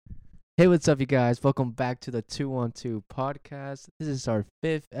Hey, what's up, you guys? Welcome back to the 212 podcast. This is our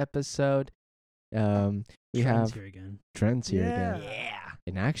 5th episode. We Trent's have here again. Trent's here again. Yeah.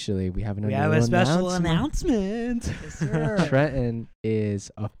 And actually, we have We another have a special announcement. announcement. Yes, sir. Trenton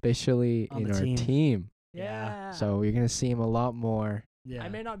is officially On in the our team. team. Yeah. So you're going to see him a lot more. Yeah. I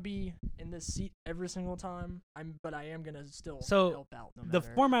may not be in this seat every single time, but I am gonna still So, help out. No the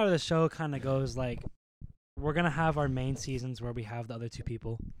matter. format of the show kind of goes like, we're gonna have our main seasons where we have the other two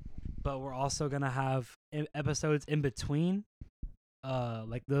people, but we're also gonna have episodes in between,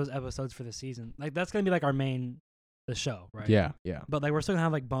 like those episodes for the season. Like that's gonna be like our main, the show, right? Yeah. But like we're still gonna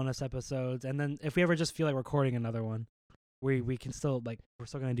have like bonus episodes, and then if we ever just feel like recording another one, we can still like we're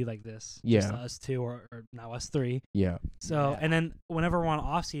still gonna do like this. Just Yeah. us two or now us three. Yeah. So Yeah. and then whenever we're on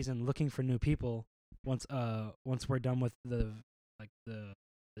off season looking for new people, once we're done with the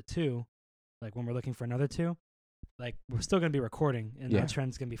two, like when we're looking for another two, like we're still gonna be recording and Yeah. that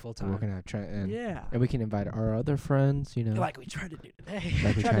trend's gonna be full We're time. going to have Trenton. Yeah. And we can invite our other friends, you know. Like we tried to do today.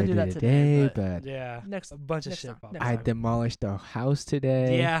 like we tried tried to to do do that today, today, but Yeah. Next, A bunch of next shit time, popped next I up. time. demolished the house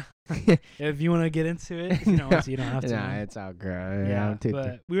today. Yeah. If you want to get into it, if you don't want to, you don't have to. Nah, man. it's all good. Yeah, I'm too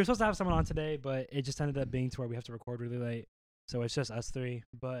but we were supposed to have someone on today, but it just ended up being to where we have to record really late. So it's just us three.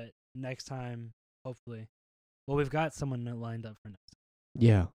 But next time, hopefully. Well, we've got someone lined up for next.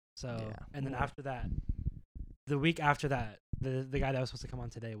 Yeah. So, Yeah. and then Well- after that, the week after that, the guy that was supposed to come on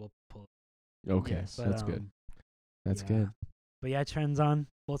today will pull. Okay. Yes. But, That's good. That's yeah. good. But yeah, Trent's on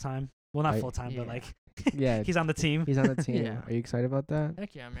full time. Well, not I- full time, but Yeah. like Yeah. he's on the team. He's on the team. Yeah. Are you excited about that?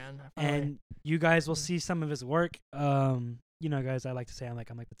 Heck yeah, man. I finally- And you guys will see some of his work. You know, guys, I like to say I'm like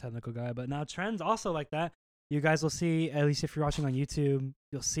the technical guy, but now Trent's also like that. You guys will see, at least if you're watching on YouTube,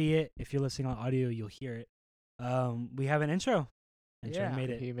 you'll see it. If you're listening on audio, you'll hear it. We have an intro. And Trent Yeah. made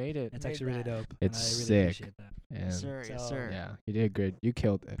it. He made it. It's made actually really that. dope. It's and I really sick. appreciate that. And yes, sir. Yes, So, sir. yeah, you did good. You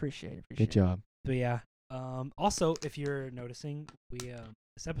killed it. Appreciate it. Good job. But yeah. Also, if you're noticing, we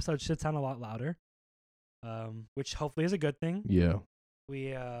this episode should sound a lot louder. Which hopefully is a good thing. Yeah. We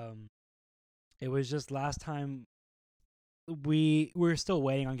it was just last time we were still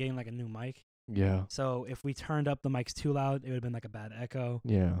waiting on getting like a new mic. Yeah. So if we turned up the mics too loud, it would have been like a bad echo.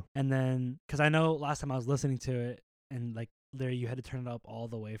 Yeah. And then, because I know last time I was listening to it, and like there you had to turn it up all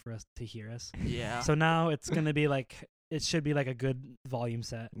the way for us to hear us. Yeah. So now it's gonna be like it should be like a good volume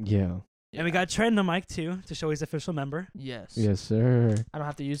set. Yeah. And we got Trent on the mic too to show he's official member. Yes. Yes, sir. I don't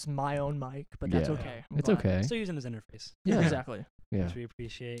have to use my own mic, but that's Yeah. okay. I'm It's glad. okay. Still using his interface, Yeah. Yeah. Exactly. Yeah. which we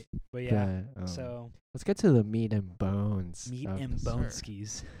appreciate. But yeah, But, so let's get to the meat and bones. meat of and this. bone sir.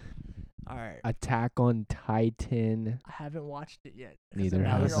 skis. All right. Attack on Titan. I haven't watched it yet. 'cause Neither I'm Now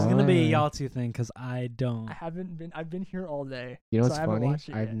have this is here all gonna be a day. y'all two thing because I don't. I haven't been. I've been here all day. You know so what's I haven't funny? watched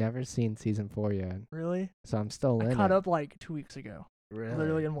it I've yet. never seen season 4 yet, Really? so I'm still in I caught it. up like 2 weeks ago. Really?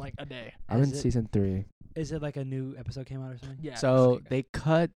 Literally in like a day. I'm in Is it- season 3. Is it like a new episode came out or something? Yeah. So it's like- they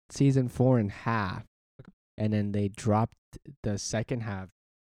cut season 4 in half, and then they dropped the second half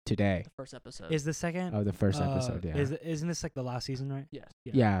today the first episode. Is the second? of the first episode. Yeah. Isn't this like the last season, right? Yes.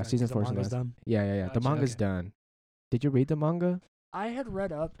 Yeah, okay, season 'cause the 4 is the manga's last. done. Yeah. The Gotcha, manga's okay. done. Did you read the manga? I had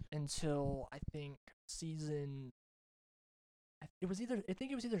read up until I think season. It was either. I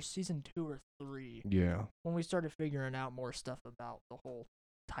think it was either season 2 or 3 Yeah. when we started figuring out more stuff about the whole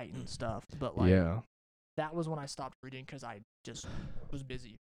Titan stuff. But like Yeah. that was when I stopped reading because I just was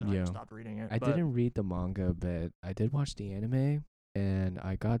busy. So I Yeah. just stopped reading it. I but didn't read the manga, but I did watch the anime, and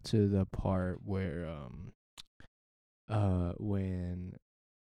I got to the part where when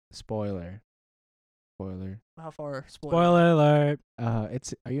spoiler. How far? Spoiler alert.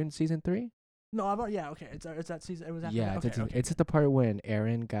 It's are you in season 3? No, I've already. Yeah. Okay. It's that season. It was after. Yeah, that? it's Okay, at okay. it's at the part when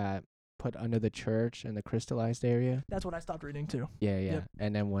Eren got put under the church in the crystallized area. That's what I stopped reading too. Yeah. Yep.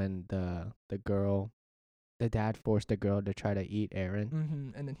 And then when the dad forced the girl to try to eat Eren,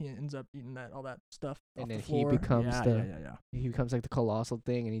 And then he ends up eating all that stuff. And off then the he floor. becomes yeah, the- yeah. he becomes like the colossal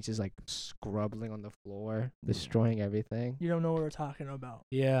thing, and he's just like scrubbling on the floor, destroying everything. You don't know what we're talking about.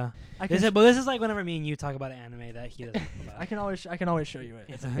 Yeah. I can. But this is like whenever me and you talk about anime that he doesn't talk about. I can always show you it.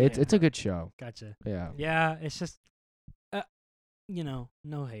 It's a good show. Gotcha. Yeah. Yeah, it's just,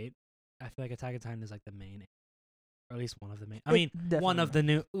 no hate. I feel like Attack on Titan is like the main, or at least one of the main. I mean, one of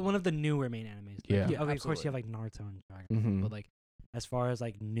the newer main animes. Like, Yeah. Yeah, okay, of course, you have absolutely. like Naruto and Dragon Ball, Mhm. but like as far as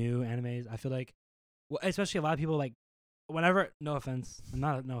like new animes, I feel like, well, especially a lot of people like, whenever, no offense,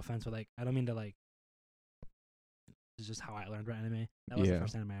 but like I don't mean to like. It's just how I learned about anime. That was Yeah. the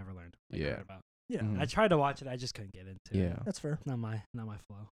first anime I ever learned. Like, I Yeah. read about. Yeah, Mhm. I tried to watch it. I just couldn't get into it. Yeah. that's fair. Not my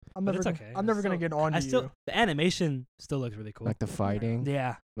flow. I'm But never it's gonna, okay. I'm never It's gonna still- get on I to still you. the animation still looks really cool. Like the fighting,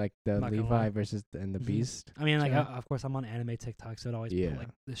 Yeah. like the Not gonna Levi lie. versus and the Mhm. Beast. I mean, like, Yeah. of course, I'm on anime TikTok, so it always Yeah. like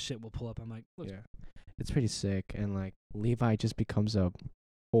this shit will pull up. I'm like, look, Yeah, it's pretty sick, and like Levi just becomes a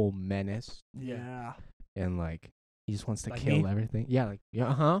whole menace, Yeah. and like he just wants to Like kill me? everything. Yeah, like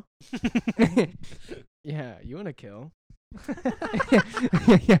huh? Yeah, you want to kill?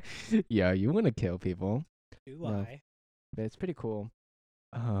 Yeah, you want to kill people. do No. I? But it's pretty cool.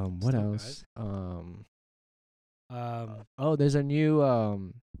 What Still, else? Um, Oh, there's a new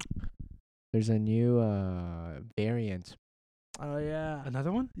variant. Oh yeah.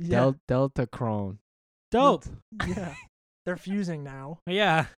 another one? Yeah. Delta Cron. Dope. Yeah. They're fusing now.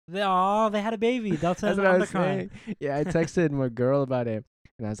 Yeah. They had a baby. Delta That's and what I was Omicron. saying. Yeah, I texted my girl about it,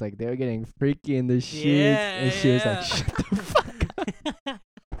 and I was like, they were getting freaky in the sheets, and she was like, shut the fuck up.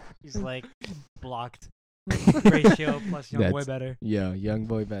 He's like blocked. Ratio plus young boy That's- better. Yeah, young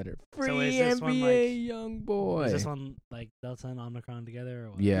boy better. So Free is this one, NBA like- young boy. Is this one like Delta and Omicron together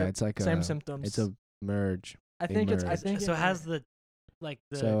or what? Yeah, Yep, it's like Same a symptoms. it's a merge. I they think it's. I merge. think So it has the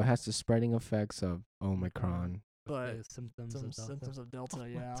So it has the spreading effects of Omicron. but the symptoms some of Delta. symptoms of Delta.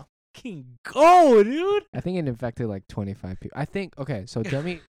 Yeah. Fucking go, dude. I think it infected like 25 people. I think okay. So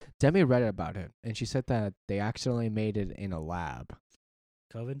Demi read about it, and she said that they accidentally made it in a lab.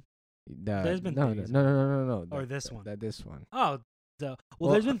 COVID? The, There's been no, theories no. Or this one. This one. Oh,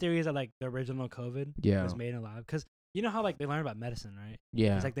 Well, there's been theories that like the original COVID Yeah. was made in a lab because you know how like they learn about medicine, right?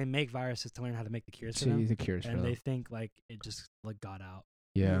 Yeah. It's like they make viruses to learn how to make the cures for See them, the cures for and they them. think like it just like got out.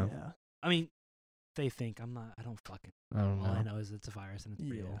 Yeah. I mean, they think I don't fucking. I don't All I know. know is it's a virus and it's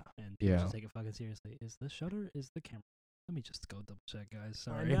real, Yeah. and people Yeah. should take it fucking seriously. Is the shutter? Is the camera? Let me just go double check, guys.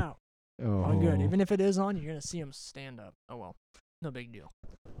 Sorry. Find out. Oh, Oh, good. Even if it is on, you're gonna see him stand up. Oh well, no big deal.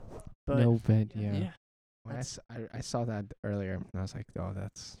 But no bed. yeah. Yeah. When I saw that earlier, and I was like, oh,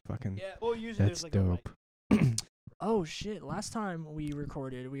 that's fucking. Yeah. Well, usually That's there's like dope. Oh shit! Last time we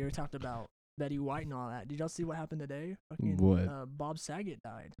recorded, we were talked about Betty White and all that. Did y'all see what happened today? Fucking, What? Bob Saget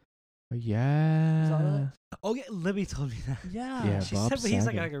died. Yeah. that? Oh yeah, Libby told me that. Yeah. Yeah, She Bob said, but he's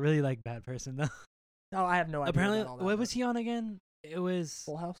like Saget. a really like bad person though. Oh, I have no idea. Apparently, about all that, what was but he on again? It was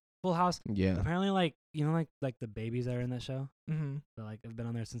Full House. Full House. Yeah. Apparently, like you know, like the babies that are in that show, Mm-hmm. that like have been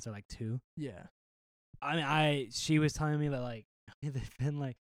on there since they're like 2. Yeah. I mean, she was telling me that like they've been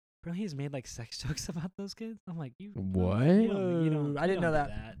like, apparently he's made like sex jokes about those kids. I'm like, you What? You don't, I didn't you know don't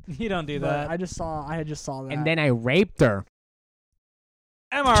do that. You don't do But that. I just saw that. And then I raped her.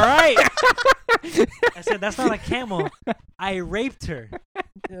 Am I right? I said that's not a camel. I raped her.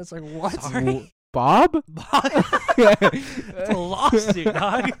 it's like what? Sorry. Bob? It's a lawsuit,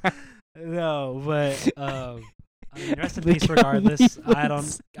 dog. No, but I mean, rest in peace. Regardless, I Oh,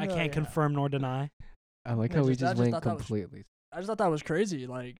 can't yeah. confirm nor deny. I like Yeah, how we I just just went thought that was- completely. I just thought that was crazy.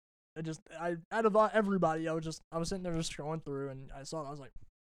 Like, I out of everybody, I was sitting there just scrolling through, and I saw it. I was like,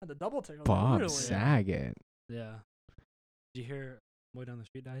 I had to double take. I was like, Bob really? Saget. Yeah. Did you hear boy down the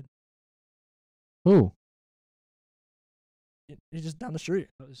street died? Who? He's just down the street.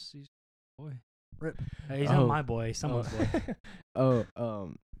 That was he's boy. Rip. He's Oh. not my boy. He's someone's boy.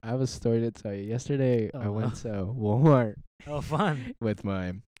 I have a story to tell you. Yesterday, I Oh, went to Walmart Oh, fun. with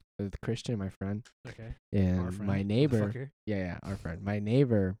Christian, my friend, Okay. and Our friend, my neighbor. motherfucker. Yeah, our friend. My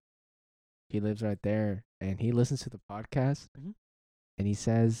neighbor, he lives right there, and he listens to the podcast, Mhm. and he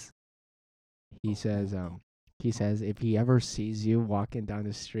says, if he ever sees you walking down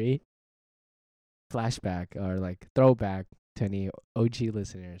the street, flashback or like throwback to any OG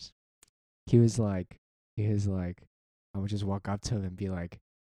listeners, he was like, I would just walk up to him and be like,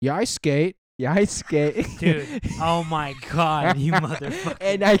 yeah, I skate. Dude, oh my god, you motherfucker.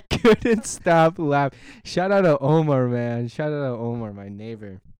 And I couldn't stop laughing. Shout out to Omar, man. Shout out to Omar, my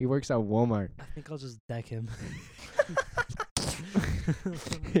neighbor. He works at Walmart. I think I'll just deck him.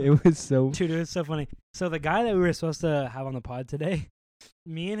 It was so. Dude, it was so funny. So the guy that we were supposed to have on the pod today,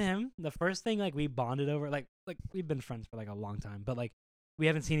 me and him, the first thing like we bonded over, like we've been friends for like a long time, but like we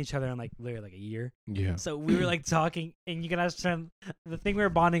haven't seen each other in like literally like a year. Yeah. So we were like talking, and you can ask Trent. The thing we were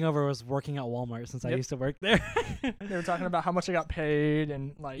bonding over was working at Walmart since I Yep. used to work there. They were talking about how much I got paid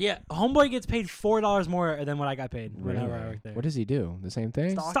and like Yeah, homeboy gets paid $4 more than what I got paid whenever I Really? worked there. What does he do? The same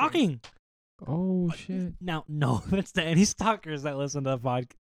thing? Stalking. Stalking. Oh shit. Now, no offense to any stalkers that listen to the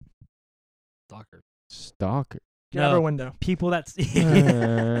podcast. Stalker. Stalker. get out No. our window. People that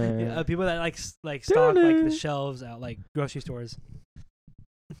yeah, people that like stalk like the shelves at like grocery stores.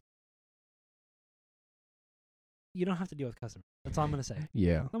 You don't have to deal with customers. That's all I'm gonna say.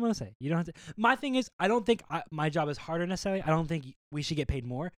 Yeah. I'm gonna say you don't have to. My thing is, I don't think my job is harder necessarily. I don't think we should get paid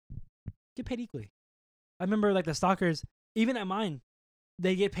more. get paid equally. I remember like the stalkers, even at mine,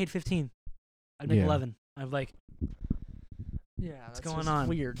 they get paid 15. I'd make Yeah. 11. I'm like, Yeah, What's that's going just on?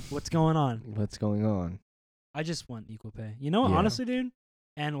 Weird. what's going on? What's going on? I just want equal pay. You know what? Yeah. Honestly, dude.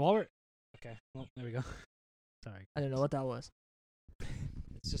 And while we're okay, well, there we go. Sorry, I didn't know what that was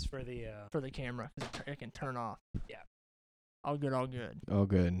it's just for the for the camera. 'Cause it can turn off. Yeah. All good. All good. Oh,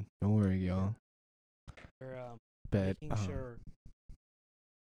 good. Don't worry, y'all. for Bet. making sure.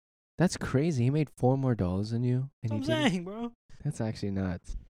 That's crazy. He made $4 more than you. That's what I'm you didn't- saying, bro. That's actually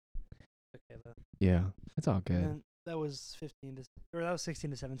nuts. Okay, Yeah, that's all good. and that was 15 to, or that was 16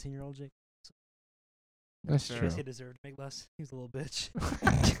 to 17-year-old Jake. That's Fair. I true. guess he deserved to make less. He's a little bitch.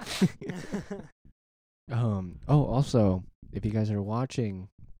 Oh, also, if you guys are watching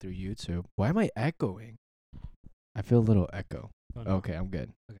through YouTube, why am I echoing? I feel a little echo. Oh, no. Okay, I'm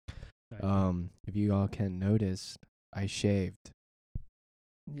good. Sorry. If you all can notice, I shaved.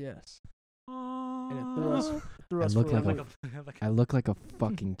 Yes. And it threw us. Aw. Threw I us look for a like loop. I look like a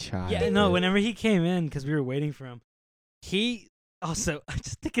fucking child. Yeah, no. Whenever he came in, because we were waiting for him, he also. I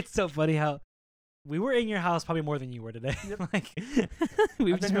just think it's so funny how we were in your house probably more than you were today. like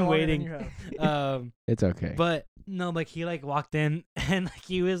we've I've just here been longer than waiting. you have. It's okay. But no, like he like walked in and like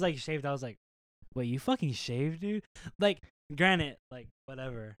he was like shaved. I was like, wait, you fucking shaved, dude? Like, granted, like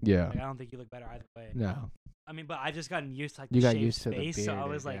whatever. yeah. Like I don't think you look better either way. No. I mean, but I just gotten used to like You the got shaved used to the face, beard. so I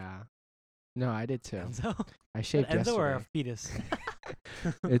was like, yeah. No, I did too. Enzo, I shaved Enzo or a yesterday. fetus?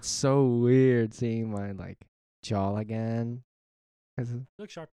 It's so weird seeing my like jaw again. 'Cause You look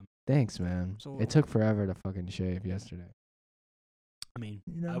sharp. thanks, man. Absolutely. It took forever to fucking shave yesterday. I mean,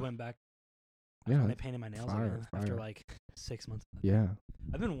 You know? I went back. Yeah, Yeah, I painted my nails fire, again after fire. like 6 months. Yeah.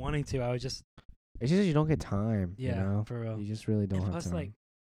 I've been wanting to. I was just It's just you don't get time. yeah, You know? for real. You just really don't And have plus, time. like,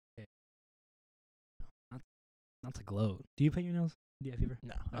 not to gloat. Do you paint your nails? Do you have you ever?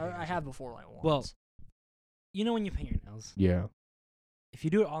 No, Okay, I gotcha. have before like once. Well, you know when you paint your nails, yeah. if you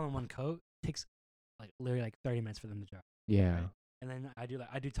do it all in one coat, it takes like literally like 30 minutes for them to dry. Yeah. Right. And then I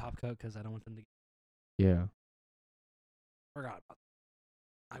do top coat because I don't want them to Yeah. forgot about.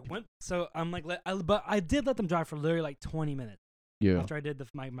 I went so I'm like but I did let them dry for literally like 20 minutes Yeah. after I did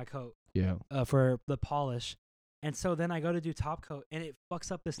my coat Yeah. for the polish, and so then I go to do top coat and it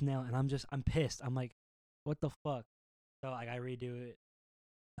fucks up this nail and I'm pissed. I'm like, what the fuck? So like I redo it.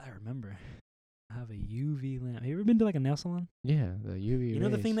 I remember I have a UV lamp. Have you ever been to like a nail salon? Yeah. The UV. You know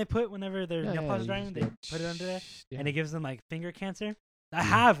the thing rays. they put whenever their nail polish is you drying? just They go put it under there yeah. and it gives them like finger cancer. I Yeah.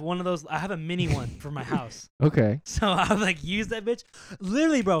 have one of those. I have a mini one for my house. Okay. So I like used that bitch.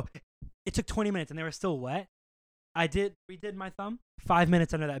 Literally, bro, it took 20 minutes and they were still wet. I redid my thumb, 5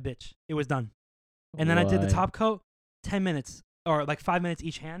 minutes under that bitch. It was done. And then I did the What? top coat, 10 minutes or like 5 minutes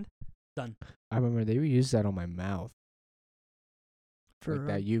each hand. Done. I remember they used that on my mouth. for Like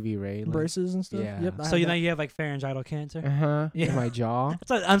that UV ray. Like, braces and stuff. yeah. Yep. I So had you that. know you have like pharyngeal cancer. Uh-huh. Yeah. In my jaw.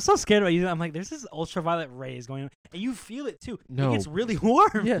 I'm so scared about using it. I'm like, there's this ultraviolet rays going on. And you feel it too. No. It gets really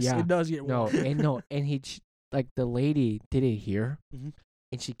warm. Yes, Yeah. it does get No, warm. and like the lady did it here, Mhm.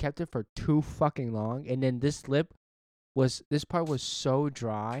 and she kept it for too fucking long, and then this part was so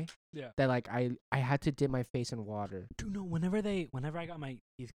dry Yeah. that like I had to dip my face in water. Dude, no, whenever I got my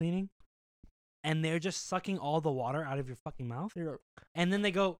teeth cleaning and they're just sucking all the water out of your fucking mouth. You're- And then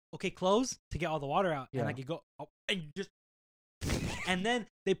they go, okay, close to get all the water out. Yeah. And like you go, oh, and you just, and then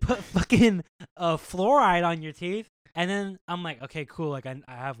they put fucking fluoride on your teeth. And then I'm like, okay, cool. Like I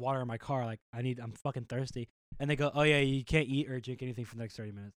have water in my car. Like I'm fucking thirsty. And they go, oh yeah, you can't eat or drink anything for the next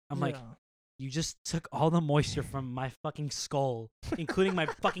 30 minutes. I'm like, yeah. you just took all the moisture from my fucking skull, including my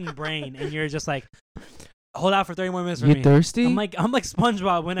fucking brain. And you're just like, hold out for 30 more minutes for You me. thirsty? I'm like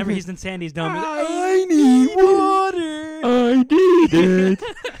SpongeBob whenever he's in Sandy's dome. He's like, I need water. I need it.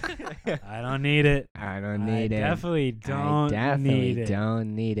 I don't need it. I don't need it. Definitely don't I definitely need it.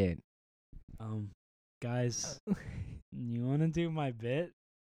 don't need it. Guys, you want to do my bit?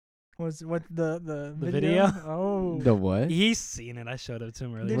 What the video? Oh. The what? He's seen it. I showed it to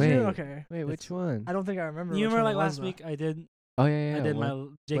him earlier. Did Wait. you? Okay. Wait, It's- which one? I don't think I remember. You which remember one like it was, last week I did Oh yeah, yeah. I did what- my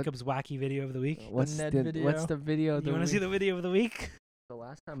Jacob's wacky video of the week. What's Ned the video. What's the video? of You the want to see week? the video of the week? The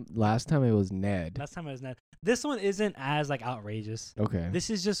last time it was Ned. Last time I was Ned. This one isn't as like outrageous. Okay. This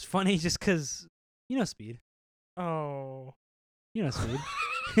is just funny just because you know Speed. Oh. You know Speed.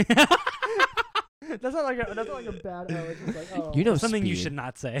 That's not like a bad. Oh, it's just like oh. You know Something you Speed. should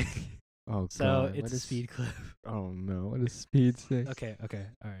not say. Oh So God, it's what a is- Speed clip. Oh no, what is Speed say? Okay,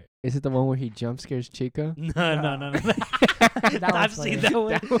 all right. Is it the one where he jump scares Chica? No. That I've one's seen funny.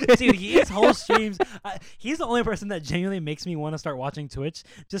 that one. Dude, his whole streams. He's the only person that genuinely makes me want to start watching Twitch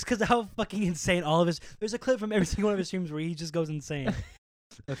just because of how fucking insane all of his. There's a clip from every single one of his streams where he just goes insane.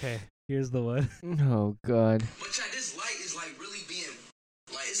 Okay, Here's the one. Oh God. But Chad, this light is like really being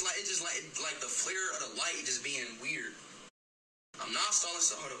like it's just like the flare of the light just being weird. I'm not stalling,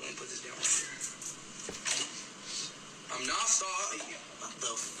 so hold on, let me put this down right here. I'm not stalling. What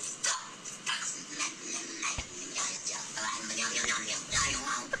the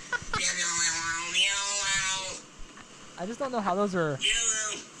I just don't know how those are.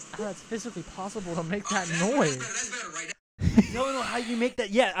 How that's physically possible to make that noise. That's better right now. I don't know how you make that.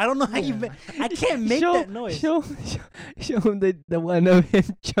 Yeah, I don't know how you. I can't make that noise. Show him the one of him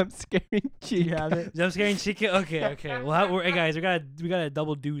jump scaring Chica. You have it. Jump scaring Chica. Okay. Well, hey guys, we got a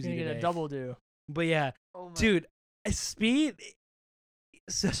double doozy You get today. a double do. But yeah, dude, Speed,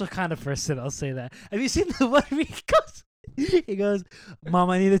 special kind of person. I'll say that. Have you seen the one where he goes, "Mom,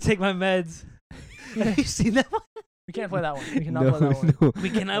 I need to take my meds." Have you seen that one? We can't play that one. We cannot play that one. No. We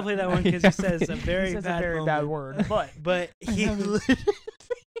cannot play that one because he says a very He says bad a very moment. bad word. But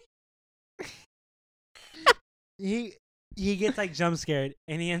he he gets like jump scared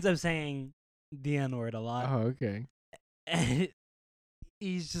and he ends up saying the N word a lot. Oh, okay. And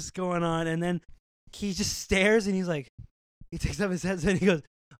he's just going on, and then he just stares and he's like, he takes off his headset and he goes,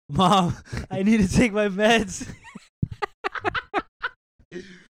 "Mom, I need to take my meds."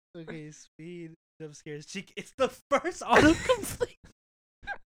 Okay, Speed jump scares Chica. It's the first autocomplete.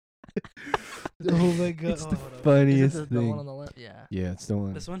 Oh my God! It's the hold on. funniest Is it the thing. one on the left? Yeah. Yeah, it's the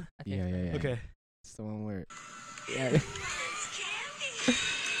one. This one? I think Yeah. Okay. It's the one where. Yeah.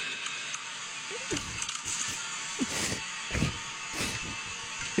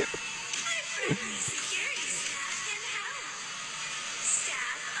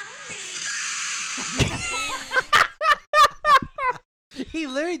 He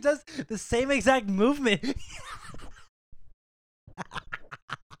literally does the same exact movement.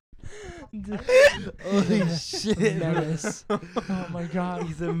 Holy shit! Menace. Oh my God.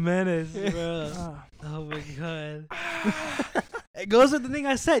 He's a menace, bro. Ah. Oh my God. It goes with the thing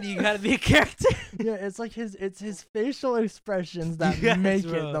I said. You gotta be a character. Yeah, it's like his facial expressions that Yes, make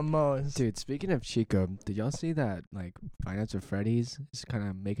bro. it the most. Dude, speaking of Chica, did y'all see that like Five Nights at Freddy's is kind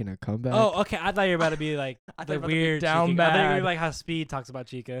of making a comeback? Oh, okay. I thought you were about to be like I thought the you were about to be weird down Chica. I thought you were gonna bad. be like how Speed talks about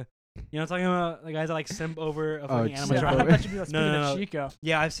Chica. You know what I'm talking about? The guys that like simp over a Oh, fucking simp Yeah, I animatronic. over. thought you'd be like, No, speaking no, of no. Chico.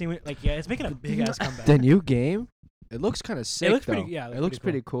 Yeah, I've seen it. Like, yeah, it's making a big ass comeback. The new game, it looks kind of sick. looks though. pretty- yeah, it looks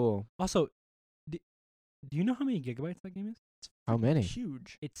pretty cool. Also, do you know how many gigabytes that game is? How many?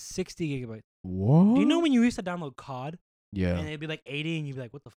 Huge. It's 60 gigabytes. What? Do you know when you used to download COD Yeah. and it'd be like 80 and you'd be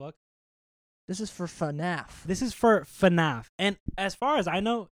like, what the fuck? This is for FNAF. This is for FNAF. And as far as I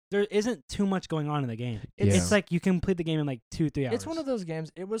know, there isn't too much going on in the game. Yeah. It's like you can complete the game in like 2-3 hours. It's one of those games.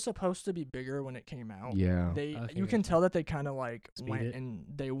 It was supposed to be bigger when it came out. Yeah. They Okay, you can gotcha. tell that they kind of like Speed went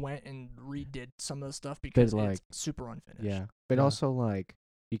it. and redid some of the stuff because like- it's super unfinished. Yeah. But Yeah. also like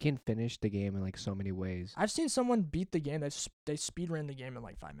you can finish the game in like so many ways. I've seen someone beat the game. They speed ran the game in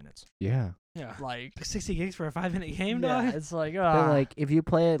like 5 minutes. Yeah. Yeah. Like 60 gigs for a 5-minute game, yeah, dog? it's like But like if you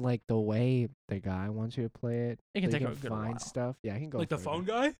play it like the way the guy wants you to play it, it can so take you a good find while. stuff. Yeah, I can go. Like the further. phone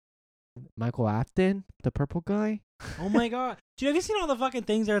guy? Michael Afton, the purple guy. Oh my God. Dude, have you seen all the fucking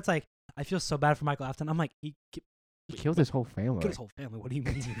things where it's like, I feel so bad for Michael Afton? I'm like, he He killed his whole family. killed his whole family. What do you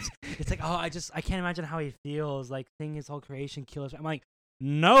mean? It's like, oh, I can't imagine how he feels, like seeing his whole creation kill his. I'm like,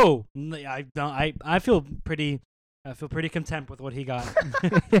 no, I don't. I feel pretty content with what he got.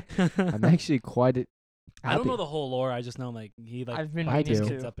 I'm actually quite. I don't happy. know the whole lore. I just know like he like I've been I meaning do. to.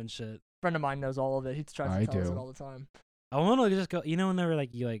 kids up and shit. Friend of mine knows all of it. He tries I to tell us do. it all the time. I want to just go. You know, whenever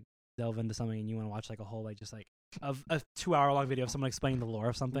like you like delve into something and you want to watch like a whole like just like a 2-hour long video of someone explaining the lore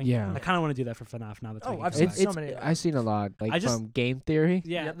of something. Yeah. I kind of want to do that for FNAF now. That's Oh, making I've it seen back. so It's, many of them. I've seen a lot, like I just- from Game Theory.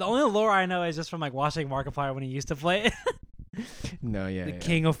 Yeah, Yep. the only lore I know is just from like watching Markiplier when he used to play it. No, yeah, The yeah.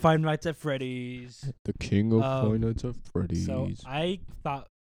 king of Five Nights at Freddy's. the king of Um, Five Nights at Freddy's. So I thought,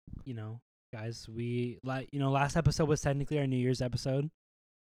 guys, we last episode was technically our New Year's episode.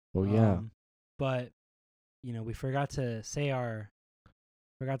 Oh yeah. But we forgot to say our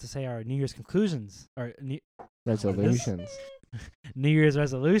New Year's conclusions or Resolutions. New Year's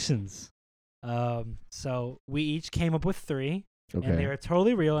resolutions. So we each came up with 3, and they Okay. were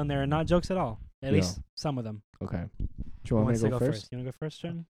totally real, and they were not jokes at all. At Yeah. least some of them. Okay. Do you Who want me wants to go first? You want to go first,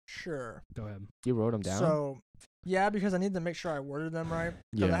 Jen? Sure. Go ahead. You wrote them down. So, yeah, because I need to make sure I worded them right.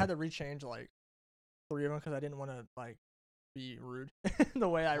 Because Yeah. I had to rechange like 3 of them because I didn't want to like be rude the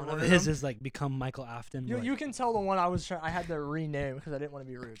way I One of worded his them. is like become Michael Afton. like- You can tell the one I had to rename because I didn't want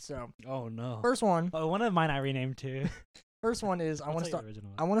to be rude. So Oh no. first one One of mine I renamed too. is I I'll want to tell start. you the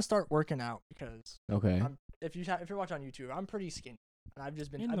original. I want to start working out because okay. if you're watching on YouTube, I'm pretty skinny. And I've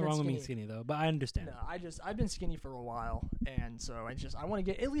just been. Ain't I've nothing been wrong with skinny. being skinny though, but I understand. No, I've been skinny for a while, and so I want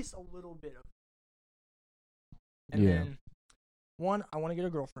to get at least a little bit of. And Yeah. then, one, I want to get a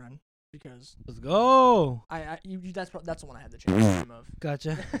girlfriend because Let's go. that's the one I had the chance of.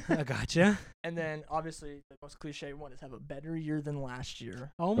 Gotcha. I gotcha. And then obviously the most cliche one is have a better year than last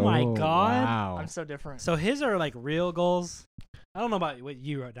year. Oh my god. Wow. I'm so different. So his are like real goals. I don't know about what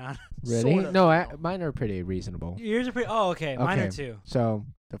you wrote down. Really? Sort of, No, you know. mine are pretty reasonable. Yours are pretty. Oh, okay. Mine are Okay. too. So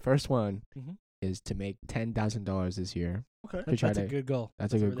the first one Mhm. is to make $10,000 this year. Okay. To try That's a to- good goal.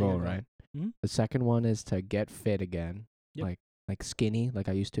 That's a good really goal, right? Mhm. The second one is to get fit again, Yep. like skinny, like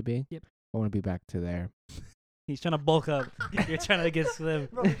I used to be. Yep. I want to be back to there. He's trying to bulk up. You're trying to get slim.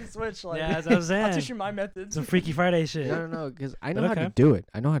 Bro, we can switch. Like, Yeah, that's what I'm I'll saying. teach you my methods. Some Freaky Friday shit. No, because I But know how to okay. do it.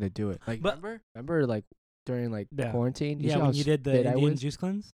 I know how to do it. Like But- remember like during like Yeah. quarantine. Yeah, see how when you did the fit I Indian was? juice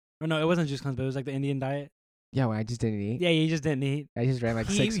cleanse. Or no, it wasn't juice cleanse, but it was like the Indian diet. Yeah, when I just didn't eat. Yeah, you just didn't eat. I just ran like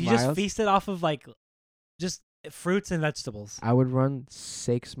he 6 he miles. just feasted off of like just fruits and vegetables. I would run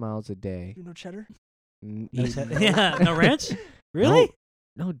 6 miles a day. You know cheddar? N- No eat- yeah, no ranch? Really?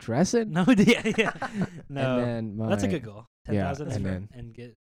 No dressing. No, yeah. No. And then That's a my- good goal. yeah, 10,000 and then- and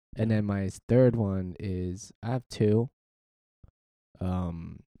get And then my third one is I have two.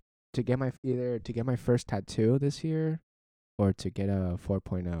 To get my either to get my first tattoo this year, or to get a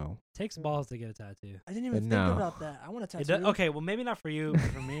 4.0. takes balls to get a tattoo. I didn't even No. think about that. I want to It tattoo. does, okay, well maybe not for you, but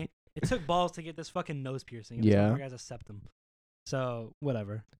for me, it took balls to get this fucking nose piercing. It was Yeah. one of our guys' a septum. So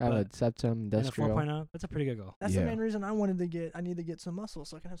whatever. I have But- a septum and a industrial. 4.0, that's a pretty good goal. That's Yeah. the main reason I wanted to get. I need to get some muscle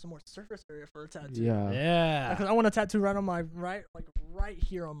so I can have some more surface area for a tattoo. Yeah. Yeah. Because I want a tattoo right on my right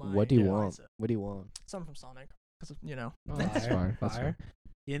here on my. What do you Yeah. want? bicep. What do you want? Something from Sonic. Because you know. Oh, that's Fire, fine. That's fire. fine.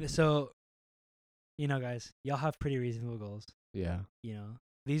 You know, so, you know, guys, y'all have pretty reasonable goals. Yeah. You know,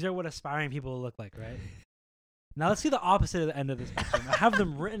 these are what aspiring people look like, right? Now let's see the opposite of the end of this spectrum. I have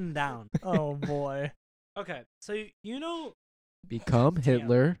them written down. Oh boy. Okay, so you know. Become Damn.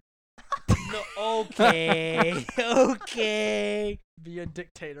 Hitler. No, okay, okay. Be a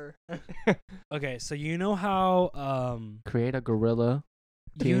dictator. Okay, so you know how Create a guerrilla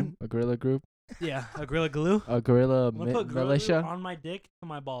team, a guerrilla group, yeah, a gorilla glue. a guerrilla I'm gonna put gorilla glue militia. on my dick to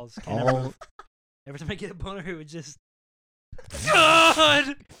my balls. Can't ever All move. Every time I get a boner, it would just.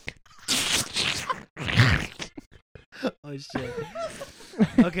 God. Oh shit.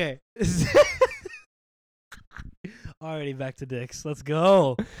 Okay. Alrighty, back to dicks. Let's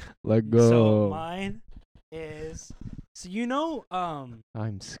go. let So go. mine is. So you know I'm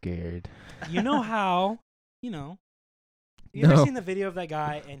scared. you know how you ever No. seen the video of that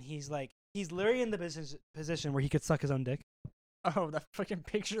guy and he's literally in the position where he could suck his own dick. Oh, that fucking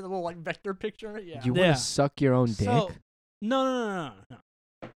picture, the little like vector picture. Yeah. You Yeah. want to suck your own dick? So no.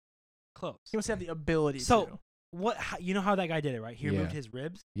 Close. He must have the ability So- to. You know how that guy did it, right? He removed Yeah. his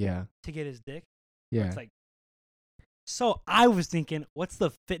ribs Yeah. to get his dick. Yeah. It's like. So I was thinking, what's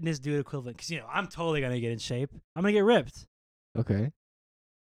the fitness dude equivalent? Because I'm totally gonna get in shape. I'm gonna get ripped. Okay.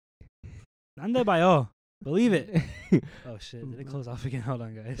 Ande bayo. Believe it. Oh shit! Did it close off again? Hold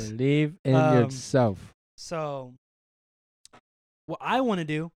on, guys. Believe in yourself. So, what I want to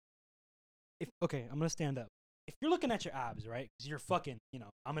do, I'm gonna stand up. If you're looking at your abs, right? Because you're fucking,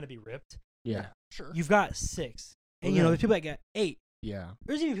 I'm gonna be ripped. Yeah. Sure. You've got 6, and Okay. there's people that got 8. Yeah.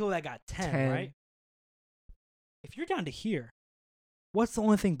 There's even people that got 10, 10. right? If you're down to here, what's the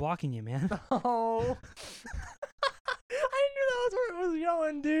only thing blocking you, man? Oh. I knew that was where it was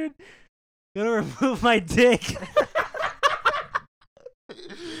going, dude. Gotta remove my dick to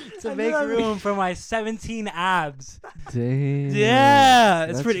I make knew that- room for my 17 abs. Damn. Yeah,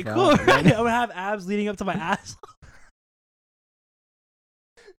 it's That's pretty fine. cool. Right? I'm gonna have abs leading up to my ass.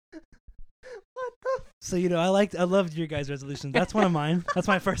 What the? So I loved your guys' resolutions. That's one of mine. That's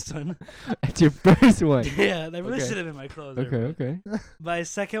my first one. That's your first one. Yeah, that really Okay. should have been my clothes. Okay. Okay. My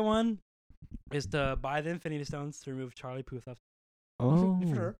second one is to buy the Infinity Stones to remove Charlie Puth. Have Oh.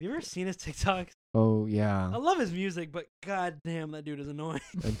 Sure. you ever seen his TikTok? Oh yeah. I love his music, but god damn, that dude is annoying.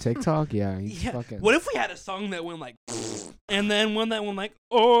 And TikTok, yeah, he's Yeah. fucking. What if we had a song that went like, and then one that went like,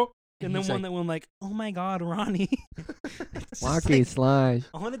 oh, and then He's one like- that went like, oh my god, Ronnie. It's just Wacky like- slash.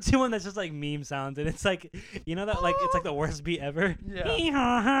 I want to do one that's just like meme sounds, and it's like, like it's like the worst beat ever.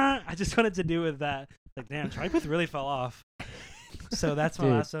 Yeah. I just wanted to do with that. Like, damn, Charlie Puth really fell off. So that's my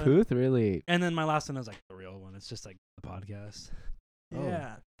Dude, last one. Puth really. And then my last one is like the real one. It's just like the podcast. Oh,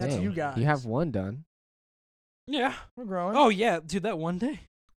 Yeah. That's Dang, you guys. You have one done. Yeah. We're growing. Oh yeah, dude, that one day.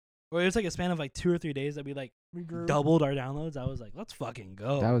 Or it was like a span of like 2 or 3 days that we like We grew. doubled our downloads. I was like, let's fucking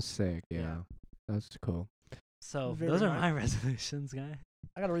go. That was sick. Yeah. Yeah. That's cool. so Very those are nice. my resolutions, guy.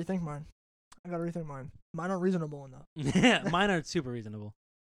 I gotta rethink mine. I gotta rethink mine. Mine aren't reasonable enough. Yeah, mine are super reasonable.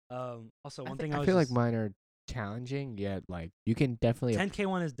 Also, one thing I I was feel like just- mine are challenging, yet like you can definitely 10K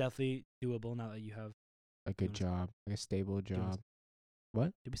one is definitely doable now that you have. a good wanna say- job, like a stable you wanna job.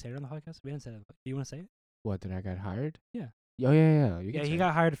 Did we say it on the podcast? We didn't say it. Do you want to say it? What, did I get hired? Yeah. Oh yeah. You Yeah, can he say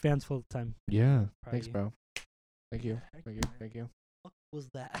got hired fans full time. it. Yeah. Proud Thanks, of you. bro. Thank you. Heck Thank you. yeah. Thank you. What was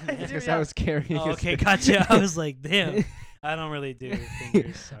that? Dude, Because yeah. I was carrying. Oh, his okay, thing. gotcha. I was like, damn. I don't really do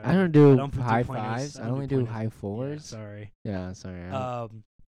fingers. Sorry. I don't do don't do high pointers. fives. I I don't only do do pointers. high Yeah, fours. sorry. Yeah, sorry.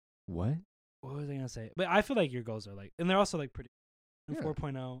 What? What was I gonna say? But I feel like your goals are like, and they're also like pretty. And Yeah.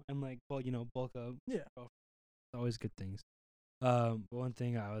 4.0 and like, well, bulk up. Yeah. Always good things. One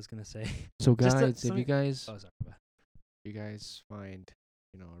thing I was gonna say. So Just guys, if something- you guys Oh, sorry. you guys find,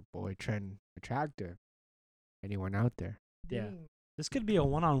 our boy Trent attractive, anyone out there? Yeah. Dang. This could be a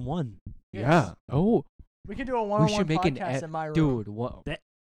one-on-one. Yes. Yeah. Oh, We can do a one-on-one should make an podcast in my room. dude, what?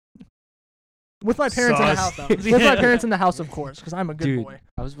 With my parents in the house, Sauce. though. With my parents in the house, of coururse, because I'm a good Dude, boy.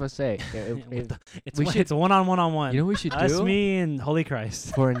 I was about to say, It's we one- should- it's a one-on-one. you know what we should Us, do me, and Holy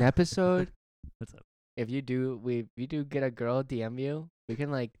Christ. for an episode? What's up? If you do get a girl DM you, we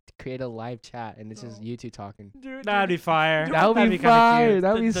can like create a live chat and it's just you two talking. Dude, That'd be fire. Dude, That would That'd be kinda fire. cute.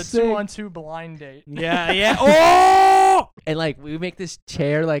 That'd be the sick. 2-on-2 blind date. Yeah, yeah. Oh! And like we make this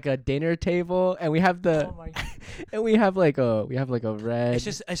chair like a dinner table, and we have the Oh my god. and we have like a red. It's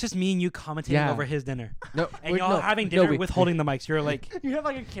just me and you commentating Yeah. over his dinner, no, and we're- y'all no, having no, dinner with holding the mics. You're like, You have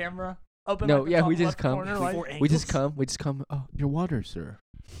like a camera up in No, like, the yeah, top we just left come. corner, Before like, we just angles. come. Oh, your water, sir.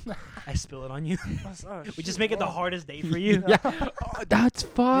 I spill it on you. oh, We just shit, make it the wow. hardest date for you. Yeah. Oh, that's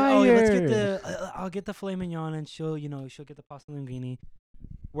fire. Oh, yeah, let's get the. I'll get the filet mignon, and she'll get the pasta linguine.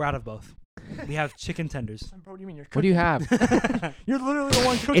 We're out of both. We have chicken tenders. Bro, what do you mean you're What do you cooking? have? You're literally the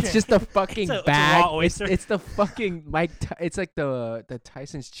one cooking. It's just the fucking It's a bag. raw oyster. It's the fucking it's like the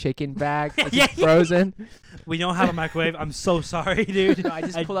Tyson's chicken bag. It's Yeah, just frozen. We don't have a microwave. I'm so sorry, dude. No, I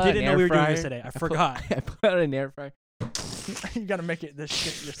just pull out didn't an know air we were doing fryer. this today. I I forgot. I put out an air fryer. you gotta make it this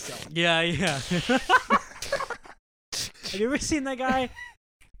shit yourself. Yeah, yeah. Have you ever seen that guy?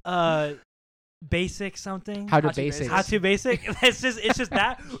 Basic something. How to How to basics. How to basic? It's just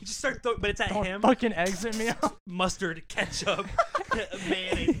that. We just start, but it's at Don't him. fucking exit me out. Mustard, ketchup,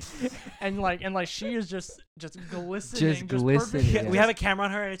 mayonnaise. And she is just glistening. Just glistening, perfect. yeah. We have a camera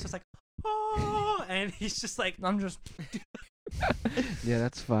on her, and it's just like, oh, and he's just like, I'm just Yeah,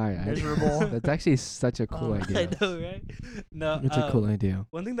 that's fire. miserable. That's actually such a cool I idea. I know, right? No, It's a cool idea.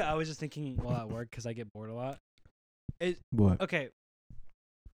 One thing that I was just thinking while at work, because I get bored a lot. What? Okay,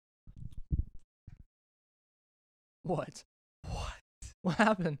 What? What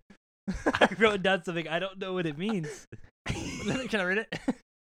happened? I wrote down something. I don't know what it means. Can I read it?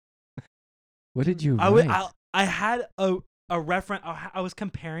 What did you I write? had a reference. I was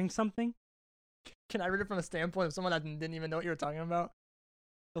comparing something. Can I read it from a standpoint of someone that didn't even know what you were talking about?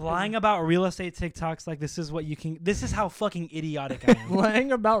 Lying about real estate TikToks, like this is what you can. This is how fucking idiotic I am.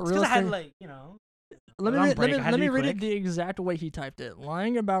 Lying about It's real 'cause I estate. had like Let me on read, break, I had let to me be read it quick. the exact way he typed it.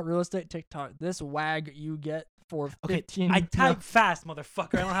 Lying about real estate TikTok. This wag you get for Okay, 15. I type fast,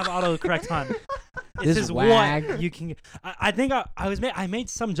 motherfucker. I don't have autocorrect on. This This is wag. what you can. I think I made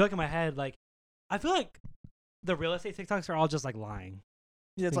some joke in my head. Like, I feel like the real estate TikToks are all just like lying.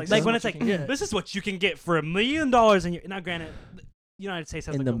 Yeah, it's like, Like this when is it's what like, you can get. this is what you can get for $1 million, and you're now granted, the United States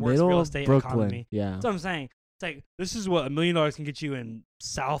has In like the the worst middle real of estate Brooklyn. economy. Yeah. That's what I'm saying. It's like this is what $1 million can get you in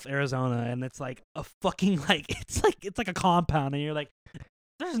South Arizona, and it's like a fucking it's like a compound, and you're like,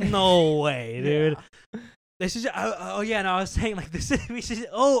 there's no way, dude. This is oh yeah, no, I was saying like this is we should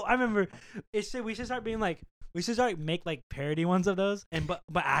I remember we should start being like we should start make like parody ones of those and but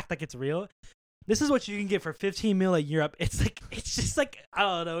act like it's real. This is what you can get for 15 mil in Europe. It's just like I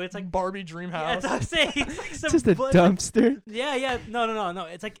don't know. It's like Barbie dream yeah, house. that's what I'm saying. It's like some Just a butt- dumpster. Yeah. No.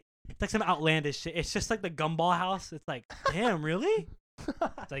 It's like some outlandish shit. It's just like the gumball house. It's like, damn, really?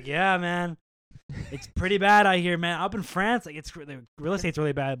 It's like, yeah, man. It's pretty bad out here, man. Up in France, like the real estate's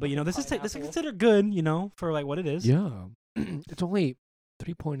really bad. But this is Pineapple. considered good, for like what it is. Yeah. It's only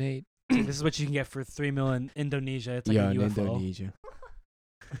 3.8. This is what you can get for 3 mil in Indonesia. It's like Yeah, a in UFO. Indonesia.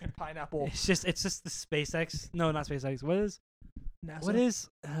 Fucking pineapple. It's just the SpaceX. No, not SpaceX. NASA. What is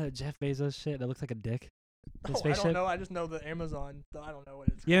Jeff Bezos shit that looks like a dick? His Oh, I spaceship. don't know. I just know the Amazon. So I don't know what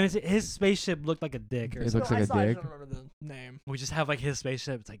it's. Yeah, called. his spaceship looked like a dick. Or It something. looks like I a saw it, I dick. just don't remember the name. We just have like his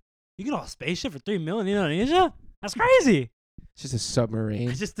spaceship. It's like you get a spaceship for 3 million in Indonesia. That's crazy. It's just a submarine.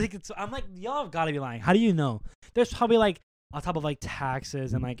 I just think I'm like y'all have got to be lying. How do you know? There's probably like on top of like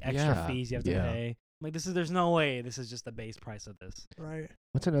taxes and like extra Yeah, fees you have to yeah. pay. Like there's no way this is just the base price of this. Right.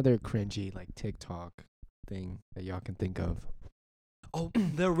 What's another cringy like TikTok thing that y'all can think of? Oh,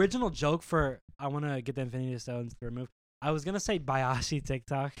 the original joke for I want to get the Infinity Stones to remove. I was gonna say Bayashi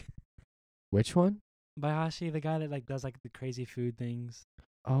TikTok. Which one? Bayashi, the guy that like does like the crazy food things.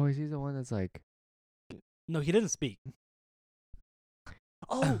 Oh, is he the one that's like? No, he didn't speak.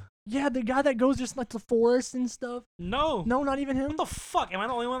 Oh, yeah, the guy that goes just like the forest and stuff. No. No, not even him. What the fuck? Am I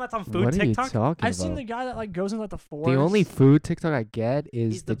the only one that's on food What are you TikTok? talking I've about? seen the guy that like goes into like the forest. The only food TikTok I get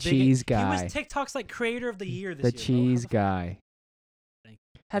is He's the biggest- cheese guy. He was TikTok's like creator of the year this The year. bro. cheese How the guy.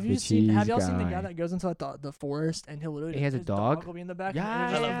 Have the you seen? Have cheese y'all seen the guy guy. that goes into like the forest and he'll literally He has a his dog? will be in the back. Yeah, and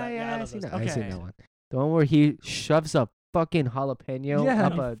I he'll love just- that. Yeah, I I've love seen those. that. I've seen Okay. that one. The one where he shoves a fucking jalapeno Yeah.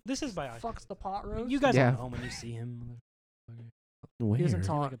 up fuck? a. This is Bayashi. fucks the pot roast. You guys Yeah. don't know when you see him. Where? He doesn't Like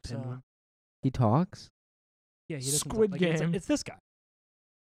talk. a So. penguin. He talks? Yeah, he doesn't talk. Squid Like, Game. It's this guy.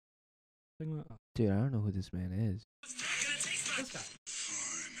 Oh, Dude, I don't know who this man is. this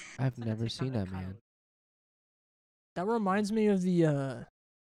guy. I've never seen that man. That reminds me of the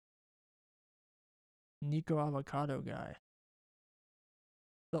Nico Avocado guy.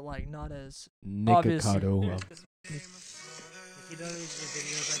 But like not as Obviously. Nikocado. He does the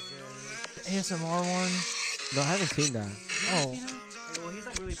videos like the ASMR one. No, I haven't seen that. Oh, well, he's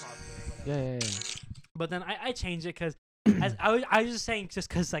like really popular. Yeah. But then I changed it because I was just saying just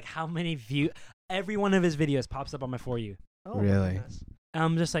because like how many views every one of his videos pops up on my For You. oh my Really? goodness. And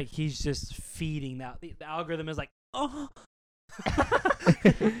I'm just like he's just feeding that. The algorithm is like, oh,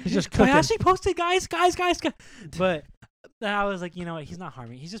 He's just cooking. Bayashi posted guys. But then I was like, you know what? He's not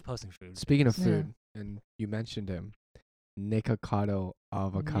harming. He's just posting food. Speaking of Yeah. food, and you mentioned him, Nikocado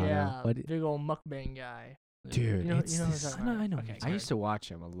avocado. Yeah, What? big old mukbang guy. Dude, You know, it's you know who this- I'm talking I know. about. Okay, I used to watch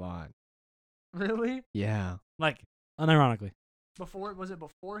him a lot. really Yeah. Like unironically. before. Was it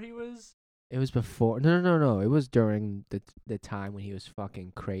before he was? It was before. No. It was during the time when he was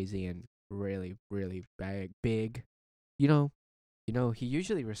fucking crazy and really, really big. You know, he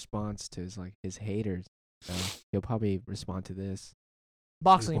usually responds to his haters. So he'll probably respond to this.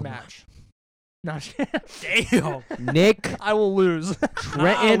 Boxing Well, match. No, Damn. Nick I will lose.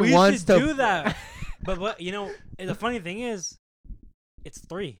 Trenton we wants should to do that. But what the funny thing is, it's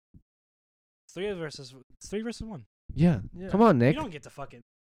 3. It's 3 versus 1. Yeah. Yeah. Come on, Nick. You don't get to fucking.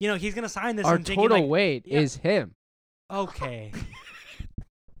 He's gonna sign this. Our and thinking, total like, weight yeah. is him. Okay.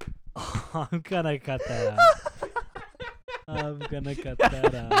 I'm gonna cut that out. I'm gonna cut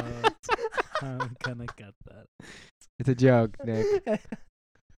that out. I'm gonna cut that. It's a joke, Nick.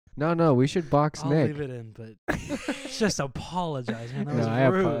 No, we should box I'll Nick. leave it in, but just apologize, man. That was No, I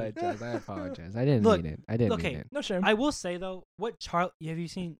rude. apologize. I didn't Look, mean it. I didn't okay, mean it. No shame. I will say though, what Charlie? Have you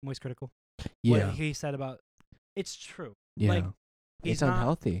seen Moist Critical? Yeah. What he said about it's true. Yeah. Like, he's It's not.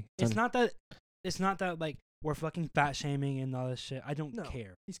 unhealthy. It's not that. It's not that like we're fucking fat shaming and all this shit. I don't No.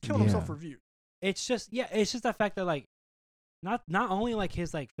 care. He's killing himself Yeah. for views. It's just It's just the fact that like, not only like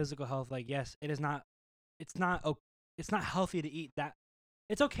his like physical health. Like yes, it is not. It's not. It's not healthy to eat that.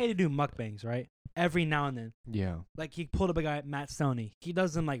 It's okay to do mukbangs, right? Every now and then. Yeah. Like he pulled up a guy, Matt Stoney. He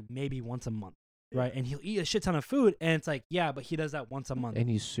does them like maybe once a month, right? And he'll eat a shit ton of food, and it's like, yeah, but he does that once a month. And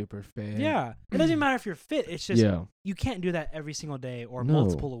he's super fit. Yeah, it doesn't matter if you're fit. It's just Yeah. you can't do that every single day or No.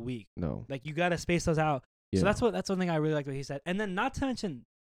 multiple a week. No. Like you gotta space those out. Yeah. So that's one thing I really liked what he said. And then not to mention,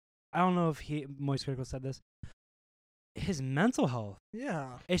 I don't know if Moist Critical said this. His mental health.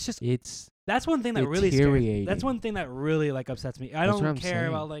 Yeah. It's just It's that's one thing that really scares. deteriorating. That's one thing that really like upsets me. I That's what don't I'm care saying.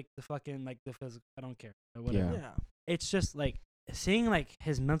 about like the fucking like the physical. I don't care. Or whatever. Yeah. Yeah. It's just like seeing like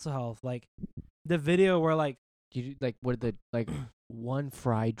his mental health, like the video where like you like where the one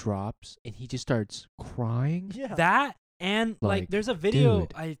fry drops and he just starts crying. Yeah. that and like Like, there's a video.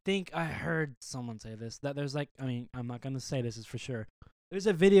 dude. I think I heard someone say this that there's like I mean I'm not gonna say this is for sure. There's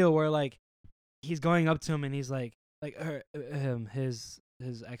a video where like he's going up to him and he's like his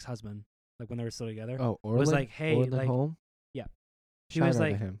ex-husband like when they were still together. Oh, Orland was like, hey, Orland like, home. yeah. He Shout was out to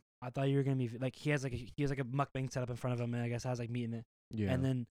like, him. I thought you were gonna be like he has like a mukbang set up in front of him and I guess has like meat in it. Yeah. And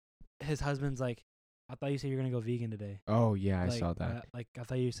then his husband's like, I thought you said you were gonna go vegan today. Oh yeah, I Like, saw that. like I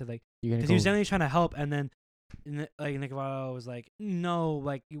thought you said like You're gonna because go. he was generally trying to help and then like Nicolado was like no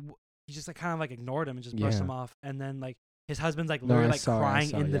like he just like kind of like ignored him and just brushed Yeah. him off and then like his husband's like No, literally I like saw it, I crying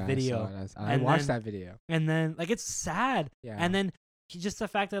saw in it, the yeah, video I saw it, I And watched then- that video. and then like it's sad Yeah. and then just the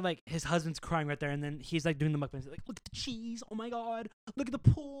fact that like his husband's crying right there and then he's like doing the mukbang like look at the cheese, oh my god, look at the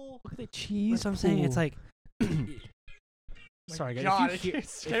pool, look at the cheese. That's what I'm saying. It's like sorry guys, God, if you,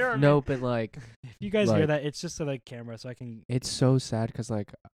 it's scaring me. No, but like if you guys hear Like- that, it's just to like camera so I can. it's so sad because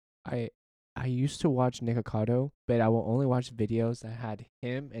like I used to watch Nikocado, but I will only watch videos that had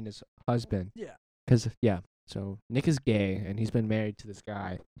him and his husband. Yeah. Cause yeah, so Nick is gay and he's been married to this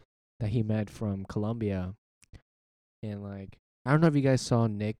guy that he met from Colombia, and like I don't know if you guys saw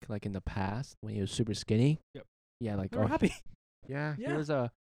Nick like in the past when he was super skinny. Yep. Yeah, like We were happy. Yeah, Yeah.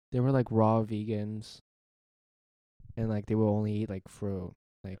 they were like raw vegans, and like they will only eat like fruit,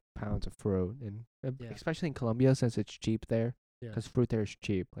 like pounds of fruit, and Yeah. especially in Colombia since it's cheap there, Yeah. because fruit there is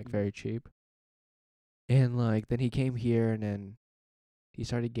cheap, like Mm. very cheap. And like then he came here, and then he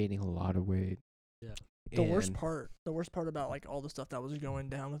started gaining a lot of weight. Yeah. The worst And- part about like all the stuff that was going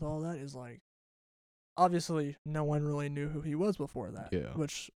down with all that is like, obviously no one really knew who he was before that. Yeah.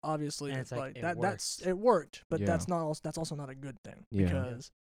 Which obviously And it's like, it that's worked. it worked, but Yeah. that's also not a good thing Yeah.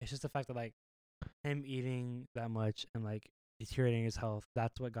 because It's just the fact that like him eating that much and like deteriorating his health.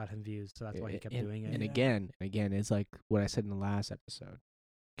 That's what got him views. So that's why he kept and, doing it. And Yeah. again, it's like what I said in the last episode.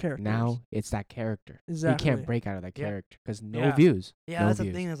 characters. Now it's that character. Exactly. He can't break out of that Yeah. character because no Yeah. views. Yeah, no that's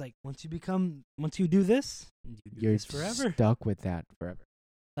views. the thing. Is like once you do this, you do You're this forever. stuck with that forever.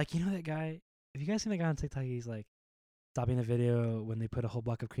 Like, you know that guy? Have you guys seen that guy on TikTok? He's like stopping the video when they put a whole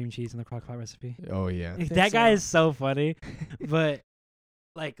block of cream cheese in the crock pot recipe. Oh yeah. think That guy so. is so funny. But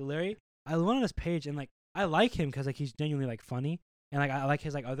like Larry, I went on his page and like I like him because like he's genuinely like funny and like I like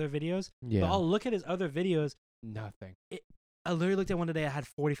his like other videos. Yeah. But I'll look at his other videos. Nothing. I literally looked at one today. I had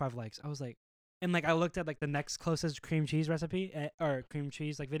 45 likes. I was like, and like I looked at like the next closest cream cheese recipe or cream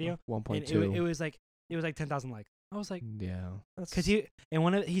cheese like video. And 1.2. it was like 10,000 likes. I was like, Yeah. because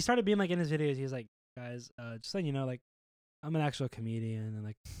he started being like in his videos. He was like, guys, just letting you know, like I'm an actual comedian and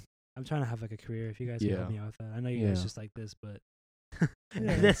like I'm trying to have like a career. If you guys can help Yeah. me out with that, I know you guys Yeah. just like this, but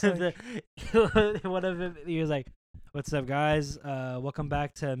Yeah, it's one of them, he was like, "What's up, guys? Welcome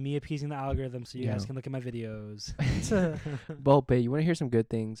back to me appeasing the algorithm, so you guys Yeah. can look at my videos." Well, but you want to hear some good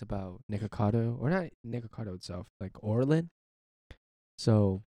things about Nikocado, or not Nikocado itself, like Orlin?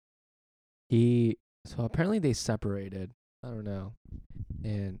 So apparently they separated. I don't know.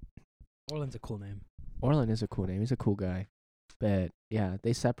 And Orland's a cool name. Orlin is a cool name. He's a cool guy. But yeah,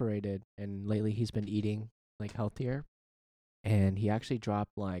 they separated, and lately he's been eating like healthier. And he actually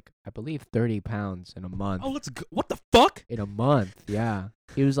dropped like I believe 30 pounds in a month. Oh, let's go. What the fuck? In a month, yeah.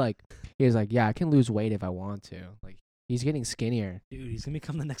 He was like, yeah, I can lose weight if I want to. Like he's getting skinnier. Dude, he's gonna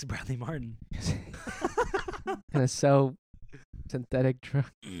become the next Bradley Martin. Gonna sell synthetic drugs.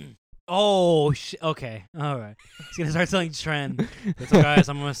 Oh, okay. All right. He's gonna start selling Trend. What's up, guys?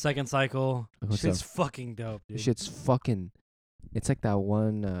 I'm on my second cycle. What's Shit's up? fucking dope, dude. This shit's fucking. It's like that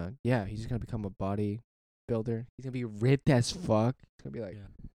one. Yeah, he's just gonna become a body builder. He's gonna be ripped as fuck. It's gonna be like,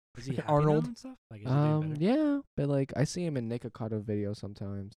 Yeah. Is he Like happy Arnold? now and stuff? Like, is he doing better? yeah, but like I see him in Nikocado videos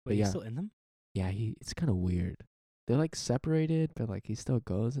sometimes. Wait, But he's yeah, still in them? yeah, it's kind of weird. They're like separated, but like he still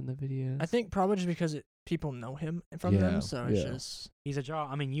goes in the videos. I think probably just because people know him from Yeah, them, so it's yeah. just He's a draw.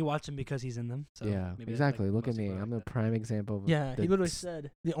 I mean, you watch him because he's in them. So yeah, maybe that's, exactly. like, Look at most me. people are I'm like a that. prime example of yeah. He literally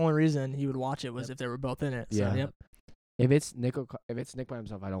said the only reason he would watch it was Yep. if they were both in it. So, Yeah. Yep. If it's Nick by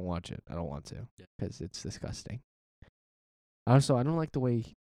himself, I don't watch it. I don't want to Yeah. because it's disgusting. Also, I don't like the way.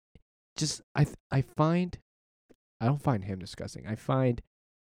 I don't find him disgusting. I find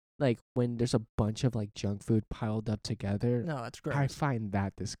like when there's a bunch of like junk food piled up together. No, that's great. I find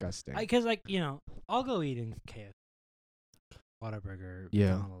that disgusting. Because, like, you know, I'll go eat in KFC, Whataburger,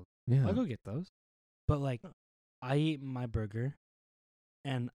 Yeah. McDonald's. yeah. I'll go get those. But, like, I eat my burger,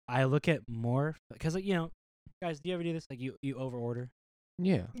 and I look at more. Because, like, you know, guys, do you ever do this? Like, you over order.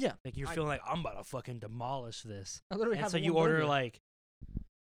 Yeah. yeah. Like, you're feeling like, I'm about to fucking demolish this. I literally And have so you one order, burger. like,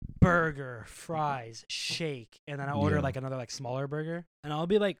 burger, fries, shake, and then I order, Yeah. like, another, like, smaller burger. And I'll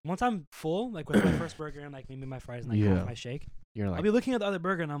be, like, once I'm full, like, with my first burger and, like, maybe my fries and, like, Yeah. half my shake, You're I'll like, be looking at the other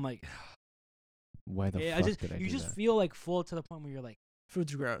burger, and I'm like, why the yeah, fuck did I you do just that? feel, like, full to the point where you're like,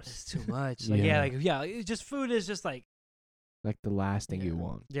 Food's gross. it's too much. Like, yeah, Yeah. like, it's just food is just, like, Like the last thing you Yeah.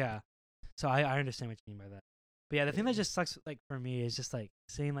 want. yeah. So I understand what you mean by that. But yeah, the thing that just sucks, like, for me is just, like,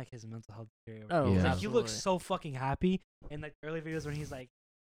 seeing, like, his mental health deteriorate. Oh, Yeah. Like, he looks absolutely. so fucking happy in, like, early videos when he's, like,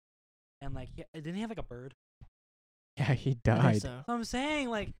 and, like, didn't he have, like, a bird? Yeah, he I think died. so. That's what I'm saying,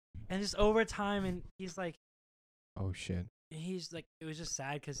 like, and just over time, and he's, like, Oh shit. it was just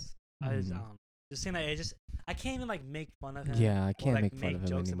sad because I was, Mhm. just saying that I can't even, like, make fun of him. Yeah, I or, can't like, make fun of him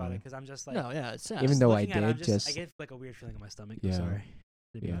jokes anymore. about it because I'm just, like, No, yeah, it's sad. Even though I looking at it, did, I get, like, a weird feeling in my stomach. I'm Yeah. sorry.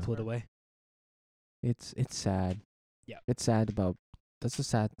 Didn't mean Yeah. to pull it away. It's sad. Yeah. It's sad about. That's a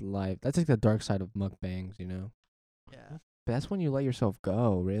sad life. That's like the dark side of mukbangs, you know. yeah. But that's when you let yourself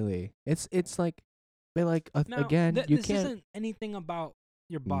go. Really, it's like, but like Now, again, you this can't. isn't anything about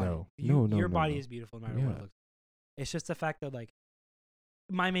your body. No. You, No, your no, body no. is beautiful no matter what Yeah. it looks. It's just the fact that, like,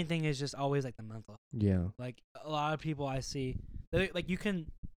 my main thing is just always, like, the mental. Yeah. Like, a lot of people I see, like, you can,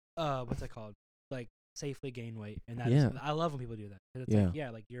 what's that called? Like, safely gain weight, and that's Yeah. I love when people do that. 'Cause it's Yeah. like, yeah,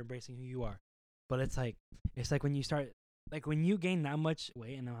 like, you're embracing who you are. But it's like when you start like when you gain that much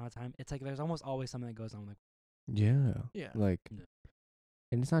weight in that amount of time, it's like there's almost always something that goes on. Like Yeah. Yeah. Like, Yeah.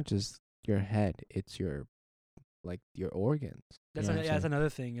 and it's not just your head; it's your organs. that's You know what I'm that's saying? another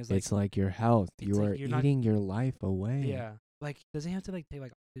thing is like It's like your health. it's You like are you're not- eating your life away. yeah. Like does he have to like take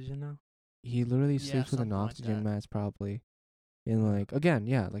like oxygen now? He literally Yeah, sleeps with an something like oxygen that. mask, probably. And like again,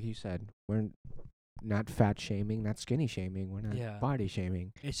 yeah, like you said, we're not fat shaming, not skinny shaming, we're not Yeah. body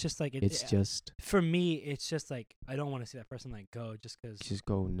shaming. It's just like It's just for me. It's just like I don't want to see that person like go just because.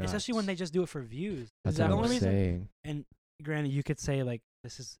 go nuts. Especially when they just do it for views. That's The what I only was reason- saying. And granted, you could say like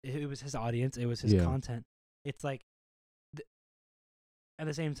this is it was his audience, it was his Yeah. content. It's like at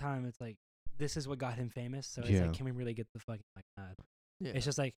the same time, it's like this is what got him famous. So it's Yeah. like, can we really get the fucking like mad? Yeah. It's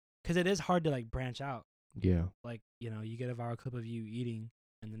just like because it is hard to like branch out. Yeah. Like you get a viral clip of you eating,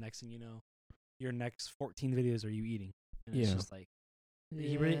 and the next thing you know, your next 14 videos are you eating. And it's Yeah. just like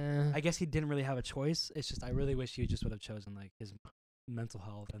he really- I guess he didn't really have a choice. It's just I really wish he just would have chosen like his mental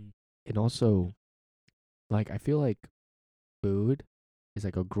health and And also, like, I feel like food is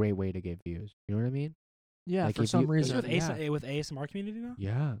like a great way to get views. You know what I mean? Yeah, like, for if some you- reason. with Yeah. with ASMR community now.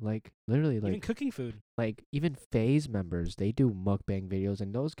 Yeah, like literally, Even like cooking food. even Phase members, they do mukbang videos,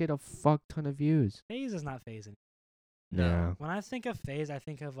 and those get a fuck ton of views. Phase is not phasing. No. When I think of phase, I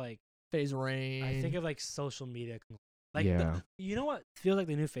think of like Phase Rain. I think of like social media. Like Yeah. you know what feels like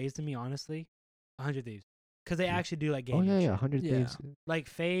the new phase to me, honestly, 100 Thieves, because they Yeah. actually do like Oh gaming. yeah, yeah, shit. 100 Yeah. Thieves. Like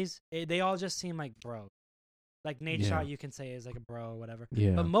phase, they all just seem like bro. Like Nate Yeah. Shot, you can say is like a bro or whatever.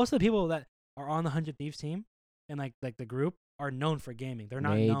 Yeah. But most of the people that are on the 100 Thieves team and like the group are known for gaming. They're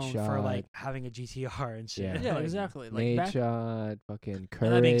not Nate known for like Shot. having a GTR and shit. Yeah. Yeah, Like, exactly. Like Nate back, Shot, fucking Now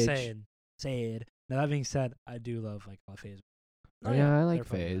that being Courage. now that being said, I do love like all phase. Oh, Oh, yeah, yeah. I They're like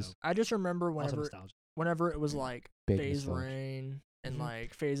fucking Phase. dope. I just remember Also whenever nostalgia. it was like Big Phase nostalgia. Rain and Mhm.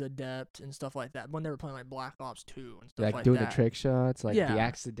 like Phase Adept and stuff like that. When they were playing like Black Ops 2 and stuff Like, like doing that. the trick shots, like Yeah. the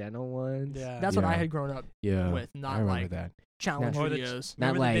accidental ones. Yeah. That's what I Yeah. had grown up Yeah. with, I not remember like that. challenge Or the videos. Not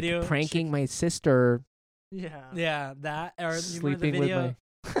Remember the like video, pranking chick- my sister, Yeah. Yeah, that or you remember sleeping the video,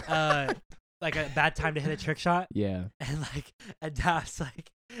 with my. like a bad time to hit a trick shot, Yeah. and like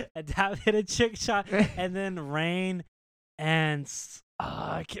Adapt hit a trick shot, and then Rain and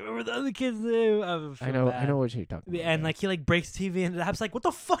I can't remember the other kid's name. I know what you're talking about. And yeah. like he like breaks TV, and Adapt's like, "What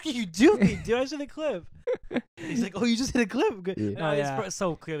the fuck are you doing, dude? I just hit a clip." He's like, "Oh, you just hit a clip." Good. Yeah. And Oh, it's yeah.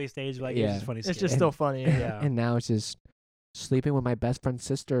 so clearly staged. Like Yeah. it's just funny. It's skit. just And- still funny. Yeah. And now it's just sleeping with my best friend's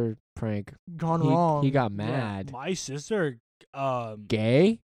sister prank. Gone He- wrong. He got Yeah. mad. My sister,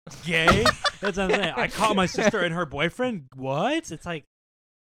 Gay? gay. That's what I'm saying. I caught my sister and her boyfriend. What? It's like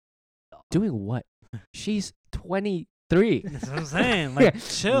Doing what? She's 23. that's what I'm saying. Like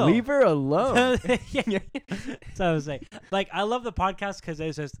chill. Leave her alone. Yeah. That's what I'm saying. Like I love the podcast because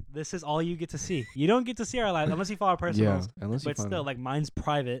it's just this is all you get to see. You don't get to see our lives unless you follow our personals. unless you But find still, like mine's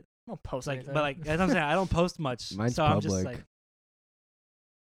private. I don't post Like, anything. but like that's what I'm saying. I don't post much. Mine's so I'm just public. like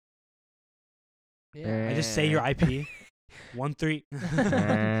yeah. I just say your IP. 13.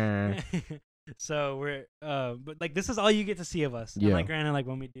 Eh. So we're but like this is all you get to see of us. And Yeah. like granted, like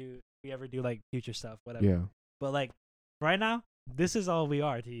when we ever do like future stuff, whatever. Yeah. But like right now, this is all we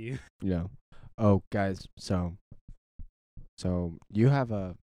are to you. Yeah. Oh, guys, so you have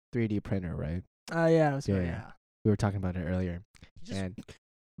a 3D printer, right? Yeah. So, Yeah, yeah. yeah. We were talking about it earlier. He just, And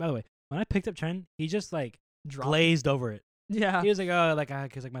by the way, when I picked up Trent, he just like Drop. glazed over it. Yeah. He was like, oh, like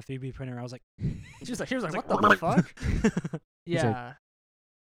because like my 3D printer. I was like, He was like, I was what the fuck? He's like, Yeah.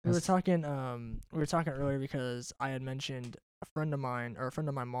 We were That's- talking earlier because I had mentioned a friend of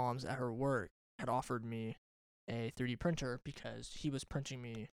my mom's at her work had offered me a 3D printer because he was printing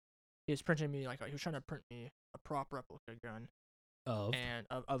me like he was trying to print me a prop replica gun oh, and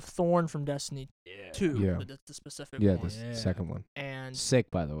of Thorn from Destiny yeah, 2, Yeah. the specific yeah, one. the Yeah. second one. And Sick,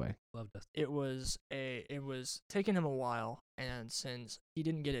 by the way. love this. it was taking him a while, and since he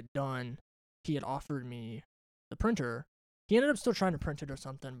didn't get it done, he had offered me the printer. He ended up still trying to print it or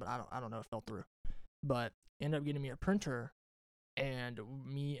something, but I don't know, it fell through. But he ended up getting me a printer, and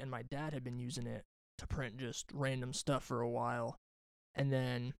me and my dad had been using it to print just random stuff for a while. And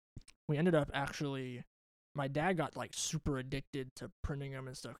then we ended up my dad got like super addicted to printing them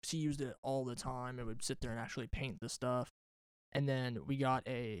and stuff because he used it all the time and would sit there and actually paint the stuff. And then we got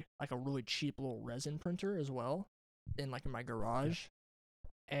a really cheap little resin printer as well in my garage.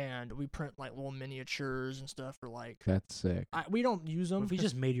 And we print like little miniatures and stuff for like That's sick. we don't use them. What if you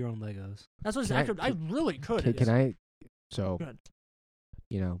just made your own Legos? that's what Can I really could. Can I? So, Go ahead.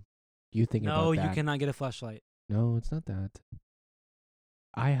 you think about No, that. you cannot get a flashlight. No, it's not that.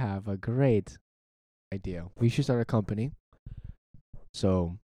 I have a great idea. We should start a company.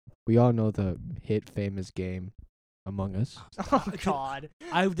 So, we all know the hit famous game Among Us. Oh God.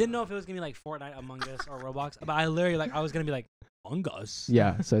 I didn't know if it was gonna be like Fortnite, Among Us, or Roblox, but I literally I was gonna be like Among Us.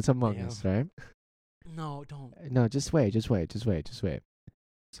 Yeah, so it's Among Damn. Us, right? No, don't. No, just wait.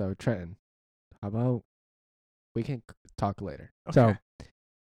 So Trenton, how about we can talk later? Okay.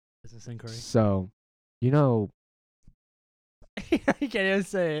 Business inquiry. So, you know You can't even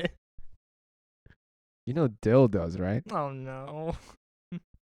say it. dildos, right? Oh no.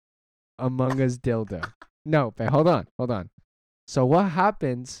 Among Us dildo. No, but hold on. So what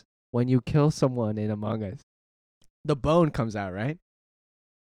happens when you kill someone in Among Us? The bone comes out, right?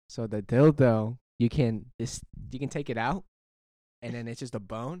 So the dildo, you can take it out, and then it's just a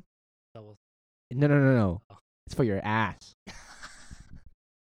bone. Double. No. Oh. It's for your ass.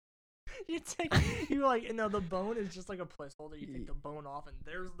 The bone is just like a placeholder. You take the bone off, and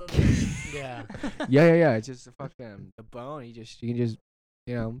there's the. Yeah. Yeah. It's just the bone. You can just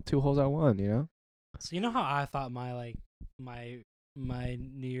two holes at one. So you know how I thought my my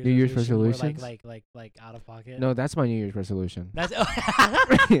New Year's New Year's resolution resolutions? were like out of pocket. No, that's my New Year's resolution. That's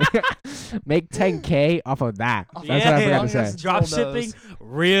Make 10K off of that. Off That's what I forgot to Among Us say. drop dildos. shipping,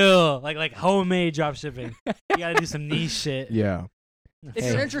 real like homemade drop shipping. You gotta do some niche shit. Yeah. If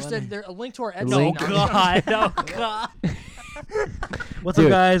Hey. you're interested, there's a link to our Etsy. No Link- God, no God. What's Dude,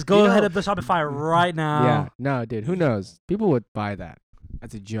 up, guys? Go you know- hit up the Shopify right now. Yeah. No, dude. Who knows? People would buy that.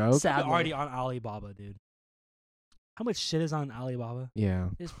 That's a joke. We're Sadly. already on Alibaba, dude. How much shit is on Alibaba? Yeah.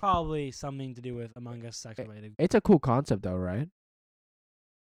 It's probably something to do with Among Us sex related. It's a cool concept, though, right?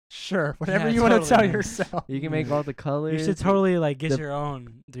 Sure, whatever Yeah, you want to totally, tell man. yourself. You can make all the colors. You should totally get the- your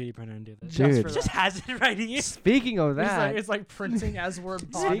own 3D printer and do this. Dude. Just for Just that. has it right here. Speaking of It's that, it's like printing as we're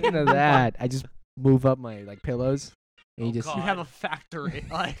speaking of that, I just move up my pillows, and you Oh, just God. you have a factory.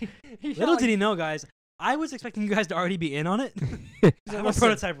 Like, Little did he know, guys. I was expecting you guys to already be in on it. I have a Listen.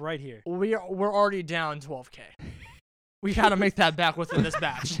 prototype right here. we're already down 12K. We gotta make that back within this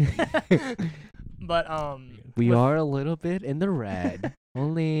batch. But we with- are a little bit in the red.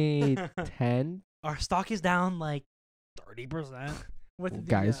 Only 10. Our stock is down like 30%. with the,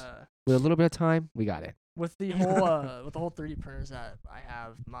 Guys. With a little bit of time, we got it. with the whole 3D printers that I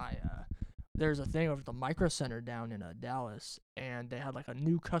have, there's a thing over at the Micro Center down in Dallas, and they had like a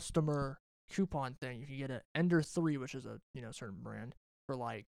new customer coupon thing. You can get an Ender 3, which is a certain brand, for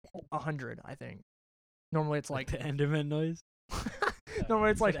like 100, I think. Normally it's like The Enderman noise.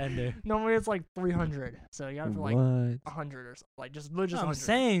 normally it's like Ender. normally it's like 300. So you got it for like What? 100 or something. Like just I'm 100.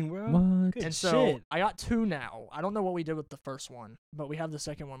 saying, bro. What? Good And so shit. I got 2 now. I don't know what we did with the first one, but we have the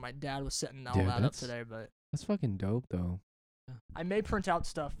second one. My dad was setting all Dude, that up that's- today, but That's fucking dope, though. I may print out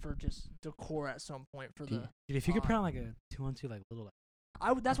stuff for just decor at some point for Dude, the. if you could print out like a 2-on-2 like little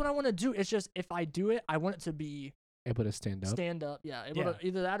That's what I want to do. It's just if I do it, I want it to be Able to stand up. stand up. Yeah, able Yeah. to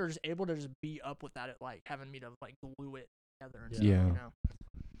either that or just able to just be up without it like having me to like glue it together and Yeah. stuff. Yeah.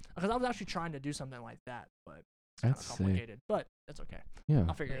 Because I was actually trying to do something like that, but it's kind of That's sick. complicated. But it's okay. Yeah.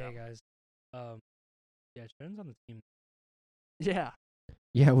 I'll figure it Hey out. guys. Yeah, Trent's on the team. Yeah.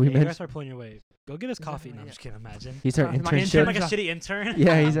 Yeah, we Yeah, you guys mentioned. start pulling your weight. Go get us Is that coffee. No, right? I'm just kidding. Imagine. He's our My Turn internship. like a intern- shitty intern.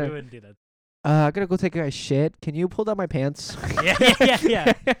 Yeah, he's we our- wouldn't do that. I gotta go take a shit. Can you pull down my pants?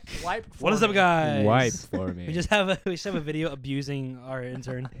 Yeah. Wipe. What is for up, me. guys? Wipe for me. We just have a video abusing our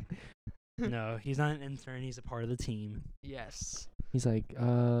intern. No, he's not an intern. He's a part of the team. Yes. He's like,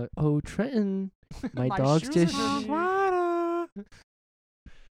 oh, Trenton, my My dog's shoes just. are dirty.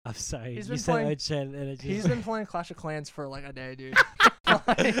 I'm sorry. He's you been said playing- I said, and it just He's been playing Clash of Clans for like a day, dude.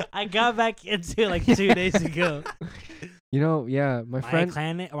 I got back into it like 2 days ago. Yeah, my friend,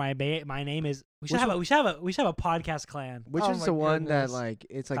 My name is. We should Which have one- we should have a podcast clan. which Oh is my the one that goodness. like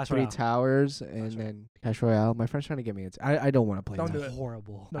it's like Clash 3 Royale. towers and Clash Royale. then Clash Royale. My friend's trying to get me into. I don't want to play Don't that. do it.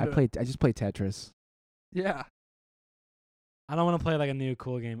 Horrible. Don't do it. I just play Tetris. Yeah. I don't want to play like a new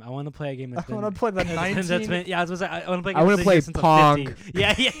cool game. I want to play a game that's I been. want to play the that's 19. been yeah, I was gonna say I want to play. a I game wanna that's play existed since the Pong.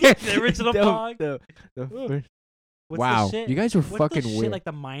 50s. Yeah, the original Pong. The Ooh. first- What's wow, the shit? you guys were What's fucking the shit, weird. like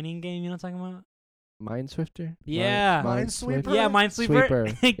the mining game, you know what I'm talking about? Mineswifter? Yeah. Minesweeper? Yeah,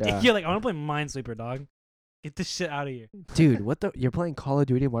 Minesweeper. Yeah. You're like, I want to play Minesweeper, dog. Get this shit out of here. Dude, what the? You're playing Call of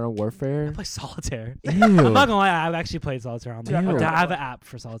Duty Modern I Warfare? play Solitaire. Ew. I'm not gonna lie, I've actually played Solitaire on Dude, my. Ew. I have an app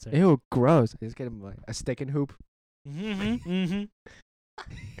for Solitaire. Ew, gross. I just get him like a stick and hoop. Mm-hmm.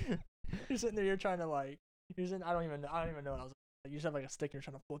 You're sitting there, you're trying to like, I don't even know what I was. Like, you just have like a stick, and you're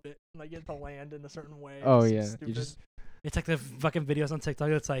trying to flip it, and like get it to land in a certain way. Oh It's yeah, stupid. you just It's like the fucking videos on TikTok.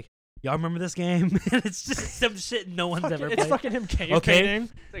 It's like, y'all remember this game? And it's just some shit no one's Fucking- ever it's played. fucking him Okay. campaigning.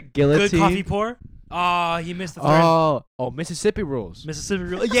 Good guillotine. coffee pour. Oh, he missed the thread. Oh, Mississippi rules. Mississippi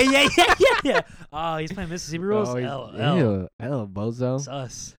rules. Yeah. Oh, he's playing Mississippi rules. Oh, LL. Ew, bozo.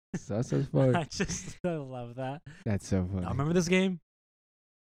 Sus. So funny. I love that. That's so funny. I remember this game.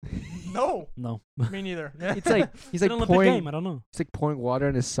 No, No, me neither. It's like he's it's like an Olympic pouring. game. I don't know. It's like pouring water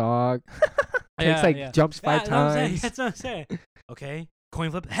in his sock. Takes like jumps 5 times. That's what I'm saying. Okay,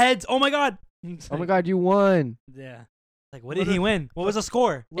 coin flip heads. Oh my god. It's Oh my like- god, you won! Yeah. Like, what did he win? What was the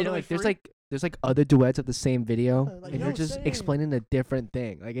score? You know, Literally like there's free. like other duets of the same video, Like, and yo, you're just same. explaining a different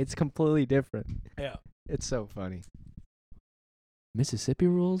thing. Like it's completely different. Yeah. It's so funny. Mississippi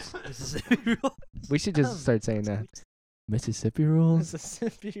rules. Mississippi rules. We should just start saying that. Mississippi rules.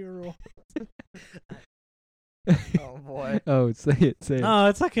 Mississippi rule. Oh boy. Oh, say it, say it. No,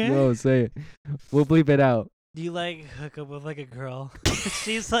 it's okay. No, say it. We'll bleep it out. Do you like hook up with like a girl?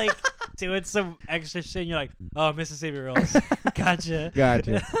 She's like doing some extra shit. And you're like, oh, Mississippi rules. Gotcha.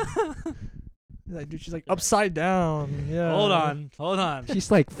 Gotcha. Like, dude, she's like upside down. Yeah. Hold on. She's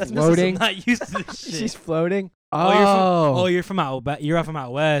like That's floating. I'm not used to this shit. She's floating. Oh, you're from out. You're from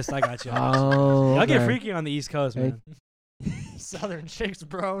out west. I got you. Oh, Y'all get okay. freaky on the East Coast, Hey. man. Southern chicks,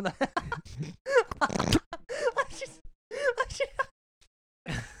 bro.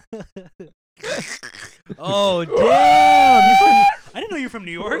 Oh damn! I didn't know you were from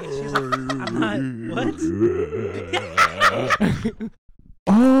New York. She's like, I'm not. What?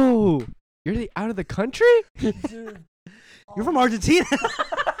 Oh, you're out of the country? Dude. You're from Argentina.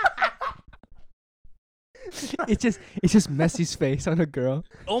 It's just Messi's face on a girl.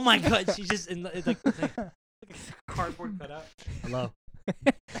 Oh my god, she's just in the, it's like a cardboard cutout. Hello.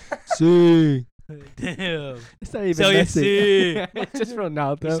 See, Damn. it's not even So you Messi. see. It's just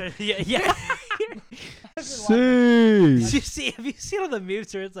Ronaldo. Yeah. See. Have you seen all the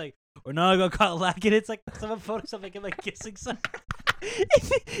memes where it's like, we're not gonna call it lacking? It's like someone photoshopping him like kissing someone. It's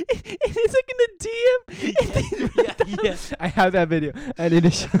like in the DM. Yeah. I have that video. I need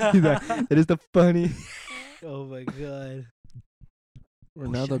to show you that. It is the funny. Oh my god.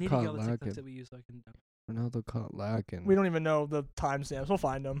 Ronaldo caught TikToks lacking. that we use so I can. Ronaldo caught lacking. We don't even know the timestamps. We'll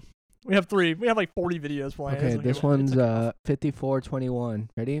find them. We have 3. We have like 40 videos playing. Okay, It's this like- one's it's like- 54:21.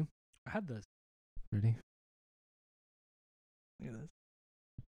 Ready? I had this. Ready? Look at this.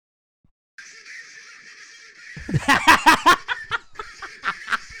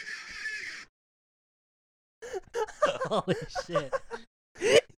 Holy shit.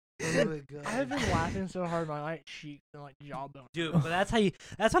 Oh my god. I've been laughing so hard my like cheeks and like jawbone. Dude, but that's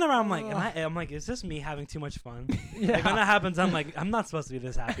whenever I'm like, I'm like, is this me having too much fun? Yeah. Like when that happens, I'm like, I'm not supposed to be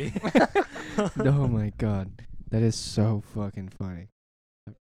this happy. Oh my god, that is so fucking funny.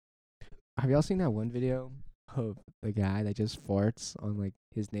 Have y'all seen that one video of the guy that just farts on like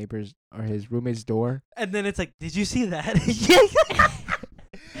his neighbor's or his roommate's door? And then it's like, did you see that?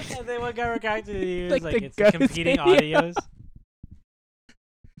 Yeah. And then one guy reacted to you. Like Like, the it's ghost competing video. audios.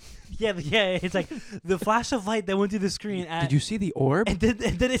 Yeah, it's like the flash of light that went through the screen. Did you see the orb? And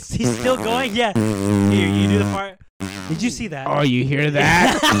then he's still going. Yeah. Here, you do the part. Did you see that? Oh, you hear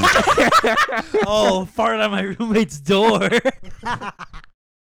that? Oh, farted on my roommate's door.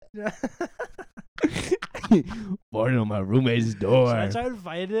 Farted on my roommate's Should door. I try to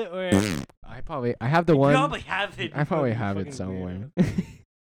find it or? I have the You one. probably have it. I probably you have it fucking somewhere.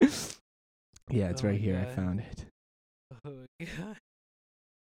 weirdo. Yeah, it's Oh right my here. I God. found it. Oh my god.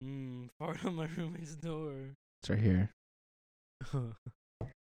 Fart on my roommate's door. It's right here.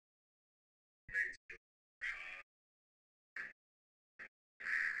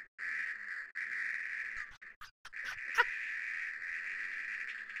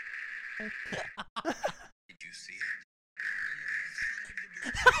 Did you see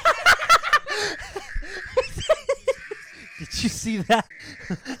Did you see that?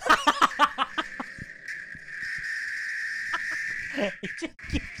 He just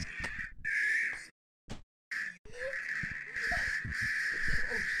keeps-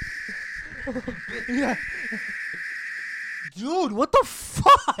 Yeah. Dude, what the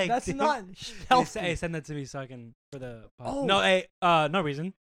fuck? That's dude? not Hey, healthy. hey, send that to me so I can for the. Oh. No, hey, no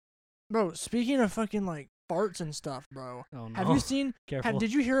reason. Bro, speaking of fucking like farts and stuff, bro. Oh no. Have you seen? Careful.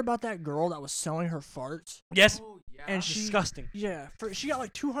 Did you hear about that girl that was selling her farts? Yes. And she, Disgusting. yeah, she got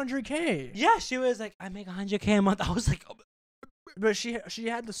like 200K. Yeah, she was like, I make 100K a month. I was like, oh, But she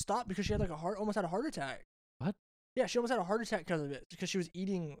had to stop because she had like almost had a heart attack. What? Yeah, she almost had a heart attack because of it because she was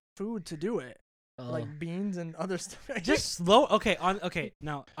eating food to do it, like beans and other stuff. just slow. Okay, okay.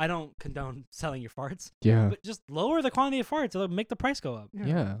 Now I don't condone selling your farts, Yeah. but just lower the quantity of farts. It'll make the price go up.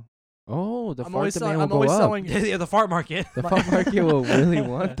 Yeah. Oh, the I'm fart always, demand I'm will always go up. selling. Yeah, the fart market. The fart market will really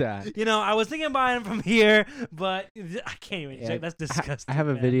want that. You know, I was thinking buying them from here, but I can't even Yeah, check. That's disgusting. I have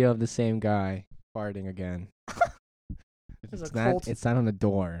a man. video of the same guy farting again. There's It's a not. cult. It's not on the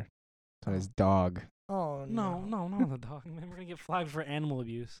door. It's on his dog. Oh No, not the dog, man. We're gonna get flagged for animal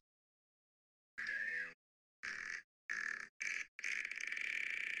abuse.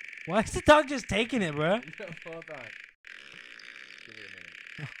 Why is the dog just taking it, bro? Hold on. Give it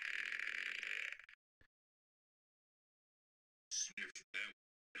a minute.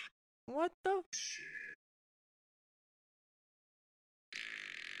 What the?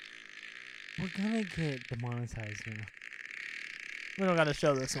 We're gonna get demonetized, man. We don't gotta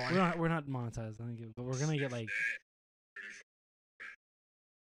show this one. We're not monetized, I don't give, but we're gonna get like.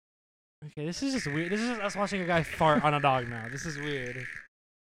 Okay, this is just weird. This is just us watching a guy fart on a dog now. This is weird.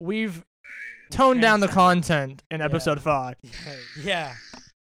 We've toned down the content in Yeah. episode 5. Yeah.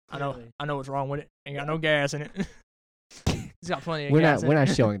 I know. Clearly. I know what's wrong with it. Ain't got no gas in it. It's got plenty of We're gas. not. We're in not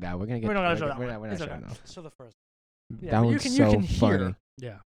it. showing that. We're gonna get. We're not gonna we're show not- that We're one. not. We're not It's showing okay. that. Show the first. Yeah, That but one's you so can hear. funny.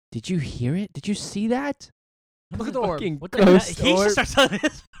 Yeah. Did you hear it? Did you see that? Look at the orb. Fucking What the heck? ghost He orb. should start selling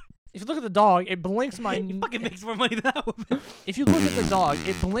this. If you look at the dog, it blinks my. He fucking makes more money than that woman. If you look at the dog,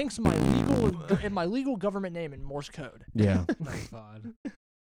 it blinks my legal government name in Morse code. Yeah. Oh my god.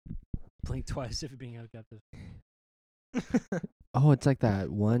 Blink twice if you're being held captive. Oh, it's like that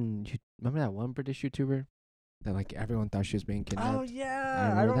one. Remember that one British YouTuber that like everyone thought she was being kidnapped? Oh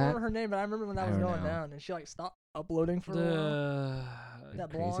yeah, I I remember don't that. remember her name, but I remember when that I was don't going know. down, and she like stopped uploading for a while. That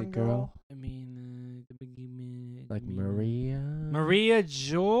crazy blonde girl. girl. I mean, Like Maria. Maria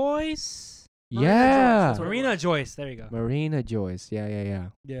Joyce. Marina Yeah. Joyce, that's what it Marina was. Joyce. There you go. Marina Joyce. Yeah.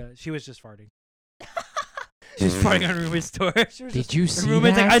 Yeah, she was just farting. She was farting on her roommate's door. She was Did just- you Her see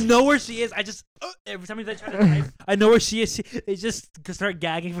roommate's that? like, I know where she is. I just every time they try to type, I know where she is. They just start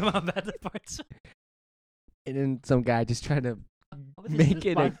gagging from how bad the parts. And then some guy just trying to This is make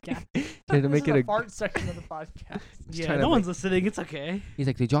it a. podcast. trying to This make is it a a. fart section of the podcast. Yeah, trying to no make- one's listening. It's okay. He's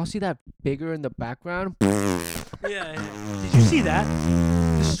like, did y'all see that figure in the background? Yeah. Did you see that?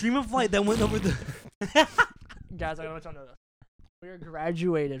 The stream of light that went over the. Guys, I gotta let y'all know this. We are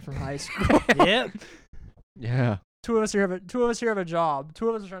graduated from high school. Yep. Yeah. Two of us here have a job. 2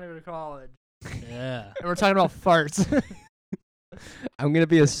 of us are trying to go to college, Yeah. and we're talking about farts I'm gonna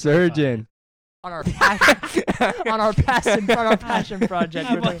be a surgeon. on our passion, on our passion project.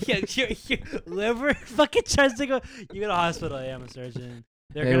 I'm We're like, doing- whoever fucking tries to go, you go to hospital. Yeah, I'm a surgeon.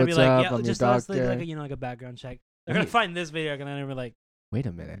 They're Hey, gonna be what's like, up? yeah, I'm your just let us do, doctor. like a background check. They're gonna find this video and then be like, Wait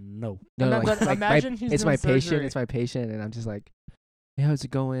a minute. no. No, Ima- but imagine he's it's doing my patient. surgery. It's my patient, and I'm just like, hey, how's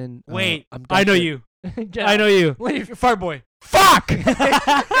it going? Wait, I'm I know Dr. you. Get I out. know you. Leave. Fart boy. Fuck.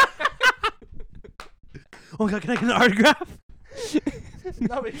 Oh my god, can I get an autograph?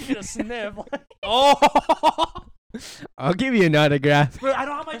 No, but you get a sniff. Oh. I'll give you an autograph. Bro, I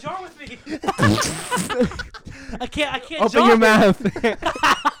don't have my jar with me. I can't Open jar your it.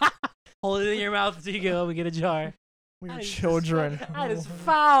 mouth. Hold it in your mouth until you go and get a jar. We are That is children. That is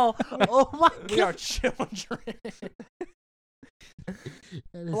foul. Oh my god. We are children.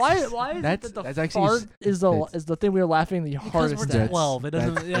 Why is it That's- that the that's actually fart is the thing we are laughing the Because hardest we're at? 12. It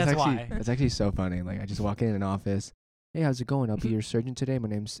doesn't. That's actually, why. That's actually so funny. Like I just walk in an office. Hey, how's it going? I'll be your surgeon today. My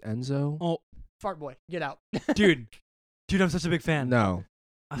name's Enzo. Oh, Fart boy, get out. dude, I'm such a big fan. No.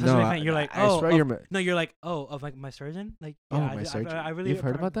 I'm such a big fan. You're like, I oh, swear of- you're. no, you're like, oh, of like my surgeon. Like, Oh, yeah, my I surgeon. I really. You've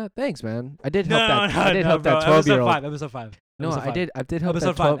heard about that? Thanks, man. I did No, help that. no, I did no, help bro. that 12-year-old. Episode 5. No, Episode I 5. did. I did help Episode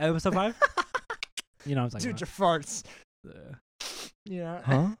that 12. 5. Episode 5. You know what I'm talking Dude, your farts. about. Yeah.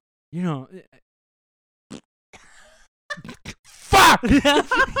 Huh? You know. Fuck.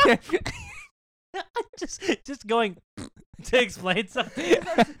 just going to explain something.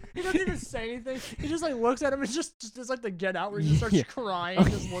 He doesn't even say anything. He just like looks at him and just like the Get Out where he just starts Yeah. crying,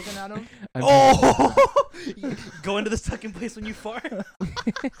 just looking at him. Oh! Go into the second place when you fart.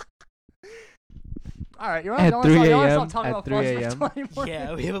 All right, you At want 3 to a.m., stop talking at about 3 farts a.m.. for 20 more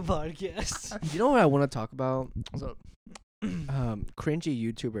Yeah, we have a podcast. You know what I want to talk about? What's up?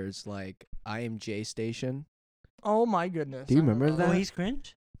 Cringy YouTubers like IMJ Station. Oh my goodness. Do you I don't remember know. Oh, that? he's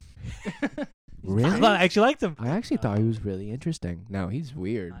cringe. Really? I actually liked him. I actually thought he was really interesting. No, he's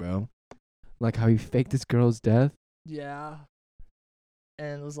weird, bro. Like how he faked this girl's death. Yeah.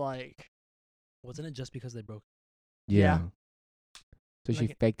 And it was like, Wasn't it just because they broke? Yeah. Yeah. So she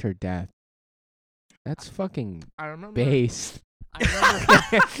Like- faked her death. That's fucking I remember. based. I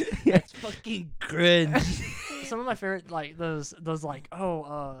remember That's fucking cringe. some of my favorite, like those like,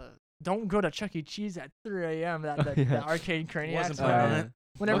 don't go to Chuck E. Cheese at 3 a.m. That Yeah. the arcade craniacs. Wasn't planning on it.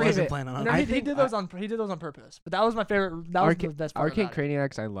 Whenever I he wasn't did, planning on whenever it. he, he did those on purpose. But that was my favorite. That was the best part Arcade about it.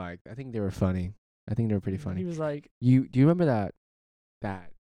 Craniacs I liked. I think they were funny. I think they were pretty He funny. was like, Do you remember that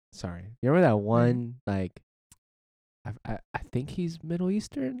sorry. You remember that one like I think he's Middle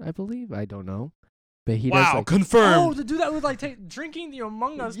Eastern, I believe. I don't know. But he does like confirmed. Oh, to do that with like drinking the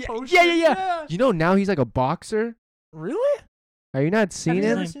Among Us potion. yeah. You know now he's like a boxer. Really? Are you not Have seeing you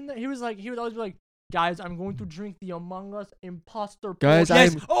him? ever seen that? He would always be like, guys, I'm going to drink the Among Us imposter Guys,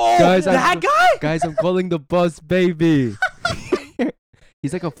 potion. Guys, that guy. Guys, I'm calling the bus, baby.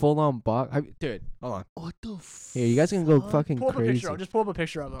 He's like a full-on box. Dude, hold on. What the Here, you guys can go fucking Pull up a crazy. picture. Just pull up a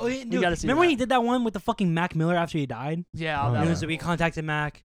picture of him. Oh, yeah, We dude, gotta see remember when that. he did that one with the fucking Mac Miller after he died? Yeah, Oh, that And yeah. it was we contacted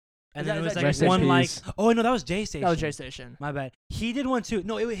Mac, and Is then that- it was is that like Rest in one like peace. oh no, that was J Station. That was J Station. My bad. He did one too.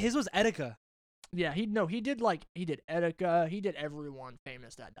 No, his was Etika. Yeah, he did Etika. He did everyone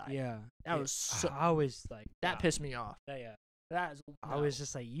famous that died. Yeah, That was so, I was like that wow. pissed me off. Yeah. That is. I was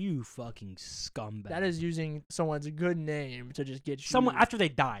just like, you fucking scumbag. That is using someone's good name to just get you. someone after they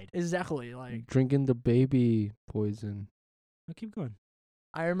died. Exactly. Like Drinking the baby poison. I'll keep going.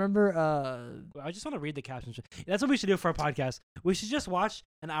 I remember. I just want to read the captions. That's what we should do for our podcast. We should just watch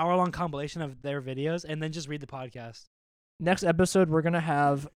an hour-long compilation of their videos and then just read the podcast. Next episode, we're gonna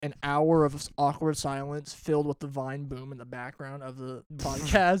have an hour of awkward silence filled with the Vine boom in the background of the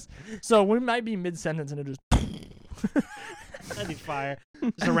podcast. So we might be mid-sentence and it just That'd be fire.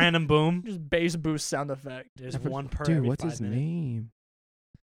 Just a random boom. just bass boost sound effect. There's one per Dude, every what's 5 his minutes. name?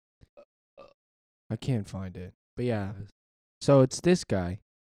 I can't find it. But yeah. So it's this guy.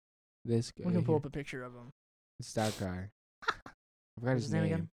 This guy. We can pull here. up a picture of him. It's that guy. I forgot What's his his name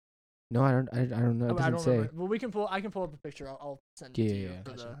name. again? No, I don't know. It I doesn't don't say. remember. Well, I can pull up a picture. I'll send it Yeah, to you. yeah, For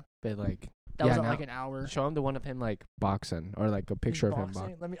gotcha. But like, that yeah, was now- like an hour. show him the one of him like boxing or like a picture of him Boxing?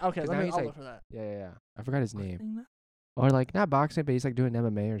 boxing. Let me. 'Cause now I'll he's, like- look for that. Yeah. I forgot his name. Boxing? Or like not boxing, but he's like doing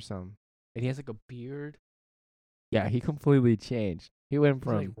MMA or something. And he has like a beard. Yeah, he completely changed. He went Is he,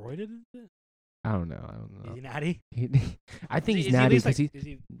 from like roided and shit? I don't know. Is he natty? I think Is he's he at natty least, because like, he's is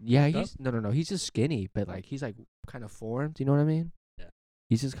he yeah up? he's no he's just skinny, but like he's like kind of formed. You know what I mean? Yeah.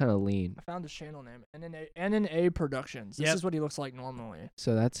 He's just kind of lean. I found his channel name. NNA Productions. This Yep. is what he looks like normally.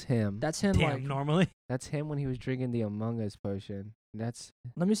 So that's him. That's him. Damn, like, normally. That's him when he was drinking the Among Us potion. That's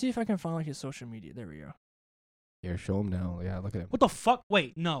let me see if I can find like his social media. There we go. here. Show him now. Yeah, look at him. What the fuck?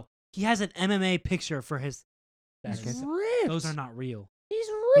 Wait, no. He has an MMA picture for his. I He's guess- ripped. Those are not real. He's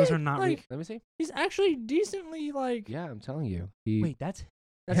ripped. Those are not real. like, Let me see. He's actually decently like. Yeah, I'm telling you. He, Wait, that's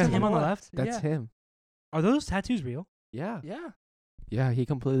Yeah, him on the left? that's him. Are those tattoos real? Yeah. Yeah. Yeah, he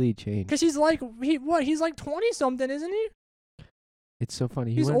completely changed. Because he's like he's like 20 something, isn't he? It's so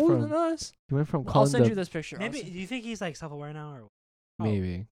funny. He He's went older from than us. he went from I'll calling send the you this picture. Maybe. Do you think he's like self-aware now, or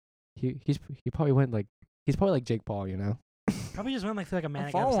maybe he probably went like he's probably like Jake Paul, you know. probably just went like through like a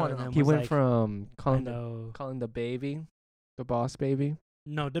manic following episode? And him. then He was went like, from I calling know. the baby, the boss baby.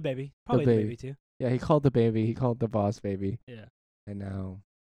 No, the baby. Probably the baby. baby too. Yeah, he called the baby. He called the boss baby, Yeah. and now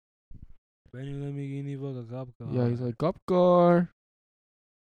When you let me give me fuck a cop car. yeah, he's like Gupgar.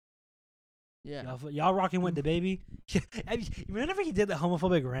 Yeah. Y'all rocking with the baby. Whenever he did the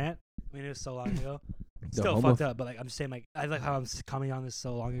homophobic rant, I mean it was so long ago. Still homo- fucked up, but like I'm just saying, like I like how I'm commenting on this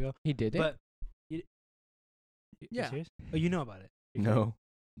so long ago. He did it. But you Yeah. serious? Oh, you know about it? No.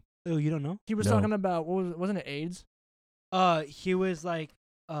 Oh, you don't know? He was No. talking about wasn't it AIDS? He was like,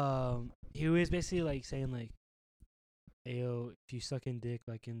 he was basically like saying like, "Hey yo, if you suck in dick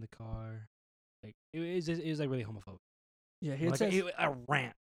like in the car, like it was like really homophobic." Yeah, he had Like said, a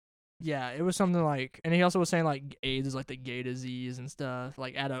rant. yeah, it was something like, and he also was saying like AIDS is like the gay disease and stuff,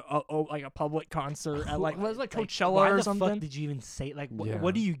 like at like a public concert at like was it like Coachella why or the something. Fuck did you even say like Yeah.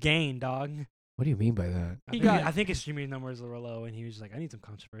 what do you gain, dog? What do you mean by that? I think his streaming numbers were low, and he was just like, I need some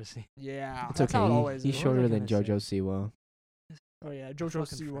controversy. Yeah, It's that's okay. how it He- always he's is. shorter was I than gonna JoJo Siwa. Oh yeah, JoJo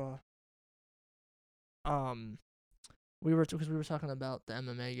Fucking Siwa. We were because we were talking about the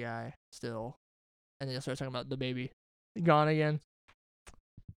MMA guy still, and then you started talking about the baby. Gone again.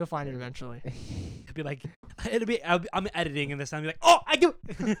 You'll find it eventually. It'd be like, I'm editing, and this time I'll be like, oh, I do.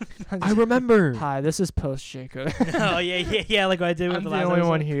 I remember. Hi, this is post Jacob. Oh yeah, like what I did with I'm the the last only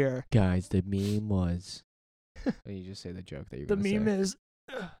one episode. here. Guys, the meme was. And you just say the joke that you're The gonna meme say. is.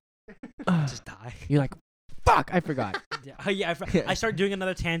 Just die. You're like, fuck, I forgot. Yeah, I start doing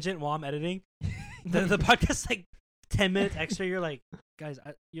another tangent while I'm editing. The podcast's like 10 minutes extra. You're like, guys,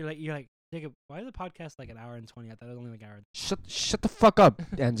 you're like, Jacob, why is the podcast like an hour and 20? I thought it was only like an hour. Shut the fuck up,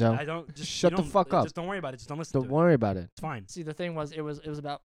 Enzo. I don't just Shut you the don't- fuck up. Just don't worry about it. Just don't listen Don't to worry about it. it. It's fine. See, the thing was, it was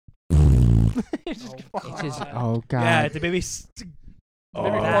about. It's just- It's just, oh god. Yeah, the baby. Oh,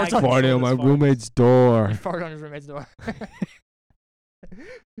 Maybe I farts on farted his on my shoulders, farts. roommate's door. Farted on his roommate's door.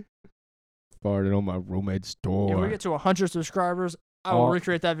 Farted on my roommate's If we door. get to 100 subscribers, I will Oh.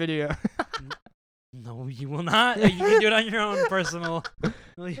 recreate that video. No, you will not. You can do it on your own personal.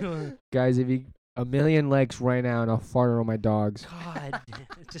 No, you won't. Guys, if you a million legs right now, and I'll fart on my dogs. God,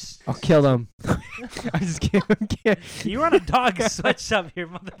 just I'll kill them. I just can't. you're on a dog sweatshop here,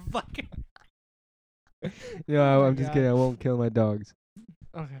 motherfucker. No, my I'm just God. kidding. I won't kill my dogs.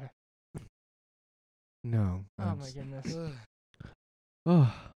 Okay. No. Oh I'm my s- goodness.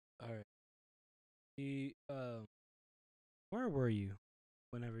 Oh, All right. The where were you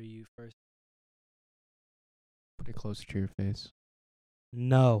whenever you first? put it closer to your face.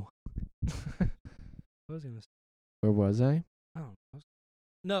 No. What was I gonna say? Where was I? Oh.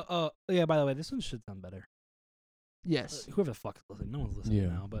 No. Yeah. By the way, this one should sound better. Yes. Whoever the fuck is listening, no one's listening Yeah.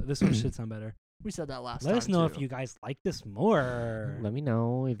 now, but this one should sound better. We said that last Let time. us know if too. you guys like this more. Let me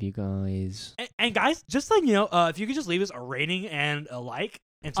know if you guys. And guys, just like you know, if you could just leave us a rating and a like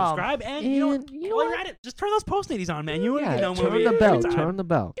and subscribe, and you know, what, you know while you're what? at it, just turn those post notifications on, man. You wouldn't Yeah, get no turn movie the every bell. time. Turn the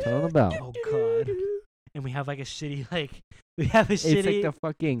bell. Turn the bell. Oh god. And we have like a shitty we have a It's shitty like the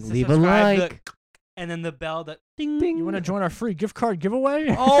fucking to leave a subscribe, like. and then the bell that ding. Ding. You want to join our free gift card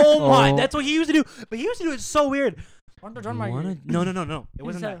giveaway? Oh my! Oh. That's what he used to do, but he used to do it so weird. Want to You join my? wanna- No. It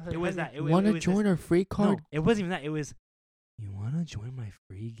wasn't said- that. It was that. It Want to was join this. our free No, card? it wasn't even that. It was. You want to join my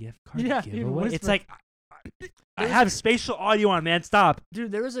free gift card Yeah, he giveaway? It's whispered. like I have spatial audio on, man. Stop.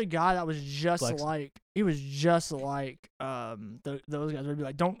 Dude, there was a guy that was just Flex. like he was just like those guys would be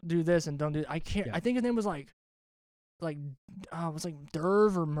like, don't do this and don't do. I can't. Yeah. I think his name was like it was like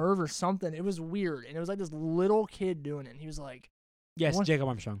Derv or Merv or something. It was weird, and it was like this little kid doing it. And he was like, Yes, What? Jacob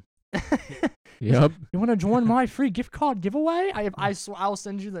Armstrong. Yep. "You want to join my free gift card giveaway? I'll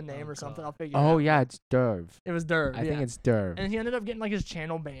send you the name or something. God. I'll figure. it Oh out. yeah, it's Derv. It was Derv. I think yeah. it's Derv. And he ended up getting like his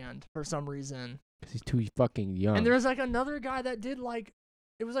channel banned for some reason. 'Cause he's too fucking young. And there was like another guy that did like,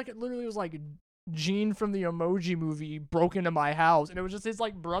 it was like it literally was like Gene from the Emoji Movie broke into my house, and it was just his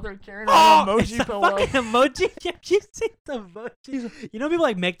like brother carrying around an it's emoji the pillow. fucking emoji. Have you seen the emojis? You know people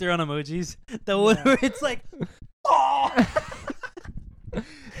like make their own emojis. The one Yeah. where it's like, oh.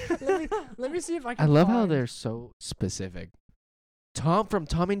 let me see if I can. I love how find- they're so specific. Tom from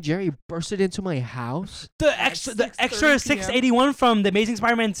Tom and Jerry bursted into my house. The extra 6:30 681 from The Amazing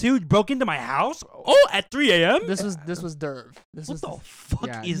Spider-Man 2 broke into my house. Oh, at 3 a.m. This was Derv. This What was the fuck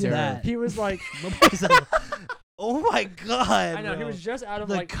Yeah, is Derv. that? He was like, Oh my god! I know he bro. was just out of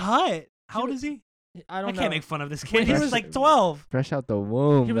the like cut. How old was- is he? I I don't know. can't make fun of this When kid. he He's was- like 12. Fresh out the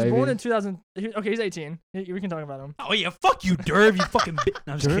womb, He was baby. born in 2000. Okay, he's 18. We can talk about him. Oh yeah, fuck you, Derv. You fucking bitch.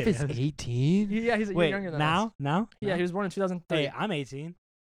 No, I'm just Derv kidding. is 18? Yeah, he's Wait, younger than now? us. Now? Yeah, he was born in 2003. Hey, I'm 18.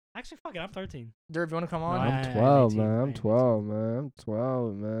 Actually, fuck it, I'm 13. Derv, you want to come No, on? I- I'm 12, 18, man. I I'm am 12, man. I'm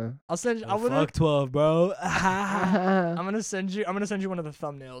 12, man. I'll send you. Oh, I'm fuck 12, bro. I'm gonna send you. I'm gonna send you one of the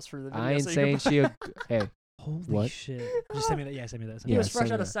thumbnails for the video. I ain't so you saying can she a... Hey, Holy What? shit. Just send me that. Yeah, send me that. Send He me Yeah, was that. fresh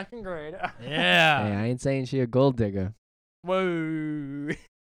send out of that. second grade. Yeah. hey, I ain't saying she a gold digger. Whoa.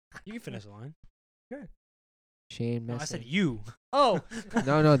 You can finish the line. She ain't No, messing. I said you. Oh.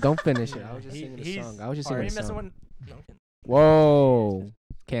 No, don't finish it. I was just He- singing the he's- song. I was just Are singing you the messing song. with? No, I'm kidding. Whoa.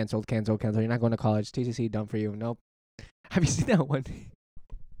 Cancelled. You're not going to college. TCC, dumb for you. Nope. Have you seen that one?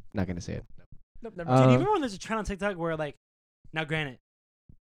 Not going to say it. Nope, never Dude, mind. you remember when there's a trend on TikTok where like, now granted,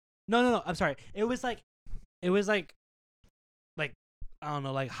 no, I'm sorry. It was like, I don't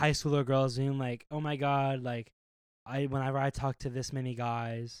know, like high schooler girls being like, oh my god, like, whenever I talk to this many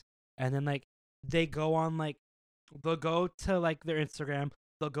guys, and then like they go on like, they'll go to like their Instagram,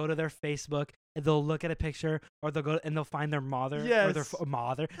 they'll go to their Facebook, and they'll look at a picture, or they'll go and they'll find their mother, or their Yes.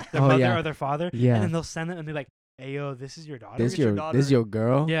 mother, Oh, mother yeah. or their father, Yeah. and then they'll send it and be like, hey yo, this is your daughter. This get your your daughter. this your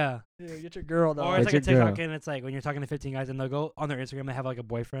girl? Yeah. Yeah, get your girl though. Or it's Get like a your girl. TikTok and it's like when you're talking to 15 guys and they'll go on their Instagram, they have like a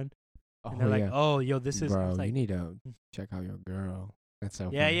boyfriend. Oh, And they're like, yeah. oh, yo, this is. Bro, it's like, you need to check out your girl. That's so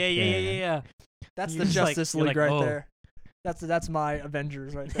yeah, funny. yeah. That's You're the just like- Justice you're League like, right oh. there. That's my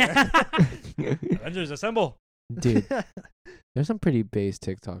Avengers right there. Avengers assemble. Dude, there's some pretty base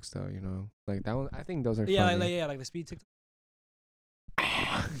TikToks though, you know? Like that one, I think those are Yeah, funny. like the speed TikTok.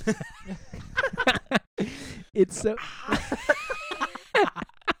 It's so...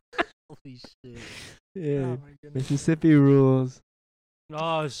 Holy shit. Yeah. Oh my goodness. Mississippi rules.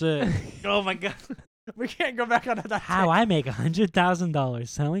 Oh shit. Oh my god. We can't go back on that. How I make $100,000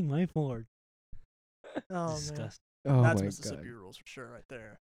 selling my Ford. Oh man. Disgusting. Oh That's my Mississippi god. rules for sure right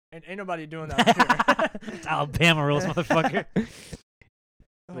there. Ain't nobody doing that here. It's Alabama rules, motherfucker.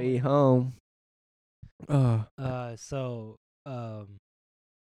 Oh, Way home. Oh, So, what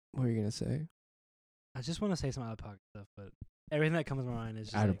were you gonna say? I just want to say some out of pocket stuff, but everything that comes to my mind is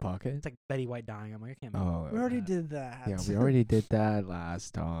just Out like, of pocket? it's like Betty White dying. I'm like, I can't. Make Oh, we already that. did that. yeah, we already did that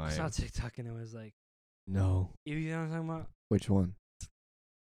last I saw time. TikTok and it was like, No. you know what I'm talking about? Which one?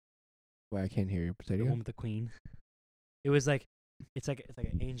 Wait, I can't hear you. Say it The one again. with the queen. It was like, it's like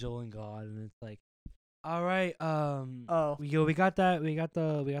an angel and God, and it's like All right. Oh. We got that. We got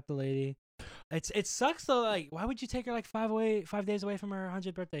the lady. It sucks though. Like, why would you take her like 5 days away from her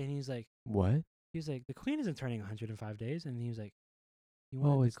 100th birthday? And he's like, What? the queen isn't turning 105 days. And he was like, you Oh,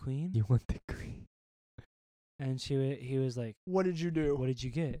 want the it's- queen? You want the queen? And he was like, What did you do? what did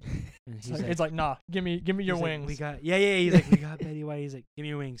you get? And It's he's like, like, it's like, nah, give me your he's like, wings. we got He's like, we got Betty White. He's like, give me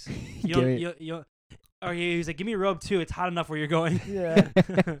your wings. You Give don't, me- you or he's like, give me your robe too. It's hot enough where you're going. Yeah.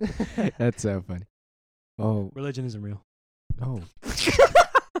 That's so funny. Oh, Religion isn't real. oh,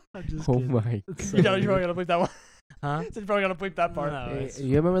 I'm just oh kidding. my! It's so you probably weird. gotta bleep that one. Huh? So you probably gotta bleep that part. No, Hey, it's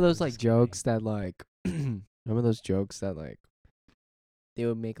you remember those like just kidding. jokes that like remember those jokes that like they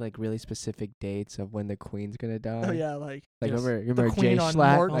would make like really specific dates of when the queen's gonna die? Oh yeah, like Like Yes. remember queen Jay on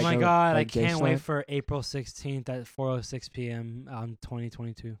Schlatt? March- Oh Like, my remember- god, like I Jay can't wait Schlatt? for April 16th at 4:06 p.m. on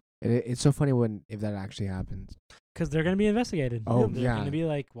 2022. It's so funny when if that actually happens. Cuz they're going to be investigated. Oh, They're yeah. going to be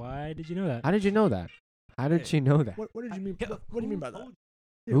like, "Why did you know that?" How did you know that? How did Hey, you know that? what did you mean? Yeah, What do you mean by that? told-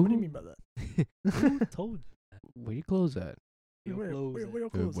 Yeah, what do you Who? mean by that? Who told you? Where you close at? Your Where clothes where at? your Uh,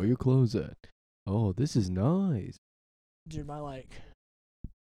 clothes Where at? you close at? Oh, this is nice. Dude, my like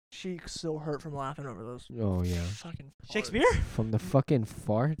cheeks still hurt from laughing over those Oh yeah. fucking farts. Shakespeare? From the fucking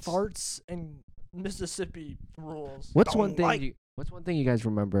farts. Farts and Mississippi rules. What's Don't one thing? like- What's one thing you guys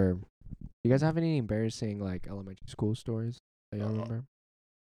remember? You guys have any embarrassing like elementary school stories that you Uh, remember?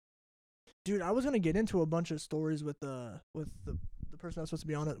 Dude, I was gonna get into a bunch of stories with the person that's supposed to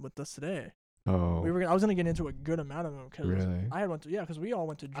be on it with us today. Oh, I was gonna get into a good amount of them because really? I had went to because we all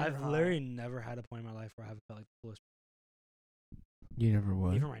went to junior I've high. literally never had a point in my life where I haven't felt like the coolest. You never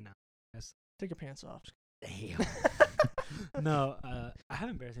would. Even right now. Take your pants off. Damn. No, I have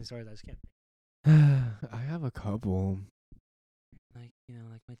embarrassing stories. I just can't. I have a couple. Like,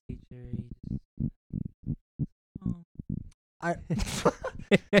 like my teacher. He just, oh. I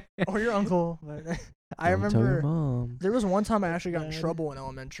or your uncle. But I Don't tell your remember mom. there was one time I actually got in Dad. trouble in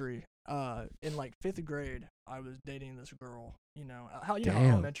elementary. In like 5th grade, I was dating this girl. You know how Damn.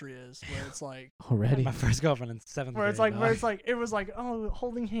 elementary is, where it's like Already. My first girlfriend in 7th where it's grade, like it was like oh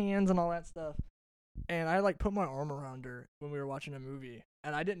holding hands and all that stuff. And I like put my arm around her when we were watching a movie,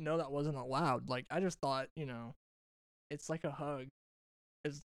 and I didn't know that wasn't allowed. Like I just thought, it's like a hug.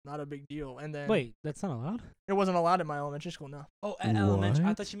 It's not a big deal. And then Wait, that's not allowed? it wasn't allowed in my elementary school. No, Oh, at elementary. I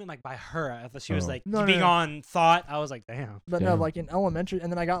What? thought she meant like by her. I thought she was Oh. like No, no, being no. on thought. I was like, damn. but no, Damn. like in elementary,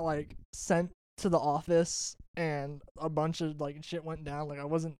 and then I got like sent to the office, and a bunch of like shit went down. Like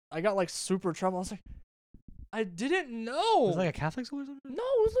I got like super trouble. I was like, I didn't know. Was it like a Catholic school or something? No,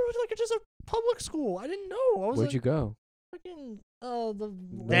 it was literally like just a public school. I didn't know. I was Where'd like, you go? fucking the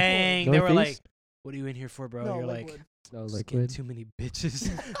Dang, they were like, Northeast? "What are you in here for, bro?" no, You're Lakewood. No like, "Just getting liquid. too many bitches."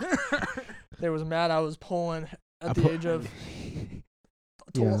 They was mad I was pulling at the age of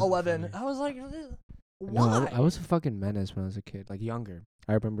Yeah. 11. Funny. I was like, No, why? I was a fucking menace when I was a kid, like younger.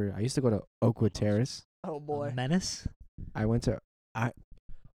 I remember I used to go to Oakwood Terrace. Oh boy. A menace. I went to I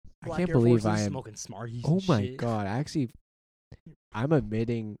Black can't Air believe Forces I am. Smoking Smarties. Oh and my shit. god! I'm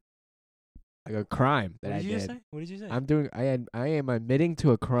admitting like a crime that What I did you did. say? What did you say? I am admitting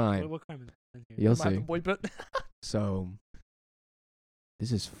to a crime. What crime is in here? You'll Am I see. the boy pit? So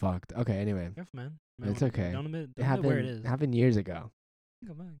this is fucked. Okay, anyway, Careful, man. It's okay. Don't admit, it don't admit where it happened is. happened years ago.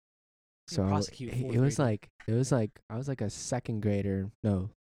 Come on. You So prosecute it fourth was grader. like I was like a second grader. No,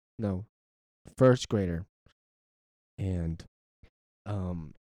 first grader, and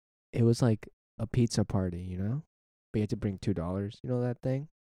it was like a pizza party, but you had to bring $2. You know that thing.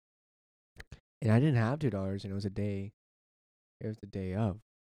 And I didn't have $2, and it was a day. It was the day of.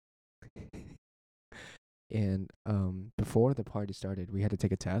 And before the party started, we had to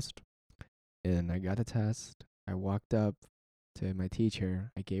take a test, and I got a test. I walked up to my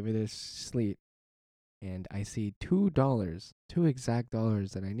teacher. I gave her this slate, and I see $2, two exact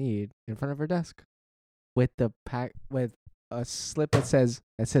dollars that I need in front of her desk, with with a slip that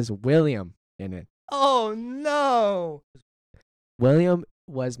says William in it. Oh no. William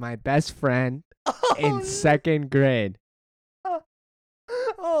was my best friend Oh, in second grade,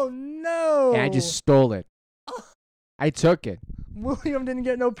 Oh no. and I just stole it. I took it. William didn't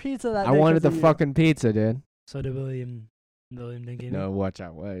get no pizza that I day. wanted 'cause the of you. fucking pizza, dude. So did William didn't get No, watch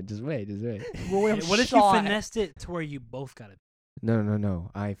out. Wait, just wait. William it. What if you shot. finessed it to where you both got it? No.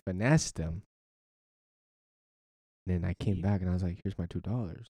 I finessed him. And then I came You- back and I was like, "Here's my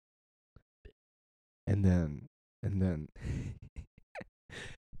 $2." And then, and then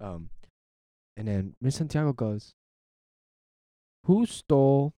Miss Santiago goes, "Who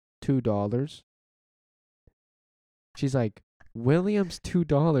stole $2?" She's like, "William's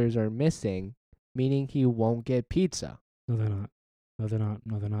 $2 are missing, meaning he won't get pizza." No, they're not. No, they're not.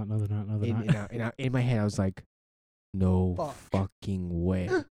 No, they're not. No, they're not. No, they're not. In my head, I was like, no Fuck. fucking way.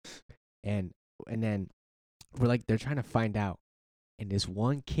 and then we're like, they're trying to find out. And this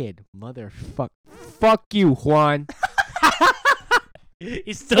one kid, fuck you, Juan.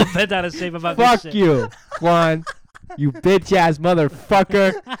 He's still bent out of shape about Fuck this shit. you, Juan. You bitch ass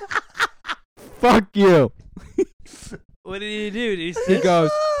motherfucker. Fuck you. What did he do? Did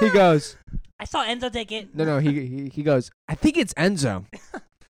He goes, I saw Enzo take it. no, he goes, I think it's Enzo.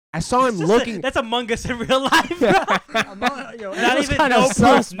 I saw him looking. That's Among Us in real life, bro. That Not was even kinda no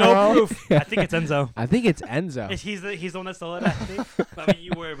sus, proof. No bro. proof. I think it's Enzo. I think it's Enzo. He's the one that stole it. I think. I mean,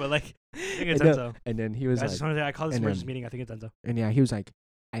 you were, but like, I think it's And Enzo. And then he was I just like, wanted to. I called this and emergency then- meeting. I think it's Enzo. and yeah, he was like,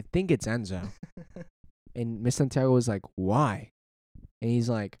 I think it's Enzo. And Miss Santiago was like, why? And he's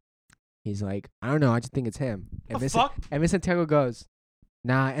like, I don't know. I just think it's him. And The fuck? And Miss Santiago goes,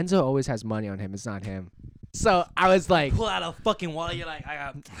 nah, Enzo always has money on him. It's not him. So I was like, Pull out a fucking wallet. You're like, I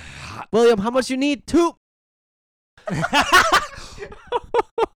got. William, how much you need? 2.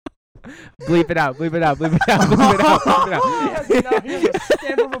 Bleep it out. Bleep it out. Bleep it out. Bleep it out. Bleep it out. He has a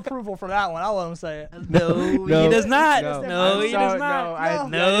stamp of approval for that one. I'll let him say it. No, he does not. No, No, I'm he sorry, does not.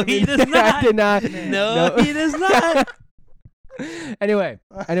 No, No, he does I not. did not. No, he does not. Anyway.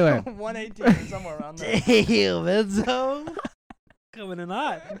 118 somewhere around there. Damn, Enzo. Coming in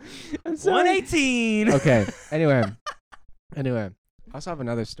hot. I'm sorry. 118. Okay. Anyway. I also have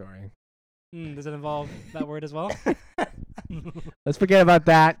another story. Does it involve that word as well? Let's forget about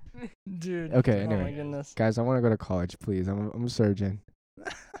that. Dude. Okay, Oh my anyway. goodness. Guys, I want to go to college, please. I'm a surgeon.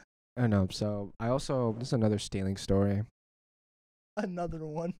 I know. So this is another stealing story. Another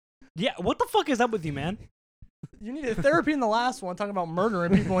one. Yeah, what the fuck is up with you, man? You needed therapy in the last one, talking about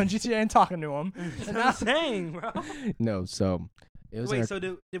murdering people in GTA and talking to them. That's what I'm saying, bro. No, so it was. Wait, so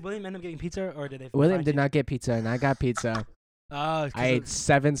did William end up getting pizza, or did they? William fry did you? not get pizza, and I got pizza. Oh, I ate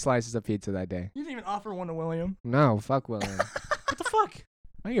 7 slices of pizza that day. You didn't even offer one to William. No, fuck William. what the fuck?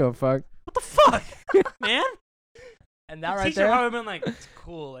 I don't give a fuck. What the fuck, man? And that The right teacher there. probably been like, it's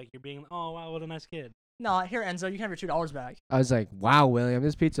cool, like you're being, oh wow, what a nice kid. No, here, Enzo, you can have your $2 back. I was like, wow, William,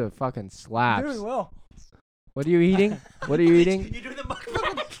 this pizza fucking slaps. Dude, will. What are you eating? What are you eating? You're doing the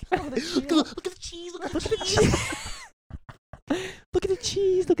mukbang. Look at the cheese. Look at the cheese. Look at the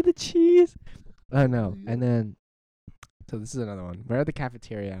cheese. Look at the cheese. Oh no. And then, so this is another one. We're at the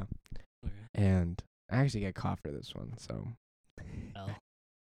cafeteria, and I actually get caught for this one. So,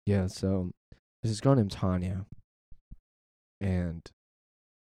 yeah. So there's this girl named Tanya, and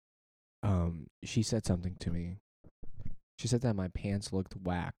she said something to me. She said that my pants looked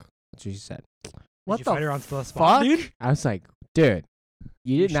whack. That's what she said. What Did you the fight her on the spot, fuck? dude? I was like, dude,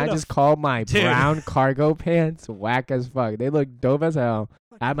 you did not should've- just call my Dude. brown cargo pants whack as fuck. They look dope as hell.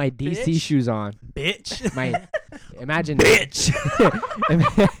 I had my DC Bitch. shoes on. Bitch. My imagine Bitch.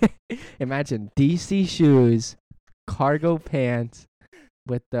 imagine DC shoes, cargo pants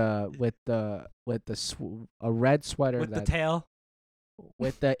with a red sweater With the that tail.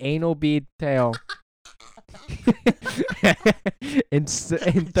 with the anal bead tail. in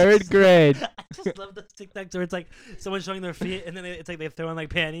 3rd grade. I just love the TikToks where it's like someone showing their feet and then it's like they throw on like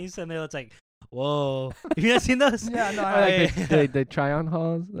panties and it's like, whoa. Have you not seen those? Yeah, no, Or I like the try-on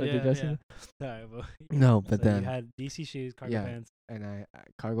hauls. Like the Yeah, dressing. Sorry, but No, so but then you had DC shoes, cargo Yeah. pants. and I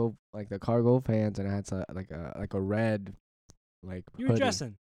cargo like the cargo pants, and I had like a red like You were hoodie.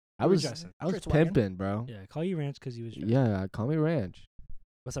 dressing. I you were was dressing. I was Chris Wagon. pimping, bro. Yeah, call you Ranch because you was dressing. Yeah, call me Ranch.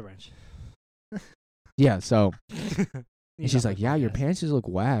 What's up, Ranch? Yeah, so He's and she's not like, my "Yeah, your podcast. pants just look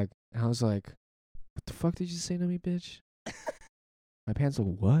whack." And I was like, "What the fuck did you say to me, bitch? My pants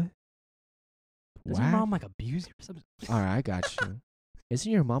look what? Does your Whack? mom like abuse you or something? All right, I got you.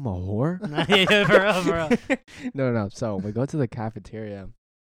 Isn't your mom a whore?" Yeah, for real, for real. No. So we go to the cafeteria,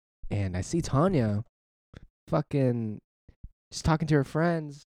 and I see Tanya, fucking, she's talking to her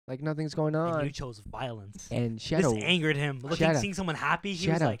friends like nothing's going And on, you chose violence. and she had This a angered him. Looking, had a- seeing someone happy, she he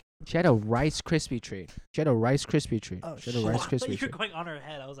was had a- like, she had a Rice Krispie treat. She had a Rice Krispie treat. Oh, She had a shit. Rice I thought Krispie you were treat. going on her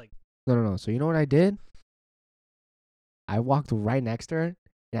head. I was like, No. So you know what I did? I walked right next to her,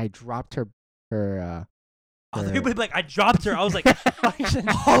 and I dropped her. oh, her- they would be like, I dropped her. I was like,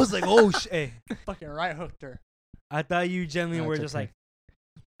 oh shit. fucking right hooked her. I thought you genuinely No, were it's just okay. like,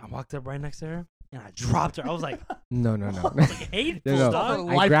 I walked up right next to her and I dropped her. I was like, No. I was like hateful, No. dog.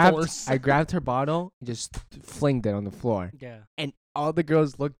 Life I grabbed force. I grabbed her bottle and just flinged it on the floor. Yeah. And all the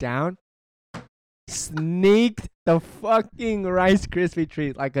girls looked down, sneaked the fucking Rice Krispie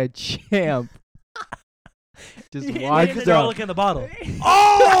treat like a champ. Just And walked they're all up. looking at the bottle.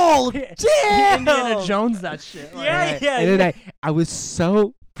 Oh, damn! Indiana Jones that shit. Like, Yeah. And then I was so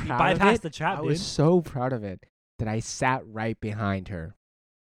You proud of bypassed it. the trap, I dude. was so proud of it that I sat right behind her,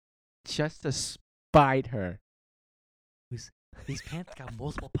 just to spite her. These pants got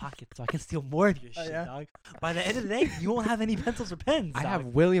multiple pockets, so I can steal more of your shit, yeah? dog. By the end of the day, you won't have any pencils or pens. I dog. have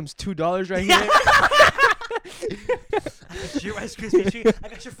Williams $2 right Yeah. here. I got your Rice Krispie treat. I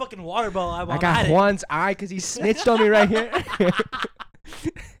got your fucking water bottle. I got Juan's eye because he snitched on me right here.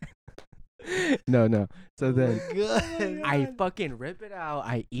 No. So then Good. I fucking rip it out.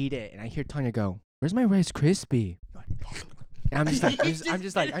 I eat it, and I hear Tanya go, "Where's my Rice Krispie?" And I'm just like,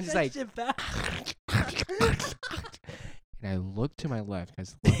 and I look to my left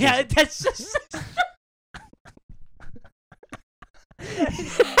because Yeah, that's just.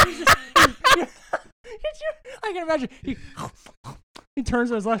 I can imagine. He turns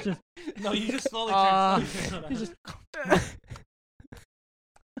to his left. Just, No, you just slowly turn. he just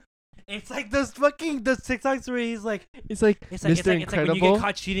It's like those TikToks where he's like, it's like it's Mr. like when you Incredible. get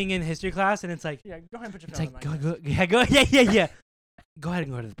caught cheating in history class, and it's like, yeah. Go ahead and put your it's phone like on go, yeah. Go ahead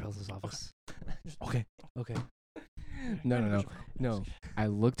and go to the principal's office. Okay. No. I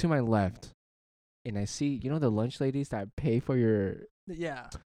look to my left, and I see, the lunch ladies that pay for your. Yeah.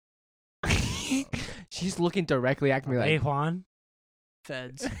 She's looking directly at me Hey, like, Juan.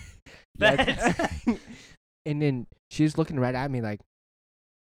 Feds. yeah. And then she's looking right at me like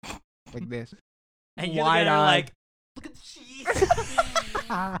this. And you're looking at her like, look at the cheese.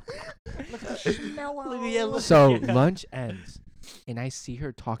 Look at the smell. So lunch ends, and I see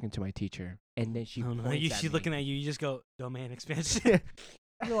her talking to my teacher, and then she points at She's me. looking at you. You just go, domain expansion.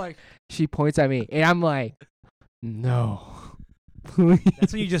 You're like, She points at me, and I'm like, no. Please.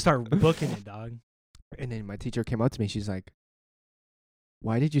 That's when you just start booking it, dog. And then my teacher came up to me. She's like,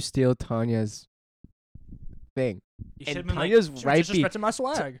 "Why did you steal Tanya's thing?" You should have And been like, Tanya's she was right disrespecting my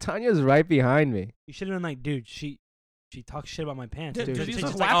swag. Tanya's right behind me. you should have been like, dude, she talks shit about my pants. Did- Dude, did she's these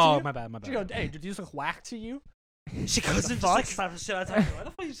just look like, whack to oh, you? my bad. She go, hey, did these look whack to you? She goes and just like slap shit out of me. Why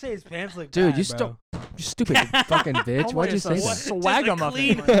the fuck you say his pants look Dude, bad, you bro? You stupid fucking bitch. Homeboy Why'd you is say a that? swag Just a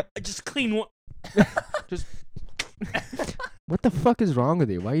clean, just clean one. What the fuck is wrong with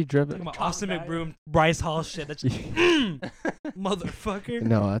you? Why are you dripping? Talking about Austin McBroom, Bryce Hall shit. That's motherfucker.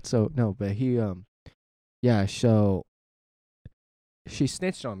 No, that's so no, but he yeah, so she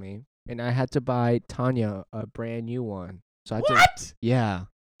snitched on me, and I had to buy Tanya a brand new one. So I had to, What? yeah.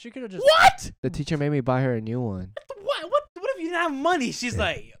 She could have just. What? The teacher made me buy her a new one. What if you didn't have money? She's Yeah.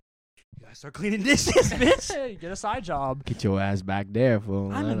 like, you gotta start cleaning dishes, bitch. Hey, get a side job. Get your ass back there,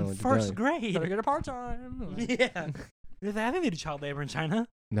 fool. I I'm don't know in what to tell first you. grade. Better get a part time. Yeah. They haven't made child labor in China.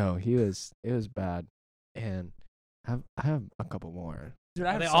 No, it was bad, and I have a couple more. Dude,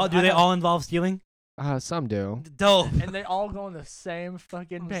 I have They some- all do I they have- all involve stealing? Some do. Dope. And they all go in the same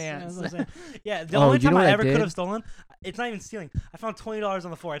fucking pants. That's what I'm saying. Yeah, the Oh, only you time know I what I ever could did? have stolen, it's not even stealing. I found $20 on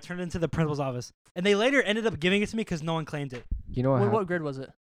the floor. I turned it into the principal's office, and they later ended up giving it to me because no one claimed it. You know what? What grade was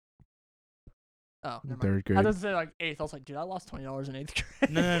it? Oh, never mind. Third I grade. didn't say like eighth. I was like, dude, I lost $20 in eighth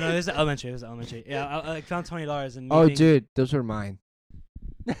grade. No. This is elementary. Yeah, I found $20 and. Oh, dude, those were mine.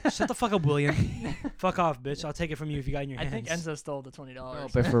 Shut the fuck up, William. Fuck off, bitch. I'll take it from you if you got it in your I hands. think Enzo stole the $20. No,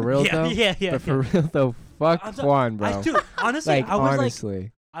 but for real though. Yeah. But for real though, fuck I'm so- Juan, bro. Dude, honestly, Like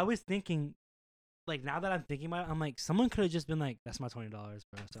honestly. I was thinking, like now that I'm thinking about it, I'm like, someone could have just been like, "That's my $20, bro."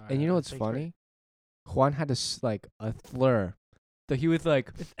 Sorry. And you know what's thanks for it." funny? Juan had a slur. So he was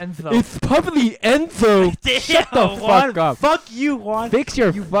like, It's Enzo. "It's probably Enzo." Shut the Damn, fuck Juan, up. Fuck you, Juan. Fix your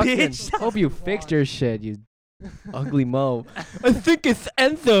You fucking. bitch. Hope you fixed your shit, you ugly mo. I think it's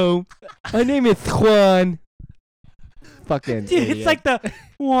Enzo. My name is Juan. Fucking. Dude, idiot. it's like the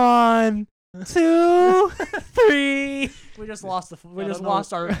 1, 2, 3. We just lost we I just don't know.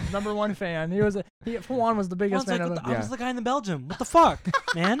 lost our number one fan. Juan was the biggest Juan's fan like, of I Yeah. was the guy in the Belgium. What the fuck,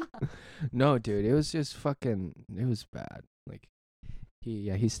 man? No, dude, it was just fucking. It was bad. Like,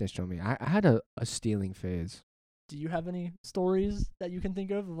 he snitched on me. I had a stealing phase. Do you have any stories that you can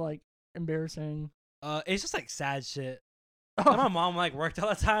think of like embarrassing? It's just like sad shit. My mom like worked all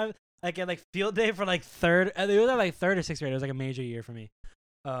the time, like at like field day for like third. It was at like third or sixth grade. It was like a major year for me.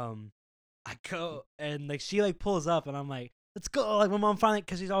 I go and like she like pulls up and I'm like, let's go. Like my mom finally,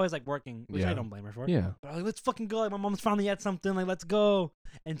 because she's always like working, which I Yeah. don't blame her for. Yeah. But I'm like, let's fucking go. Like my mom's finally at something. Like let's go.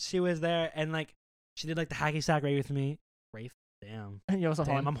 And she was there and like she did like the hacky sack race with me. Rafe, damn. Yo, what's up,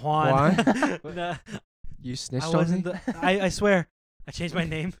 Damn, Juan? I'm Juan. Juan? Nah, You I snitched on me. wasn't the. I swear, I changed my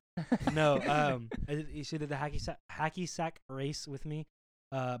name. No, she did the hacky sack race with me.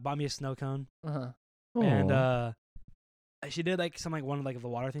 Bought me a snow cone, Uh-huh. and Aw. she did like some like one of like the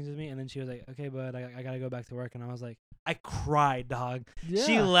water things with me, and then she was like, "Okay, but I gotta go back to work," and I was like, I cried, dog. Yeah.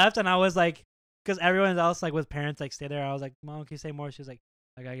 She left, and I was like, because everyone else like with parents like stay there. I was like, "Mom, can you say more?" She was like,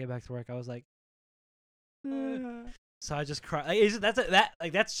 "I gotta get back to work." I was like, So I just cry.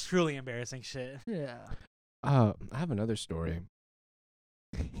 Like, that's truly embarrassing shit. Yeah. I have another story.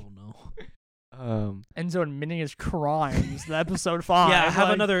 Oh no. Enzo admitting his crimes. The episode 5. Yeah, I have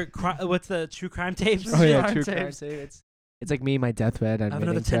like, another. What's the true crime tapes? Oh yeah, Crime true crime tapes. tape. It's like me in my deathbed I have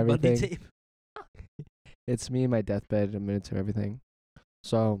another admitting to Ted Bundy everything. tape. It's me in my deathbed admitting to everything.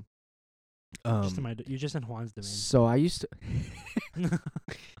 So, You're just in Juan's domain. so I used to.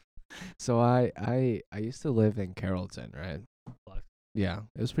 So I used to live in Carrollton, right? Fuck. Yeah,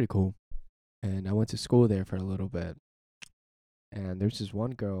 it was pretty cool. And I went to school there for a little bit. And there's this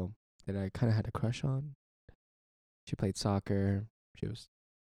one girl that I kind of had a crush on. She played soccer. Her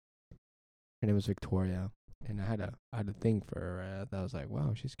name was Victoria. And I had a thing for her. That was like,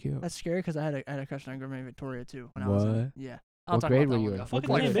 wow, she's cute. That's scary because I had a crush on girl named Victoria too. When I What? was in, yeah. I'll What talk grade about were that you one, in? though. What Fucking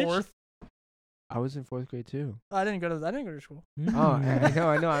Like name, bitch. 4th. I was in 4th grade too. I didn't go to school. Oh,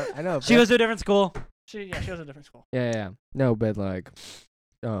 I know. She but- goes to a different school. She was a different school. Yeah. No, but like,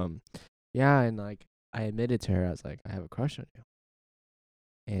 yeah, and like, I admitted to her, I was like, I have a crush on you.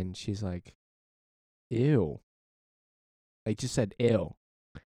 And she's like, ew. Like, just said ew.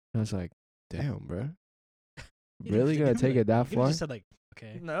 And I was like, damn, bro. Really gonna take it that You far? just said like,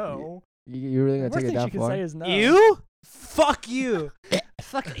 okay. No. You really The gonna worst take it thing she that could far? say is no. You? Fuck you.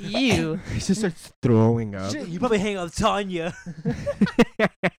 Fuck you. He just starts throwing up. Shit, you probably hang out with Tanya.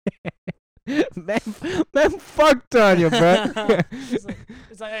 man, fuck Tanya, bro.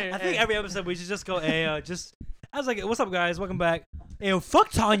 It's like, hey, I think hey. every episode we should just go, hey, I was like, what's up, guys? Welcome back. Hey, yo, fuck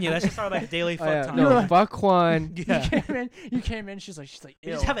Tanya. That should start like daily fuck Oh, yeah. Tanya. No, fuck Juan. Yeah. You came in. She's like, You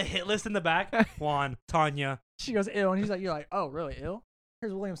ill. just have a hit list in the back. Juan, Tanya. She goes ill, and he's like, you're like, oh, really ill?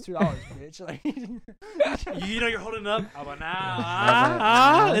 Here's William's $2, bitch. Like, You know you're holding up. How about about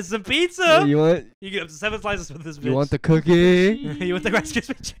now? now? It's some pizza. You want? You get up to 7 slices with this bitch. You want the cookie? You want the Rice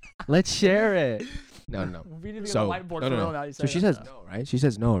Krispies? Let's share it. No. we need to be So, on the whiteboard no. for real now. You So say she that says stuff. no, right? She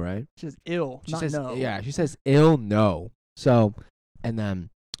says no, right? She says ill, She not says no. yeah. She says ill no. So, and then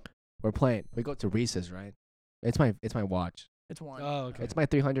we're playing. We go to Reese's, right? It's my watch. It's one. Oh, okay. It's my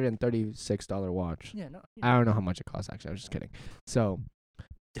 $336 watch. Yeah, no. I don't know how much it costs. Actually, I was just kidding.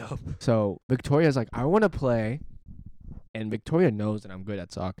 Dope. So Victoria's like, I want to play, and Victoria knows that I'm good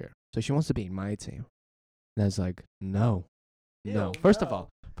at soccer, so she wants to be in my team. And I was like, no. Ew, First no. of all,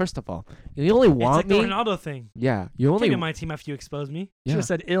 you only It's want like the me. Ronaldo thing. Yeah, you only. Came in my team after you exposed me. Should Yeah. have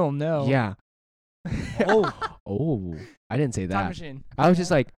said ill, no. Yeah. Oh. Oh, I didn't say Time that. machine. I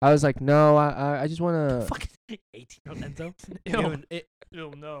was like, no, I just want to. Fucking 18-year-old Enzo. Ill. Dude,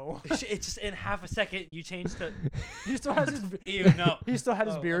 Ill, no. it's just in half a second you changed to He still has his. ew no. He still had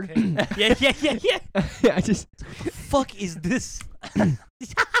his Oh, beard. okay. Yeah. I just Fuck is this?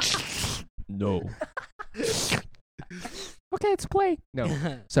 no. Okay, let's play.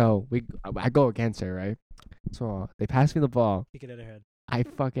 No. So I go against her, right? So they pass me the ball. Kick it out of her head. I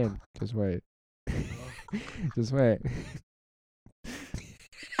fucking just wait. Just wait.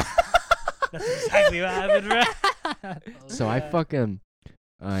 That's exactly what happened, right? So I fucking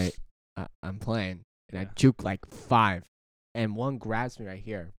I'm playing and I juke like 5, and one grabs me right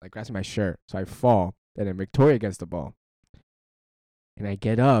here, like grabs my shirt. So I fall, and then Victoria gets the ball, and I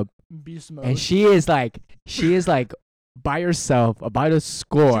get up, Beast mode. and she is like by herself about to You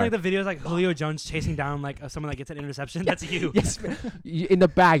score. like the videos like Julio Jones chasing down like someone that gets an interception? That's you. Yes, in the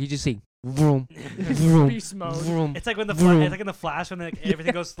back you just see vroom, vroom, Beast mode. vroom. It's like when Vroom. it's like in the Flash when like,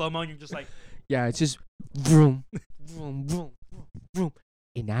 everything goes slow mo and you're just like Yeah, it's just vroom, vroom, vroom, vroom.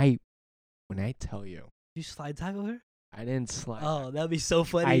 And when I tell you, you slide tackle her. I didn't slide. Oh, that'd be so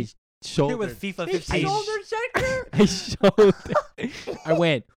funny. I Hit shouldered. with FIFA He 15. shoulder checked her. I shouldered. I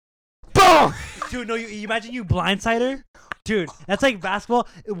went, boom. Dude, no, you imagine you blindside her? Dude, that's like basketball.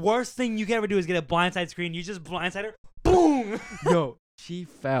 The worst thing you can ever do is get a blindside screen. You just blindside her, boom! No, she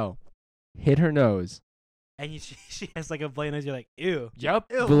fell, hit her nose. And she has like a bloody nose. You're like, ew. Yep,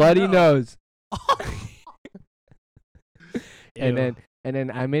 Ew, bloody no. nose. Ew. And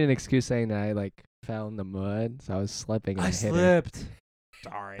then I made an excuse saying that I like fell in the mud, so I was slipping and I hit her. slipped.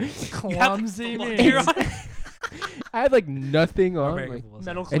 Sorry. Clumsy Well, me. you're on- I had like nothing on. American Like, football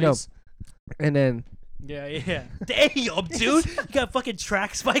Metal songs. I know. cleats. and then Yeah. Damn, dude. You got fucking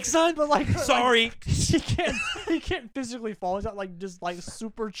track spikes on? But like, Sorry. he can't physically fall. He's got like just like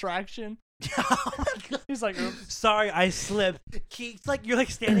super traction. He's like, oops. Sorry, I slipped. It's like you're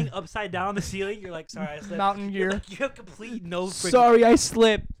like standing upside down on the ceiling. You're like, sorry, I slipped. Mountain You're gear. like, you have complete no freaking. sorry, I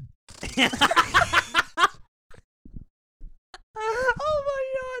slipped. Oh my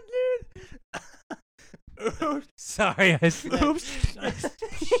god, dude. Oops. Sorry, I slipped. Oops.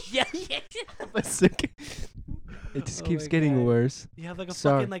 yeah. It just Oh keeps my getting God. worse. You have like a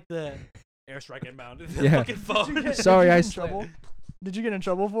Sorry. fucking like the Airstrike inbound. Yeah. Fucking phone. Sorry, I in slipped. trouble. Did you get in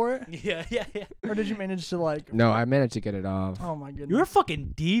trouble for it, Yeah. or did you manage to like? No, I managed to get it off. Oh my goodness. You were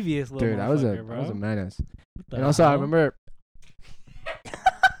fucking devious, little Dude, I was a bro. menace. What the And also, I hell? remember.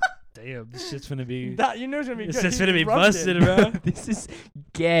 Damn, this shit's gonna be. That you know it's gonna be good. This shit's He gonna be rubbed busted, it. bro. This is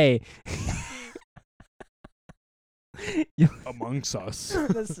gay. Amongst us.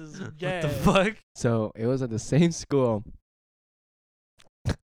 This is gay. What the fuck? So it was at the same school.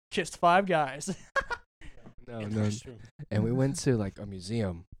 Kissed 5 guys. No. And we went to like a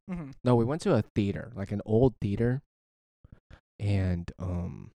museum. Mhm. No, we went to a theater, like an old theater. And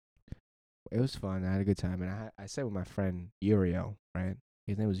it was fun. I had a good time. And I stayed with my friend Uriel, right?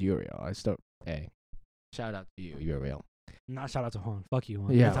 His name was Uriel. Hey, shout out to you, Uriel. Not shout out to Juan. Fuck you,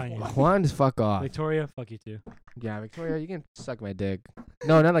 Juan. Yeah, Italian. Juan, fuck off. Victoria, fuck you too. Yeah, Victoria, you can suck my dick.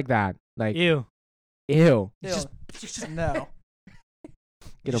 No, not like that. Like, Ew. ew. Ew. Just No.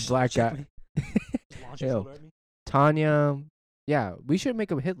 Get a just black check guy. me. Just launch your Ew. shoulder at me. Tanya. Yeah, we should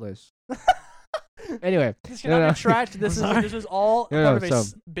make a hit list. Anyway, This No, cannot no. be tracked. This I'm is all No, part of a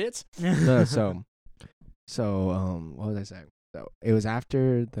so- bit. no, what was I saying? So it was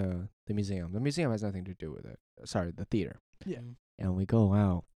after the museum. The museum has nothing to do with it. Sorry, the theater. Yeah. And we go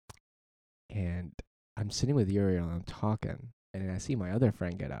out, and I'm sitting with Uriel and I'm talking, and then I see my other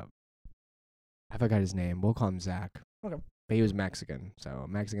friend get up. I forgot his name. We'll call him Zach. Okay. But he was Mexican, so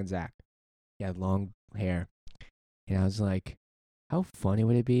Mexican Zach. He had long hair, and I was like, "How funny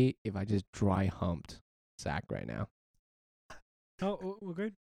would it be if I just dry humped Zach right now?" Oh, we're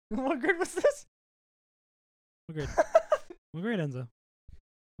good. What grade was this? We're good. We're good, Enzo.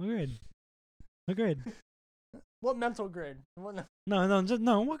 We're good. We're good. What mental grade?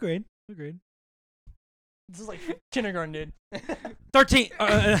 No. What grade? What grade? This is like kindergarten, dude. 13.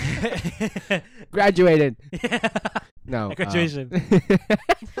 Graduated. No. At graduation.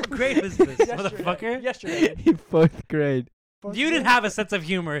 What grade was this, motherfucker? Yesterday. Fourth grade. You didn't have a sense of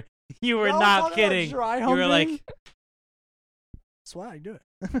humor. You were not kidding. You were like, swag, do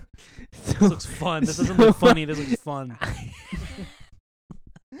it. this looks fun. This doesn't look funny. This looks fun.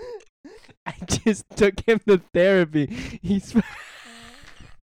 I just took him to therapy. He's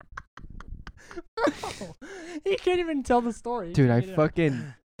He can't even tell the story. dude. I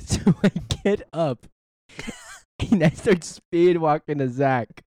fucking so I get up and I start speed walking to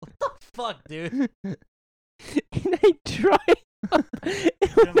Zach, Fuck, dude. and I try.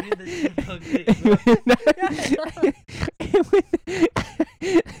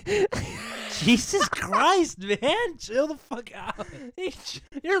 Jesus Christ, man. Chill the fuck out.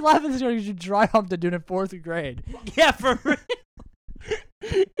 You're laughing because you dry humped a dude in 4th grade. Yeah, for real.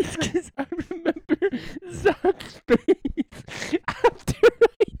 It's because I remember Zach's face after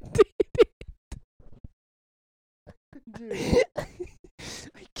I did it. Dude.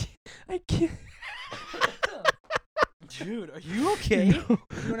 I can't. Dude, are you okay?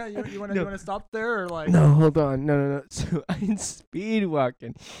 No. You wanna No. stop there or like? No, hold on. No. So I'm speed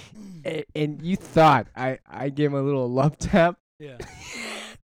walking, and you thought I gave him a little love tap. Yeah.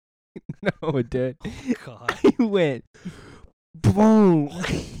 No, it did. God. I went boom.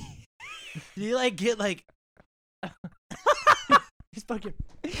 Did you like get like? He's fucking.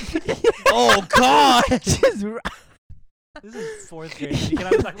 Oh God. Just This is 4th grade. You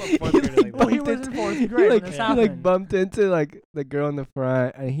cannot talk about 4th grade like Well, that. he was in 4th he grade like, when this he like happened. bumped into like the girl in the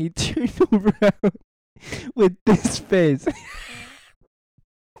front, and he turned around with this face.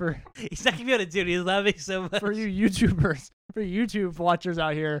 He's not gonna be able to do it. He's laughing so much. For you YouTubers, for you YouTube watchers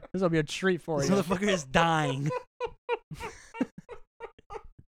out here, this will be a treat for This you. motherfucker is dying.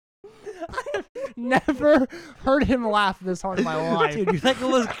 I have never heard him laugh this hard in my life. Dude, you're like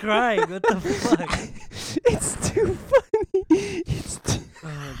almost crying. What the fuck? It's too funny. It's too.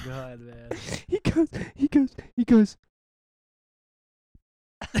 Oh God, man. He goes.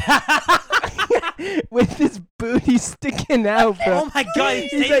 With his booty sticking out, bro. Oh my God, he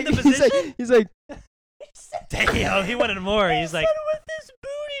stayed in the position? He's like, Damn, he wanted more. He's like,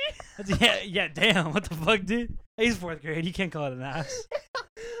 with his booty. yeah, damn. What the fuck, dude? He's 4th grade. You can't call it an ass.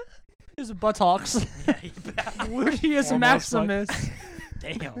 His buttocks. Yeah, he Luteus Formal Maximus.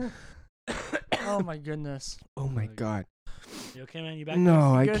 Damn. Oh my goodness. oh my god. You okay, man? You back?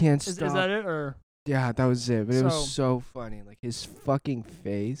 No, I Good? can't Is stop. that it or? Yeah, that was it. But it was So- so funny. Like his fucking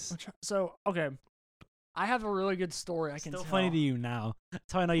face. So okay, I have a really good story. I can Still tell. funny to you now.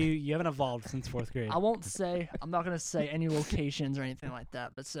 That's how I know you haven't evolved since 4th grade. I won't say. I'm not gonna say any locations or anything like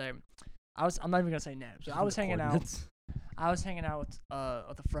that. But say, I'm not even gonna say names. So I was hanging out. Coordinates. I was hanging out with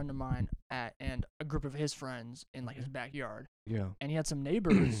a friend of mine and a group of his friends in like his backyard, Yeah. and he had some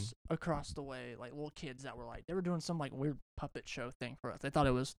neighbors across the way, like little kids that were like they were doing some like weird puppet show thing for us. They thought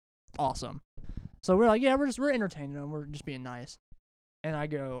it was awesome. So we're like, yeah, we're entertaining them. We're just being nice. And I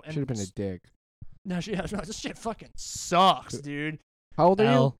go, and Should have been a dick. no, this shit fucking sucks, dude. How old are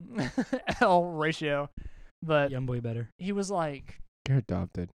L. L ratio. But Young boy better. he was like you? You're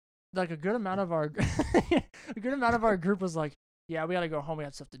adopted. a good amount of our group was like, yeah, we gotta go home. We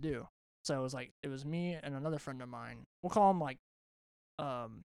had stuff to do. So it was like it was me and another friend of mine. We'll call him like,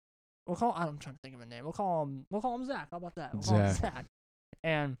 I'm trying to think of a name. We'll call him Zach. How about that? We'll call him Zach. Zach.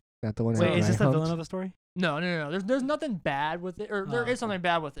 And Not the one. Wait, that is this the humped? villain of the story? no. There's nothing bad with it, or there Oh, is something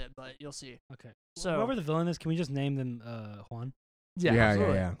bad with it, but you'll see. Okay. So Whoever the villain is, can we just name them Juan yeah, Yeah,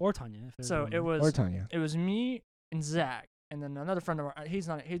 absolutely. yeah. or Tanya? If there's So one it there? was Or Tanya. it was me and Zach, and then another friend of ours. He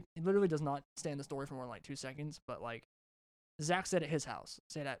literally does not stay in the story for more than like 2 seconds. But like, Zach stayed at his house,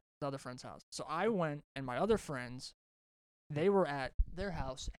 stayed at the other friend's house. So I went, and my other friends, they were at their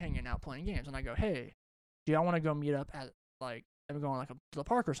house hanging out playing games, and I go, hey, do y'all want to go meet up at like we're going like to the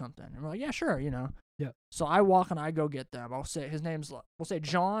park or something? And we're like, yeah, sure, you know. Yeah. So I walk and I go get them. I'll say his name's we'll say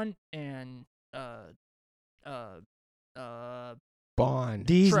John and Bond.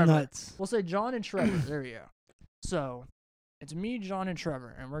 These Trevor. nuts. We'll say John and Trevor. There you go. So it's me, John, and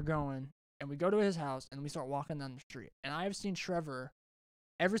Trevor, and we're going, and we go to his house, and we start walking down the street. And I have seen Trevor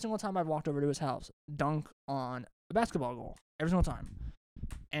every single time I've walked over to his house dunk on a basketball goal every single time.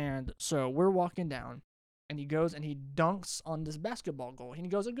 And so we're walking down, and he goes and he dunks on this basketball goal. He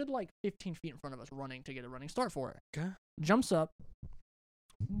goes a good like 15 feet in front of us, running to get a running start for it. Okay. Jumps up,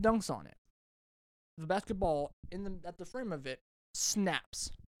 dunks on it. The basketball at the frame of it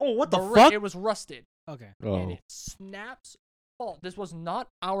snaps. Oh, what the ri- fuck? It was rusted. Okay. And Oh. it snaps. Fault. This was not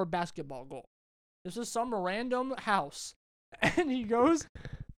our basketball goal. This is some random house. And he goes,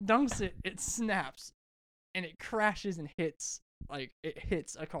 dunks it, it snaps, and it crashes and hits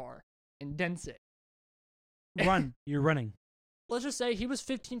a car and dents it. Run. You're running. Let's just say he was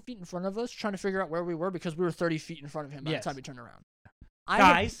 15 feet in front of us trying to figure out where we were because we were 30 feet in front of him by Yes. the time he turned around.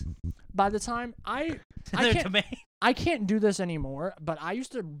 Guys. By the time I They're can't- to me. I can't do this anymore, but I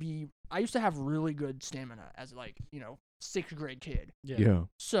used to have really good stamina as like, 6th grade kid. Yeah.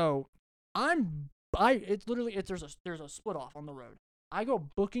 So there's a split off on the road. I go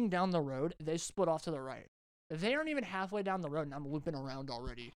booking down the road, they split off to the right. They aren't even halfway down the road and I'm looping around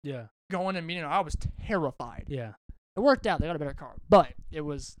already. Yeah. Going and meeting, I was terrified. Yeah. It worked out, they got a better car. But it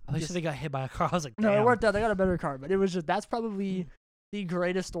was At least just- they got hit by a car. I was like, no, it damn. worked out, they got a better car. But it was just that's probably the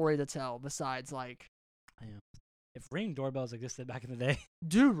greatest story to tell besides like If ring doorbells existed back in the day.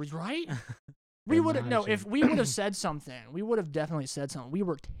 dude, right? We would have no. If Imagine. we would have said something, we would have definitely said something. We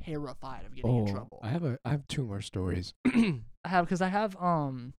were terrified of getting in Oh, trouble. I have 2 more stories. I have You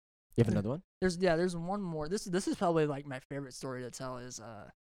have another one? there's one more. This is probably like my favorite story to tell is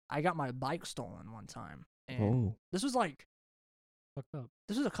I got my bike stolen one time, and Oh. this was like Fucked up.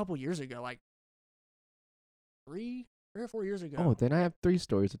 this was a couple years ago, like 3 or 4 years ago. Oh, then I have 3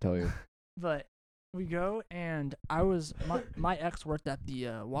 stories to tell you. But we go, and my ex worked at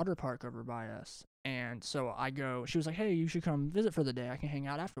the water park over by us, and so I go. She was like, "Hey, you should come visit for the day. I can hang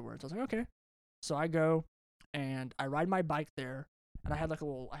out afterwards." I was like, "Okay." So I go, and I ride my bike there, and I had like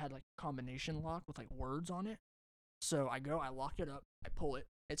a combination lock with like words on it. So I go, I lock it up, I pull it,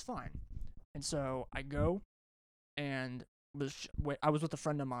 it's fine. And so I go, and I was with a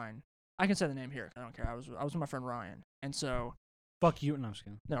friend of mine. I can say the name here. I don't care. I was with my friend Ryan, and so. Fuck you. No, I'm just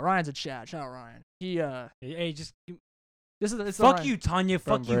kidding. No, Ryan's a Chad. Shout out Ryan. He Hey, just this is it's the fuck Ryan. you, Tanya.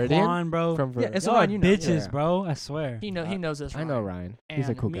 From Fuck you, Viridian? Juan, bro. From Yeah, it's the Y'all are Ryan you know. bitches, Yeah. bro. I swear. He knows this. I Ryan. know Ryan. He's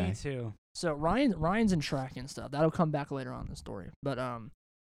a And cool Me guy. too. So Ryan's in track and stuff. That'll come back later on in the story. But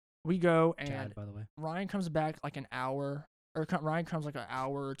we go and Chad, by the way. Ryan comes back like an hour, or Ryan comes like an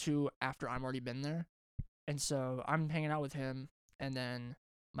hour or 2 after I'm already been there, and so I'm hanging out with him, and then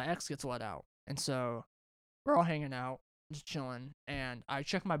my ex gets let out, and so we're all hanging out, just chilling, and I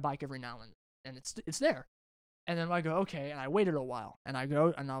check my bike every now and it's there, and then I go okay, and I waited a while, and I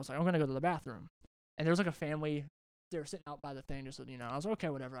go and I was like I'm gonna go to the bathroom, and there was like a family, they were sitting out by the thing, just so, I was like okay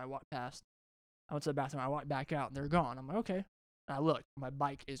whatever. I walked past, I went to the bathroom, I walked back out, and they're gone. I'm like okay. And I look, my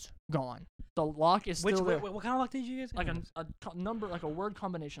bike is gone. The lock is still there. What kind of lock did you guys? Like a number, like a word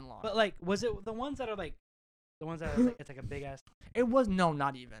combination lock. But like, was it the ones that are like, the ones that are like, it's like a big ass? It was no,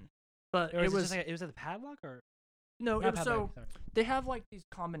 not even. But Or it is was just like it was at the padlock or? no. Not It was, padlock, so sorry. they have like these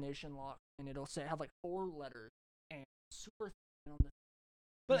combination locks, and it'll say have like 4 letters and super thin on the.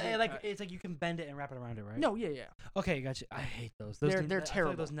 But Yeah, like it's like you can bend it and wrap it around it, right? No, yeah. Okay, gotcha. I hate those. They're I feel like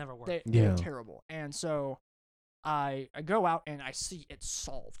terrible. those never work. They're Yeah. terrible. And so I go out and I see it's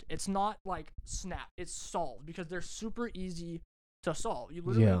solved. It's not like snap. It's solved because they're super easy to solve. You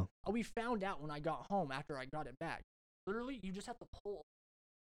literally. Yeah. We found out when I got home after I got it back. Literally, you just have to pull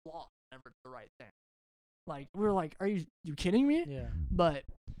lost whenever it's the right thing. Like, we were like, are you kidding me? Yeah. But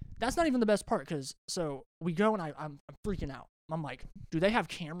that's not even the best part, because so we go and I'm freaking out. I'm like, do they have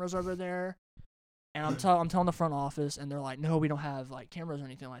cameras over there? And I'm telling the front office, and they're like, no, we don't have like cameras or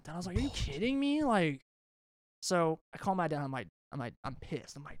anything like that. I was like, are you kidding me? Like, so I call my dad. I'm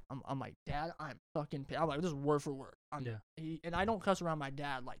pissed. I'm like, Dad, I'm fucking pissed. I'm like, this is word for word. And I don't cuss around my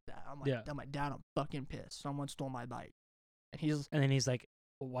dad like that. I'm like, Dad, I'm fucking pissed. Someone stole my bike. And then he's like,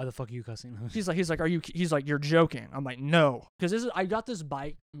 why the fuck are you cussing? He's like, you're joking. I'm like, no, because I got this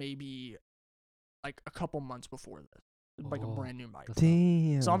bike maybe like a couple months before this, like a brand new bike.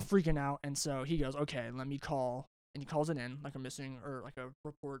 Damn. So I'm freaking out, and so he goes, okay, let me call, and he calls it in like a missing or like a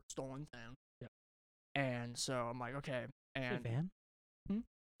report stolen thing. Yeah. And so I'm like, okay, and van?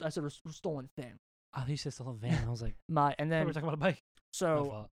 I said stolen thing. Oh, he said stolen van. I was like, and then we're talking about a bike.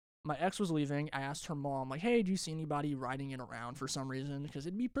 So my ex was leaving. I asked her mom, like, hey, do you see anybody riding it around for some reason? Because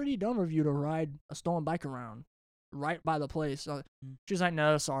it'd be pretty dumb of you to ride a stolen bike around right by the place. She's like,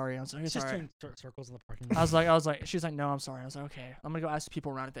 no, sorry. I was like, it's just alright. turn circles in the parking lot. I was like, she's like, no, I'm sorry. I was like, okay, I'm gonna go ask the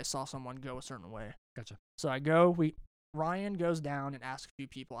people around if they saw someone go a certain way. Gotcha. So Ryan goes down and asks a few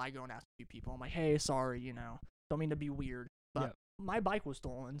people. I go and ask a few people. I'm like, hey, sorry, don't mean to be weird, but my bike was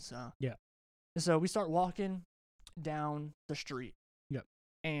stolen. So yeah. And so we start walking down the street. Yep.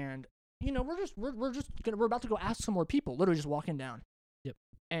 And we're about to go ask some more people. Literally just walking down. Yep.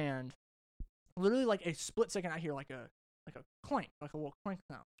 And literally like a split second, I hear like a clank, like a little clank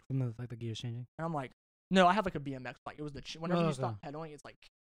sound. From the gears changing. And I'm like, no, I have like a BMX bike. It was whenever you stop pedaling, it's like.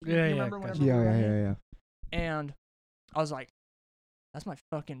 You remember gotcha. whenever we were running? Yeah. And I was like, that's my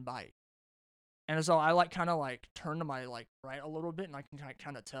fucking bike. And so I like kind of like turned to my like right a little bit, and I can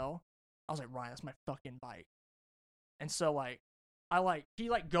kind of tell. I was like, Ryan, that's my fucking bike. And so like. He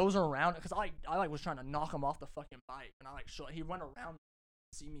goes around, because I was trying to knock him off the fucking bike, and he went around,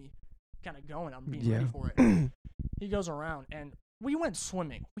 see me kind of going, I'm being ready for it. He goes around, and we went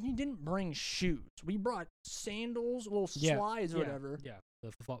swimming. We didn't bring shoes. We brought sandals, little slides or whatever. Yeah.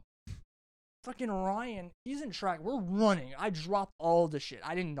 Fucking Ryan, he's in track. We're running. I dropped all the shit.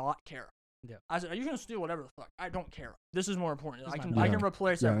 I did not care. Yeah. I said, are you gonna steal whatever the fuck? I don't care. This is more important. This I is can my bike.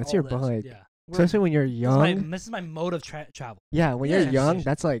 replace Yeah, all it's your this. bike. Yeah. Especially when you're young. This is my mode of travel. Yeah, when you're young,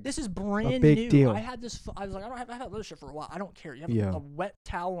 that's like this is brand big new. deal. I had this. I was like, I've had this shit for a while. I don't care. You have a wet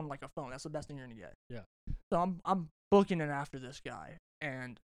towel and like a phone. That's the best thing you're gonna get. Yeah. So I'm booking it after this guy,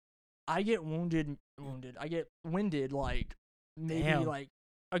 and I get wounded. I get winded like maybe like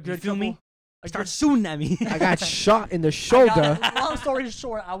a good. You feel me? I start shooting at me. I got shot in the shoulder. Long story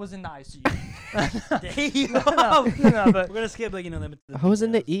short, I was in the ICU. No, but we're gonna skip like I was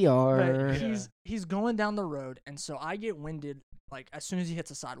in the ER. But he's going down the road, and so I get winded like as soon as he hits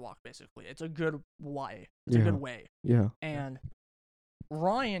the sidewalk. Basically, it's a good way. It's a good way. Yeah. And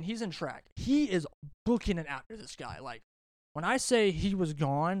Ryan, he's in track. He is booking it after this guy. Like when I say he was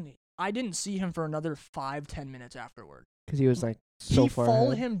gone, I didn't see him for another 5-10 minutes afterward. Because he was like so far ahead. He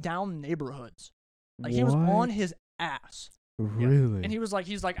followed him down neighborhoods. Like he was on his ass. Really? And he was like,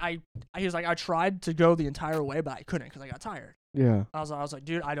 I tried to go the entire way, but I couldn't because I got tired. Yeah. I was like,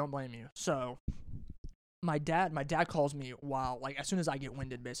 dude, I don't blame you. So my dad calls me as soon as I get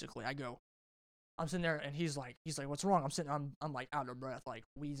winded, basically, I'm sitting there and he's like, what's wrong? I'm like out of breath, like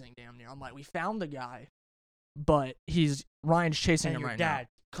wheezing damn near. I'm like, we found the guy, but Ryan's chasing him right now. Your dad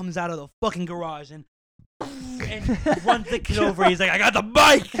comes out of the fucking garage and runs the kid over. He's like, I got the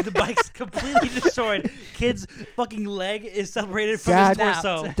bike. The bike's completely destroyed. Kid's fucking leg is separated from his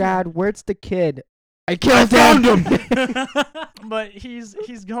torso. Dad, where's the kid? I found him. But he's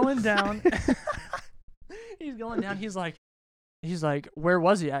going down. He's going down. He's like, where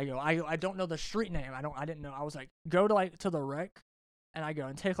was he? I go, I don't know the street name. I didn't know. I was like, go to the wreck, and I go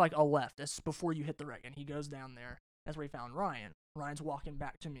and take like a left. That's before you hit the wreck. And he goes down there. That's where he found Ryan. Ryan's walking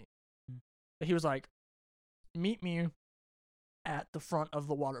back to me. But he was like, meet me at the front of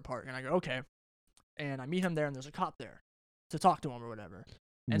the water park. And I go, okay. And I meet him there, and there's a cop there to talk to him or whatever.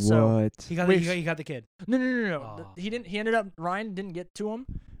 And so he got the kid. No. Ryan didn't get to him,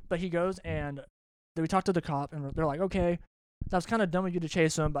 but he goes and then we talked to the cop, and they're like, okay, that was kind of dumb of you to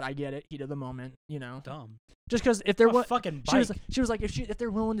chase him, but I get it, heat of the moment, Dumb. Just because if they're fucking bike. She was like, if they're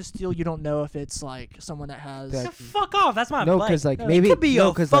willing to steal, you don't know if it's like someone that has. Fuck off! That's my bike. No, because like maybe it could be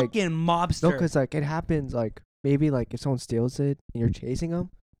a fucking mobster. No, because like it happens like maybe like if someone steals it and you're chasing them,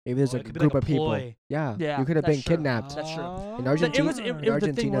 maybe there's a group of people. Yeah, you could have been kidnapped. That's true. In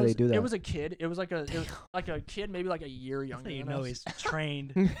Argentina, they do that. It was a kid. It was like a kid, maybe like a year younger. He's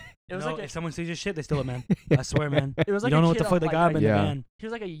trained. It was if someone sees your shit, they steal it, man. I swear, man. It was like you don't know what kid the fuck they got in the van. He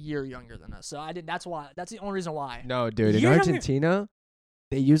was like a year younger than us, so I did. That's the only reason why. No, dude. In Argentina,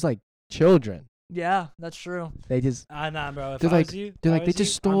 they use like children. Yeah, that's true. They just Nah, bro. If They're I like- was you, they're if I like, they was you,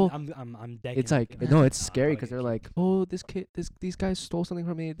 just stole- I'm decking. it's like them. no, it's Nah, scary bro, because get they're kicked. like, oh, these guys stole something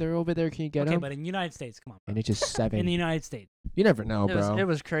from me. They're over there. Can you get Okay, them? but in the United States, come on. And Bro. it's just In the 7. United States. You never know, It was, bro. it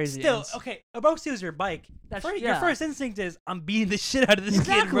was crazy. Still, It's- okay, a bro steals your bike. That's- Your yeah. first instinct is, I'm beating the shit out of this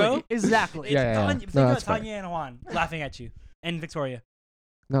Exactly. kid, bro. Exactly. It's Yeah, yeah, yeah. Tanya, No, think about that's fair. Tanya and Juan laughing at you. And Victoria.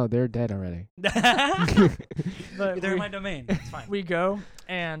 No, they're dead already. But They're in we- my domain. It's fine. we go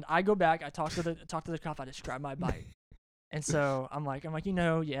and I go back. I talk to the cop. I describe my bike, and so I'm like,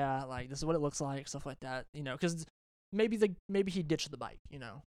 yeah, like this is what it looks like, stuff like that, because maybe he ditched the bike,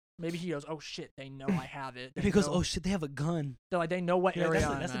 maybe he goes, oh shit, they know I have it. They Because, know, oh shit, they have a gun. they're like, they know what Yeah, area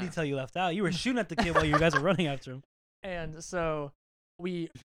that's the I'm at. detail you left out. You were shooting at the kid while you guys were running after him. And so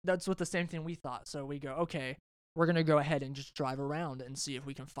that's what the same thing we thought. So we go, okay, we're gonna go ahead and just drive around and see if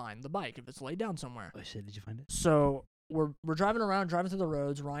we can find the bike if it's laid down somewhere. Oh shit, did you find it? So we're driving around, driving through the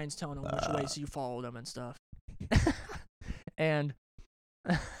roads. Ryan's telling him which ways you followed him and stuff. And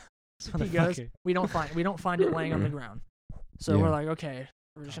he goes, we don't find it laying on the ground. So Yeah. we're like, okay,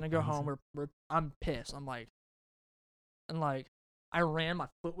 we're just Oh, gonna go awesome. home. I'm pissed. I'm like, I ran. My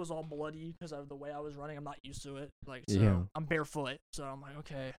foot was all bloody because of the way I was running. I'm not used to it. Like, so Yeah. I'm barefoot. So I'm like,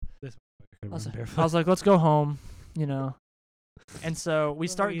 okay. I I was like, let's go home. And so we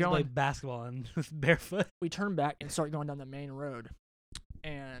start play going. basketball and barefoot. We turn back and start going down the main road,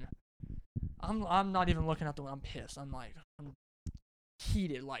 and I'm not even looking out the window. I'm pissed. I'm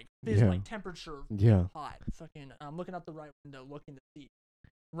heated, like Yeah. like temperature Yeah. hot. Fucking, I'm looking out the right window, looking to see.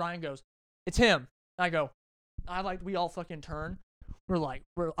 Ryan goes, "It's him." I go, we all fucking turn. I'm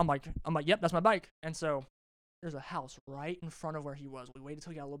like, yep, that's my bike. And so there's a house right in front of where he was. We waited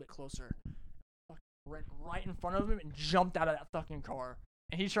till he got a little bit closer. Fucking ran right in front of him and jumped out of that fucking car.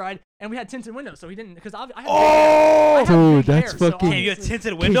 And he tried, and we had tinted windows, so he didn't, because I had Oh, big dude, hair, that's so fucking. Hey, you got obviously-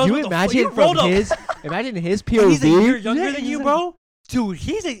 tinted Can windows? you What the fuck? imagine You from rolled up. his? Imagine his And he's a POV. year younger Yeah, than he's you, a- bro. Dude,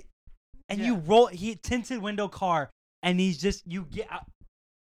 and Yeah. you roll. He tinted window car, and he's just you get out.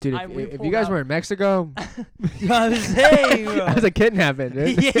 Dude, we if you pulled guys out- were in Mexico, I was saying, bro. that was a kidnapping,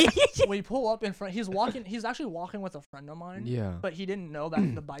 dude. We pull up in front. He's actually walking with a friend of mine. Yeah. But he didn't know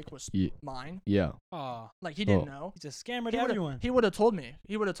that the bike was Ye- mine. Yeah. Aw, Like, he didn't Oh. know. he's a scammer He to would've- everyone. He would have told me.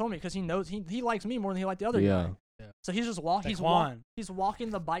 Because he knows he likes me more than he liked the other Yeah. guy. So he's just walking. Like He's Juan. he's walking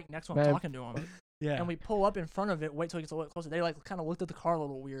the bike next to him, Man. talking to him. Yeah. And we pull up in front of it. Wait till he gets a little closer. They kind of looked at the car a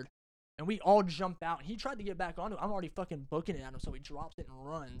little weird. And we all jump out. He tried to get back onto it. I'm already fucking booking it at him, so he drops it and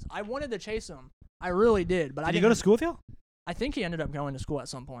runs. I wanted to chase him. I really did, but I Did you didn't. go to school with you? I think he ended up going to school at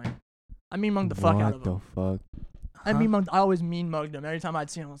some point. I mean mugged the fuck out of him. What the fuck? I always mean mugged him. Every time I'd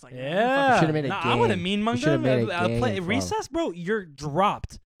see him, I was like, "Man, Yeah. should've made a Nah, I would have game. mean You mugged should've him. made a Play game, bro. recess, bro. You're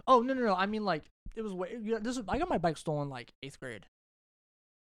dropped. Oh no! I mean, like, it was way. I got my bike stolen like 8th grade.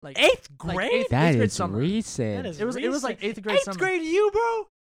 Like 8th like grade. eighth- That grade is summer. recent. That is It was like recent. 8th grade 8th summer. grade, you, bro.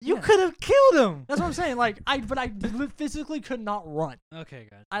 You Yeah. could have killed him. That's what I'm saying. Like I physically could not run. Okay,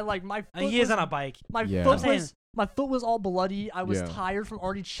 guys. I like my. Foot He is was- on a bike. My Yeah. foot I'm was. My foot was all bloody. I was Yeah. tired from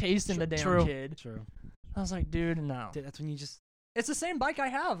already chasing the damn True. kid. True. I was like, dude, no. Dude, that's when you just It's the same bike I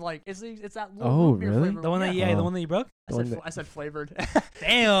have. Like it's that little Oh, root beer really? flavor the one that yeah. the Oh. one that you broke. I The said, one that- I said flavored.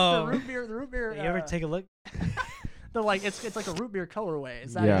 Damn. The root beer. You ever take a look? the like it's like a root beer colorway.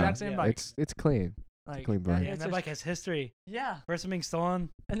 It's that Yeah. exact same Yeah. bike. It's clean. Like, clean bike. Yeah, it's that a- bike has history. yeah, First one being stolen,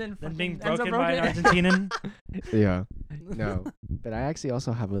 and then then fucking being ends up broken by an broken. Argentinian. Yeah. No. But I actually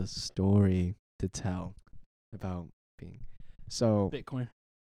also have a story to tell about being. So Bitcoin.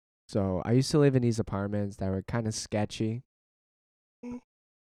 So I used to live in these apartments that were kind of sketchy.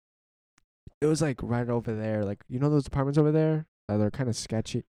 It was like right over there, like those apartments over there that are kind of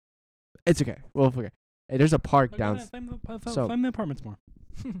sketchy. It's okay. We'll forget. Hey, there's a park down. So- Find the apartments more.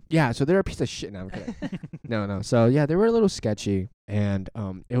 Yeah, so they're a piece of shit now. Okay. No. So yeah, they were a little sketchy, and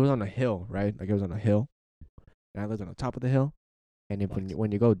it was on a hill, right? Like it was on a hill, and I lived on the top of the hill. And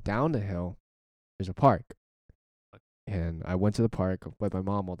when you go down the hill, there's a park. And I went to the park with my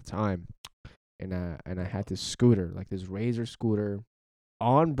mom all the time, and I had this scooter, like this Razor scooter,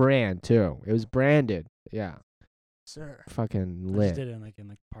 on brand too. It was branded, yeah, Sir. fucking I just lit. did it in like the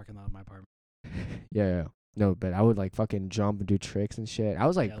parking lot of my apartment. Yeah. No, but I would like fucking jump and do tricks and shit. I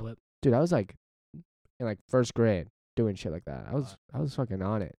was like, Yeah, lit. dude, I was like in like first grade doing shit like that. I was fucking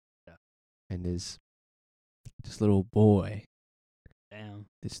on it. Yeah. And this little boy, Damn.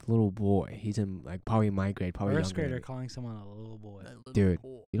 he's in like probably my grade, probably First younger than grader me. calling someone a little boy. That little Dude.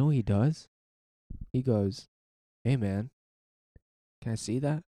 hole. You know what he does? He goes, "Hey man, can I see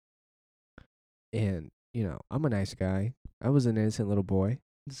that?" And I'm a nice guy. I was an innocent little boy.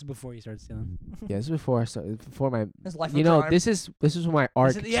 This is before you started stealing. Yeah, this is before I started. Before my, His life you of know, crime. this is when my arc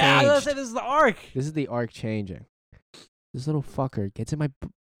This is- changed. yeah, I was gonna say this is the arc. This is the arc changing. This little fucker gets in my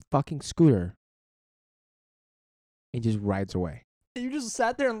fucking scooter and just rides away. You just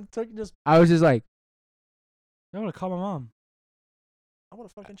sat there and took just. I was just like, I would have called my mom. I would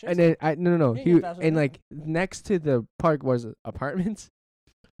have fucking chased and him. then no. He ain't He get faster and than like next to the park was apartments.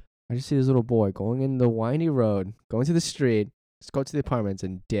 I just see this little boy going in the windy road, going to the street, just go to the apartments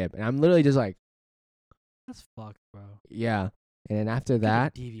and dip. And I'm literally just like, That's fucked, bro. yeah. And then after Fucking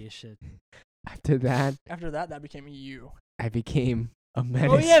that, devious shit. after that, After that became you. I became a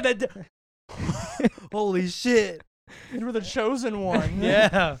menace. Oh yeah, that. Holy shit. You were the chosen one.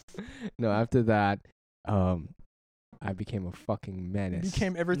 Yeah. No, after that, I became a fucking You menace.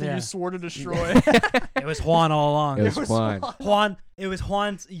 became everything Yeah. you swore to destroy. It was Juan all along. It was Juan. Juan. It was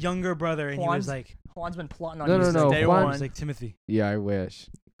Juan's younger brother, and he Juan's- was like, Juan's been plotting on No, you no, since no, day Juan- he one. was like Timothy. Yeah, I wish.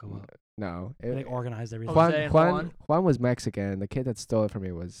 Go up. No. He, like organized everything. Juan- Juan, and Juan, Juan. Juan was Mexican. The kid that stole it from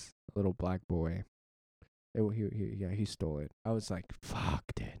me was a little black boy. He stole it. I was like, fuck,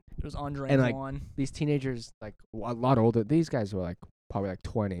 dude. It was Andre And, and like, Juan. These teenagers, like, a lot older. These guys were, like, probably, like,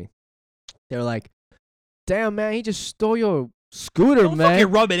 20. They were like, damn, man, he just stole your scooter, Don't man.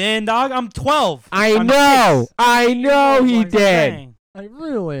 fucking rub it in, dog. I'm 12. I I'm know. 6. I know he Like, did. dang. Like,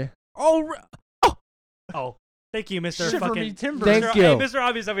 really? Oh, thank you, Mr. Shiver fucking. me timbers. Thank Mr. you. Hey, Mr.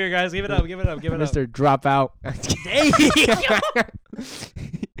 Obvious over here, guys. Give it up. Give it up. Give it up. Mr. Dropout.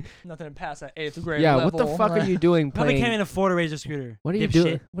 Nothing to pass that 8th grade Yeah, level. what the fuck are you doing Probably playing? can't afford a Razor scooter. What are you Dipshit.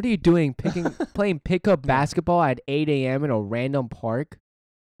 doing? What are you doing? Playing pickup basketball at 8 a.m. in a random park?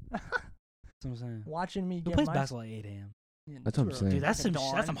 That's what I'm saying. Watching me Who get plays my... basketball at 8 a.m.? That's what I'm saying. Dude, that's Fucking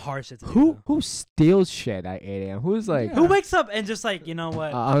some dawn. hard shit to do, Who though. steals shit at 8 a.m.? Who's like? Yeah. Who wakes up and just like, you know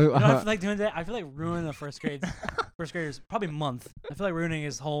what? Uh, You know what I feel like doing that? I feel like ruining the first graders probably a month. I feel like ruining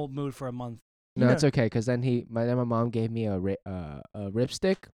his whole mood for a month. no, Yeah. it's okay because then my mom gave me a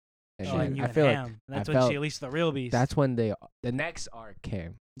ripstick, and Oh, then and you I went feel like ham. That's I when felt- she released the real beast. that's when the next arc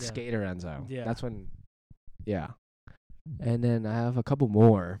came. Yeah. Skater Enzo. Yeah. That's when. Yeah. And then I have a couple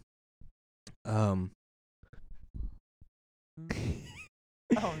more.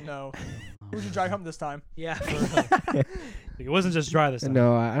 Oh, no. Who'd you dry hump this time? Yeah, for real. Like, it wasn't just dry this time.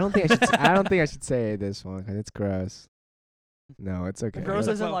 No, I don't think I should. I don't think I should say this one because it's gross. No, it's okay. Gross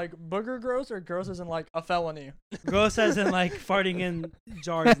Yeah. isn't like booger gross, or gross isn't like a felony? Gross as in like farting in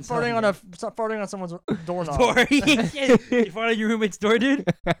jars and farting on someone's doorknob. door. You farted on your roommate's door, dude?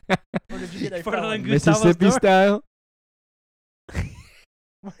 Or did you get a Farted on felony? Gustavo's Mississippi door? style.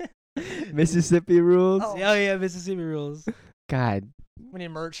 Mississippi rules. Oh. Oh yeah, Mississippi rules. God. We need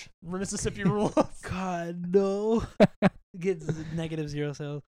merch. Mississippi rules. God no. Gets -0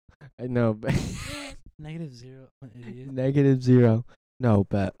 sales. I know, but -0. What an idiot. -0. No,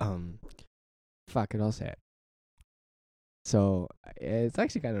 but fuck it, I'll say it. So it's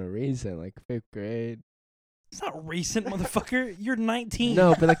actually kind of recent, like 5th grade. It's not recent, motherfucker. You're 19.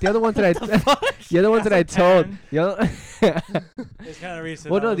 No, but like the other ones that What the fuck? the other ones that I told, the other, It's kind of recent.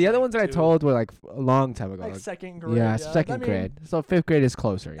 well, I no, was the other like ones that I 2. told were like a long time ago. Like like- second grade. yeah, I second mean, grade. So 5th grade is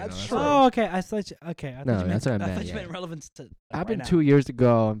closer. You That's know, true. fine. Oh, okay. I thought you. Okay, I thought No, you that's meant, what I I thought meant, you yeah. meant relevance to. Like, Happened right 2 years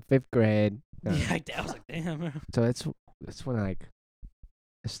ago in 5th grade. now. No. Yeah, I was like, damn. Bro. So that's when like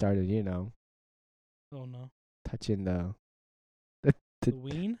I started, you know, Oh no. touching The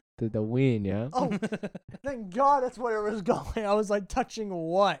ween. the ween, yeah. Oh, thank God that's where it was going. I was like, touching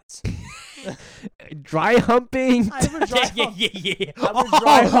what? Dry humping. I would dry hump yeah. I would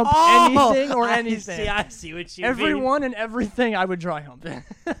dry hump anything or anything. I see what you mean. everyone and everything I would dry hump.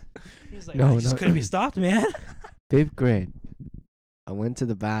 He's like, No, I just no. couldn't be stopped, man. 5th grade. I went to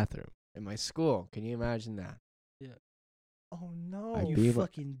the bathroom in my school. Can you imagine that? Oh no. I'd You be like-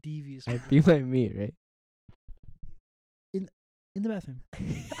 fucking devious. I'd be like me, right? In the bathroom.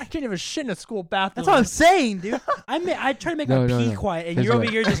 I can't even shit in a school bathroom. That's what I'm saying, dude. I try to make No, my no, pee no. quiet, and Just you're over wait.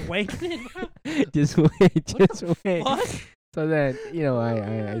 here just wanking it. Just wait, just wait. What? So then, you know,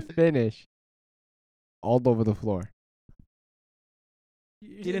 I finish all over the floor.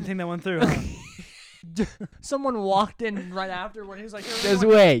 You didn't think that one through, huh? Someone walked in right after when he was like, Just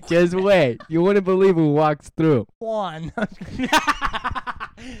wait, just wait. You wouldn't believe who walks through. Juan.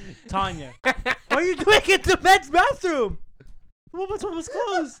 Tanya. What are you doing in the men's bathroom? What was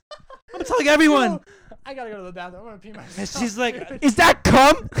closed? I'm telling everyone. I gotta go to the bathroom. I'm gonna pee myself. And she's like, Is that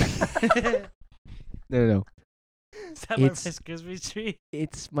cum? No. is that my It's- Rice Krispie treat?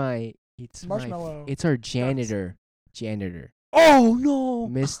 It's my Marshmallow. it's our janitor. Janitor. Oh, no.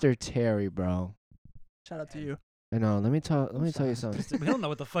 Mr. Terry, bro. Shout out to you. I know. Let me tell you something. We don't know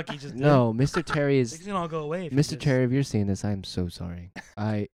what the fuck he just did. No, Mr. Terry It's is gonna all go away. If Mr. Terry. If you're seeing this, I'm so sorry.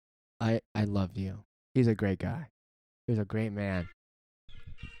 I love you. He's a great guy. He was a great man.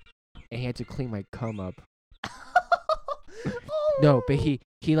 And he had to clean my cum up. No, but he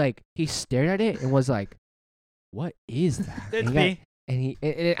stared at it and was like, "What is that?" It's and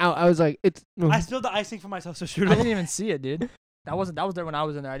me. I was like, "It's." I spilled the icing for myself, so shoot I it. didn't even see it, dude. That was there when I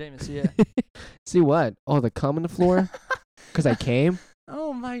was in there. I didn't even see it. See what? Oh, the cum on the floor? Because I came?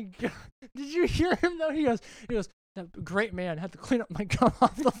 Oh my god! Did you hear him though? He goes. That great man had to clean up my cum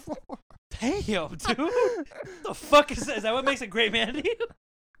off the floor. Damn, dude. The fuck is that? Is that what makes a great man to you?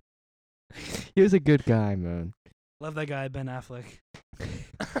 He was a good guy, man. Love that guy, Ben Affleck.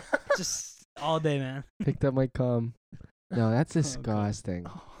 Just all day, man. Picked up my cum. No, that's God. disgusting.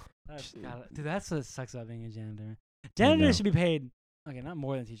 Dude, that's what sucks about being a janitor. Man. Janitors know. should be paid, okay, not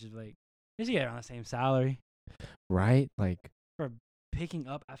more than teachers, but like, they should get around the same salary Right? Like, for picking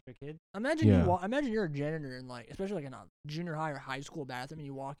up after kids. Imagine Yeah. imagine you're a janitor in like, especially like in a junior high or high school bathroom, and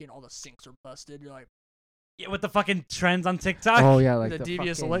you walk in, all the sinks are busted. You're like, Yeah, with the fucking trends on TikTok. oh yeah, like The the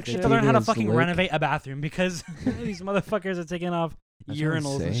devious fucking, lick the You shit. have to learn how to devious fucking lick. renovate a bathroom because these motherfuckers are taking off That's what I'm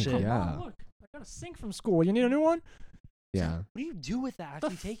urinals and saying, shit. yeah. oh, look, I got a sink from school. You need a new one? Yeah. What do you do with that after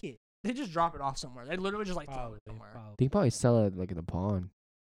you take it? They just drop it off somewhere. They literally just like throw Probably, it somewhere. They probably sell it like in a pond.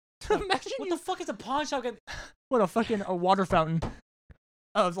 Imagine What you the fuck is a pawn shop? what a water fountain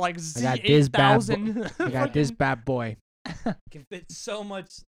of like got this bad Z8000. I got this bad boy. Can fit so much.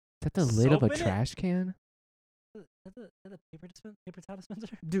 Is that the lid of a Soap in it? trash can? Is that a paper towel dispenser?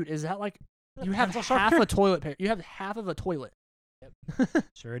 Dude, is that like Is that you a have pencil half sharpener? a toilet paper? You have half of a toilet.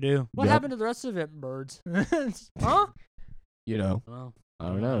 Sure do. What Yep. happened to the rest of it, birds? Huh? You know. Well, I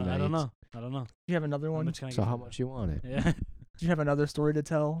don't know. I don't Nates. know. I don't know. You have another How one? much can I So give how you? much you want it? Yeah. Do you have another story to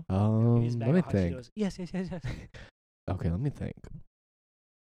tell? His Let bag me of hot think. Cheetos. Yes. Okay, let me think.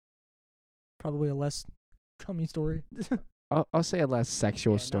 Probably a less cummy story. I'll say a less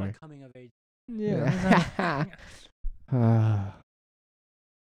sexual Yeah, not story. a coming of age. Yeah.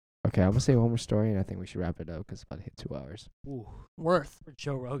 Okay, I'm gonna say one more story, and I think we should wrap it up because it's about to hit 2 hours. Ooh, Worth. for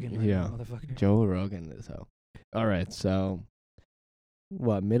Joe Rogan. Right Yeah. now, motherfucker. Joe Rogan is so. All right, so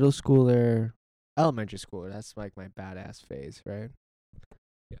what? Middle schooler, elementary schooler. That's like my badass phase, right?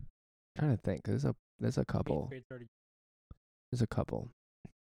 Yeah. Trying to think. There's a couple. Grade 30. There's a couple.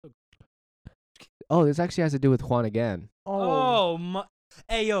 Oh, this actually has to do with Juan again. Oh my.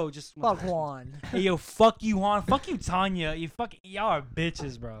 Hey yo, just Fuck Juan. Hey yo, fuck you, Juan. Fuck you, Tanya. Y'all are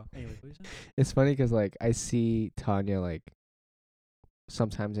bitches, bro. Anyway, what you saying? It's funny because like I see Tanya like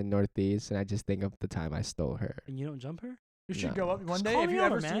sometimes in Northeast, and I just think of the time I stole her. And you don't jump her? You should No. go up one Just day call if me you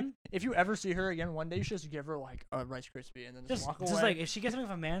over, ever see man. if you ever see her again one day. You should just give her like a Rice Krispie and then just walk away. Just like if she gets something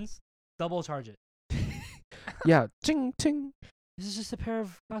from Man's, double charge it. Yeah, ching ching. This is just a pair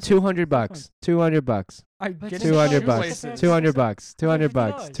of glasses. $200. $200. I But get it's it. $200 shoelaces. bucks. $200.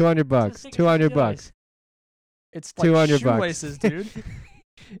 $200. $200. $200. It's like $200. shoelaces, dude.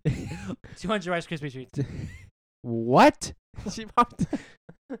 200 Rice Krispie treats. What?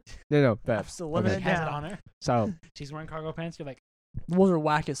 No, Beth. Have to limit Okay. it Has it down. on her. So, She's wearing cargo pants. You're like, Those are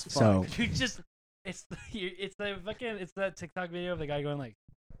whack as fuck. so you just, it's that TikTok video of the guy going like,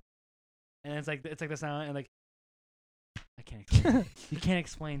 and it's like the sound and like, I can't explain. You can't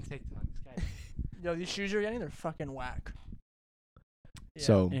explain TikTok. This guy. Yo, these shoes you're getting, they're fucking whack. Yeah.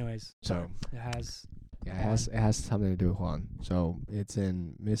 so Anyways, so it has. yeah, it has something to do with Juan. So it's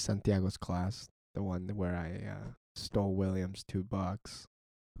in Miss Santiago's class, the one where I stole William's $2.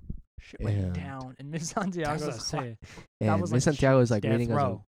 shit went and- down. And Miss That's what I Santiago's was saying. And was Miss like Santiago was like Death reading us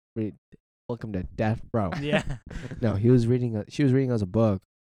row. welcome to death row. Yeah. No, she was reading us a book,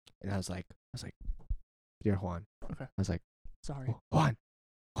 and I was like, dear Juan. Okay. I was like, sorry. Juan,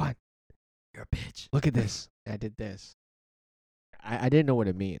 you're a bitch. Look at this. And I did this. I didn't know what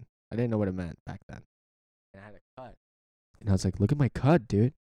it meant. I didn't know what it meant back then. And I had a cut. And I was like, look at my cut,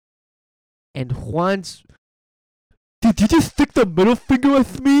 dude. And Juan's, did you just stick the middle finger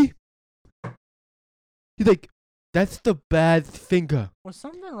at me? He's like, that's the bad finger. Was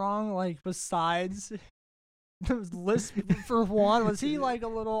something wrong, like, besides the lisp for Juan? Was he, like, a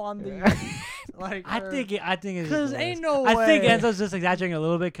little on the, like, I think it's because just ain't worse. no way. I think Enzo's just exaggerating a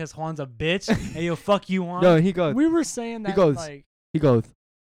little bit because Juan's a bitch. And yo, fuck you, Juan. No, he goes, we were saying that, goes- like, he goes,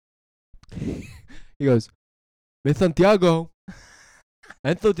 Miss Santiago,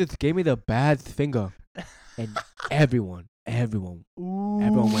 Enzo just gave me the bad finger. And everyone went, ooh.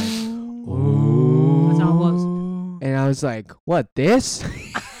 That's how it was. And I was like, what, this?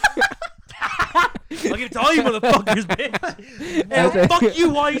 I'll give it to all you motherfuckers, bitch. That's And it. fuck you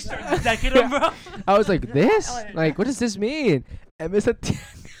while you start decking them, bro. I was like, this? Like, what does this mean? And Miss Santiago,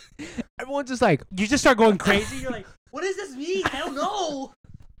 everyone's just like, You just start going crazy. You're like, what does this mean? I don't know.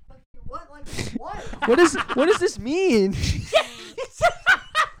 What? Like what? what does this mean?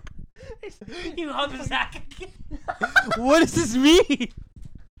 You hug the sack again. What does this mean?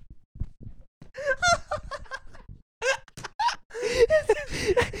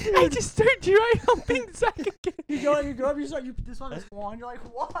 I just start dry humping Zach again. You go up, this one is Juan. You're like,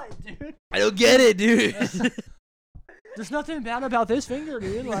 what, dude? I don't get it, dude. There's nothing bad about this finger,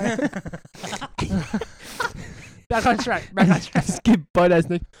 dude. Like, back on track. Just get butt ass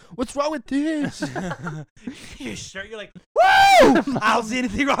like, what's wrong with this? Your shirt, you're like, Woo! I don't see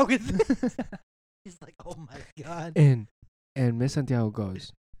anything wrong with this. He's like, oh my god. And Miss Santiago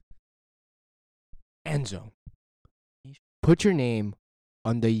goes, Enzo, put your name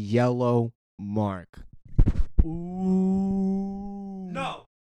on the yellow mark. Ooh. No.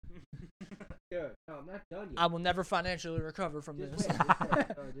 Dude, no, I'm not done I will never financially recover from this.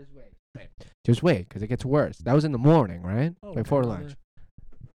 Just wait, because it gets worse. That was in the morning, right? Oh, Before okay. lunch.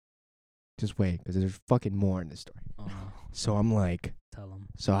 Just wait, because there's fucking more in this story. So I'm like, Tell him.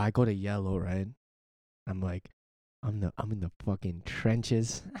 so I go to yellow, right? I'm like, I'm in the fucking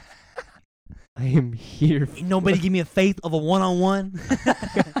trenches. I am here. Ain't nobody give me a faith of a one-on-one.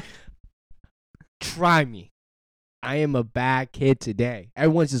 Try me. I am a bad kid today.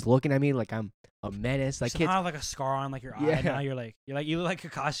 Everyone's just looking at me like I'm a menace. Like Somehow kids. have like a scar on like your eye. Yeah. Now you look like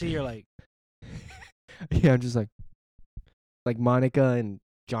Kakashi. You're like, Yeah, I'm just like Monica and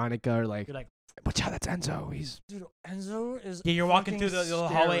Jonica are like, you're like, watch out, that's Enzo. He's Dude, Enzo is. yeah. You're walking through the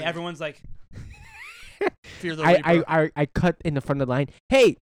fucking hallway. scary. Everyone's like, Fear the Reaper. I cut in the front of the line.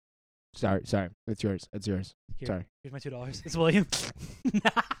 Hey, sorry, it's yours. Here, Sorry. here's my $2. It's William.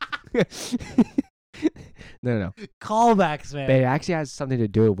 No. Callbacks, man. But it actually has something to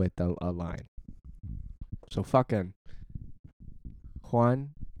do with a line. So fucking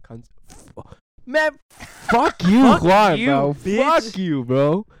Juan comes. Man, fuck you, Fuck Juan, you, bro. bitch. Fuck you,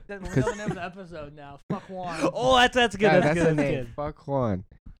 bro. We're going to name the episode now. Fuck Juan. Oh, that's good. Yeah, That's the good. That's name. good. Fuck Juan.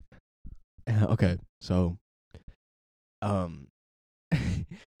 Okay, so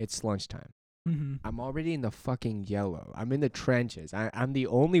it's lunchtime. Mm-hmm. I'm already in the fucking yellow. I'm in the trenches. I'm the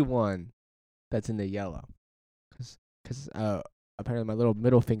only one that's in the yellow. Cause apparently my little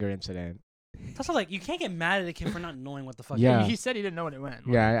middle finger incident. It's also like you can't get mad at a kid for not knowing what the fuck. Yeah. He said he didn't know what it meant.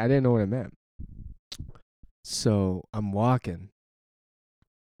 Yeah, I didn't know what it meant. So I'm walking,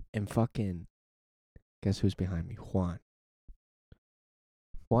 and fucking, guess who's behind me? Juan.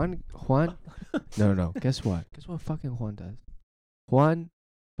 No. Guess what? Guess what fucking Juan does? Juan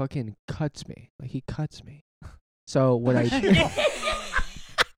fucking cuts me. Like, he cuts me. So what I do,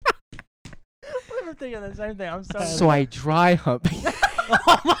 I'm thinking the same thing. I'm sorry. so I dry hump.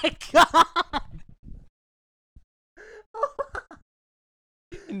 Oh my god.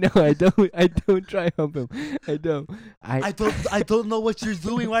 No, I don't dry hump him. I don't. I don't know what you're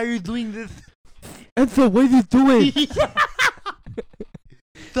doing. Why are you doing this? Enzo, what are you doing?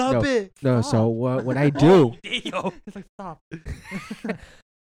 Stop it. No, so what I do? Yo. It's like stop.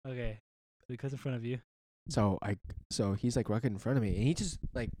 Okay. Because in front of you. So he's like rocking in front of me, and he just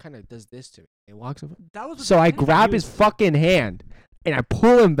like kind of does this to me. He walks over. That was So I grab his fucking hand, and I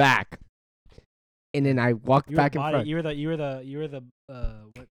pull him back, and then I walk You back in front. You were the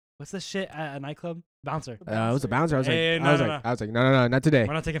what's this shit at a nightclub? Bouncer. It was a bouncer. I was like, Hey, I was like, no, not today,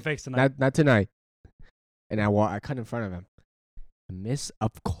 We're not taking fakes tonight. not tonight. And I cut in front of him.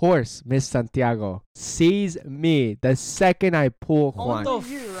 Of course, Miss Santiago sees me the second I pull Juan. What the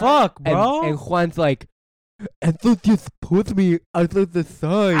fuck, bro? And Juan's like, I thought you put me out of the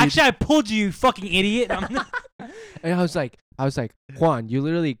side. Actually, I pulled you, you fucking idiot. And I was like, Juan, you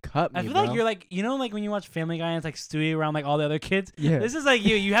literally cut me. I feel bro. like you're like, you know, like when you watch Family Guy and it's like Stewie around like all the other kids. Yeah. This is like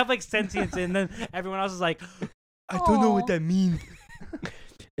you. You have like sentience, and then everyone else is like, I don't know what that means.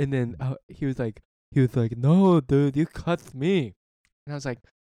 And then he was like, no, dude, you cut me. And I was like,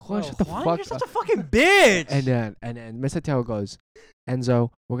 Juan, shut the Juan, fuck you're such up. a fucking bitch. And then Miss Santiago goes,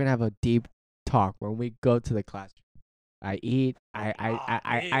 Enzo, we're gonna have a deep talk when we go to the class. I eat.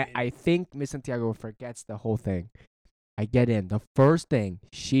 I think Miss Santiago forgets the whole thing. I get in. The first thing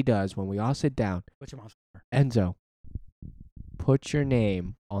she does when we all sit down, What's your mom's number? Enzo, put your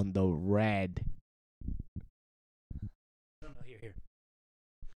name on the red. No, here.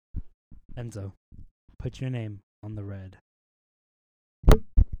 Enzo, put your name on the red.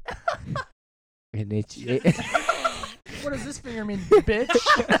 And What does this finger mean,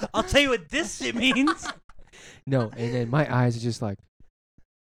 bitch? I'll tell you what this shit means. no, and then my eyes are just like,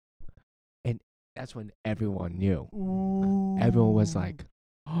 That's when everyone knew. Ooh. Everyone was like,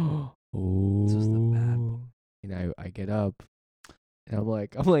 "Oh, This was the bad boy. And I get up, and I'm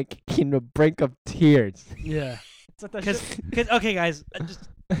like in the brink of tears. Yeah. It's like that Because, shit. okay, guys, just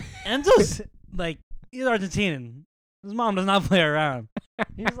Enzo's like he's Argentinian. His mom does not play around.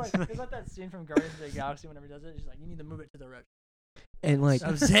 He's like that scene from Guardians of the Galaxy whenever he does it. She's like, you need to move it to the right. And like,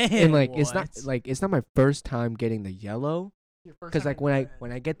 I'm saying, and like, it's not what? like it's not my first time getting the yellow. Your first Because time like in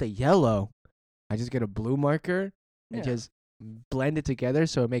when red. I get the yellow, I just get a blue marker and Yeah. just blend it together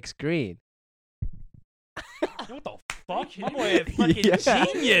so it makes green. What the fuck? kidding My me? boy, a fucking Yeah.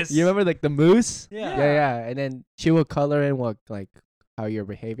 genius. You remember like the moose? Yeah. Yeah. And then she will color in what like how your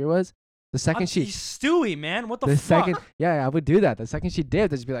behavior was. The second He's Stewie, man. What the fuck? second, yeah, I would do that. The second she did, I'd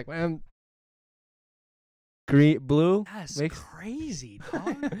just be like, green, blue. That's makes- crazy,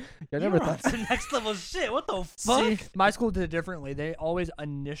 dog. I You never were on thought. some next level shit. What the fuck? See, my school did it differently. They always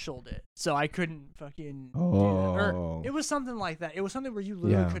initialed it, so I couldn't fucking do that. Or Oh. it was something like that. It was something where you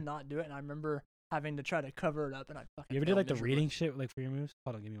literally Yeah. could not do it, and I remember having to try to cover it up, and I fucking. You ever did failed like the miserably. reading shit like for your moves?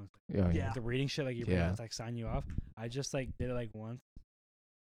 Hold on, give me one second. Oh, Yeah. yeah. The reading shit like your Yeah. parents like sign you off. I just like did it like once.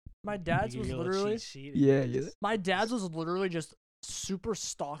 My They dad's give was you a little literally. cheat sheet. Yeah, yeah. My dad's was literally just super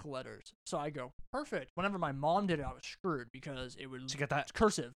stock letters. So I go perfect. Whenever my mom did it, I was screwed because it was Did you get that?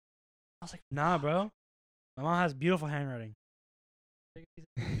 cursive. I was like, Nah, bro. My mom has beautiful handwriting.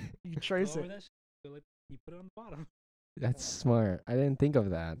 you trace Go over it. that shit, so, like, you put it on the bottom. That's smart. I didn't think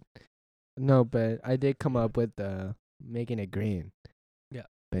of that. No, but I did come up with making it green. Yeah.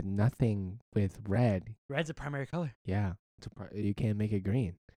 But nothing with red. Red's a primary color. Yeah. You can't make it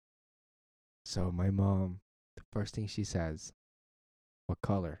green. So my mom, the first thing she says, what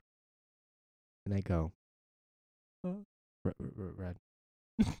color? And I go, red.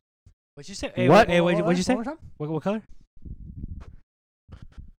 What'd you say? Hey, What? Hey, what'd you say? One more time? What color?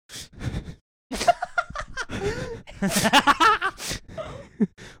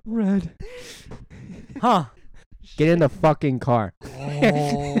 Red. Huh? Get in the fucking car.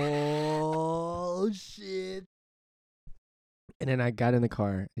 Oh shit! And then I got in the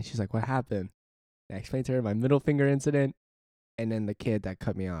car, and she's like, what happened? And I explained to her my middle finger incident, and then the kid that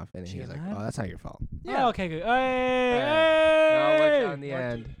cut me off. And She he was got like, mad? oh, that's not your fault. Yeah. Oh, okay, good. Hey, No, it worked hey! out in the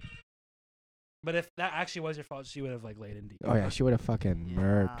end. But if that actually was your fault, she would have like laid into you. Oh, yeah, she would have fucking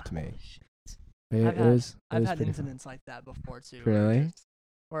murked me. It, I've it had- was, it I've was had pretty fun. incidents like that before too. where Really?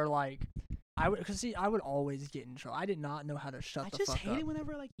 where like I would, cause see, I would always get in trouble. I did not know how to shut I the just fuck hate up. it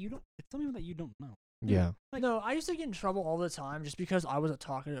whenever like you don't. It's something that you don't know. Yeah. No, I used to get in trouble all the time just because I was a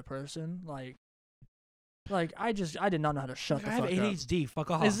talkative person. Like I did not know how to shut Like, the I have fuck up. ADHD.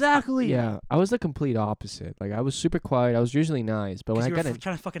 Fuck off. Exactly. Yeah, I was the complete opposite. Like, I was super quiet. I was usually nice, but when I you were got in,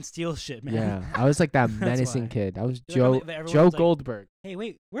 trying to fucking steal shit, man. yeah, I was like that That's menacing why. kid. I was You're like, Joe everyone's Joe like- Goldberg. Hey,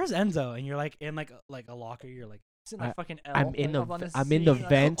 wait, where's Enzo? And you're like in like a locker. You're like, It's in that fucking L. I'm in the like, up on the I'm in the seat, like,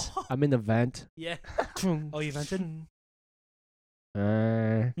 vent. oh. I'm in the vent. yeah. Oh, you vented?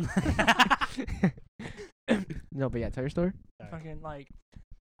 No, but yeah, tell your story. Fucking like,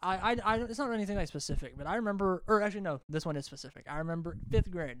 I it's not anything like specific, but I remember, or actually no, this one is specific. I remember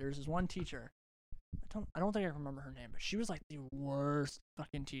 5th grade. There's this one teacher. I don't think I remember her name, but she was like the worst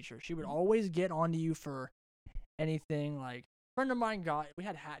fucking teacher. She would always get onto you for anything. Like, a friend of mine we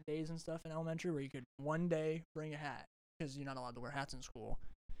had hat days and stuff in elementary where you could one day bring a hat because you're not allowed to wear hats in school,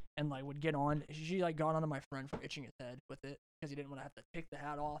 and like would get on. She like got onto my friend for itching his head with it because he didn't want to have to take the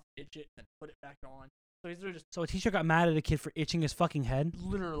hat off, itch it, and put it back on. So he's literally just So a teacher got mad at a kid for itching his fucking head.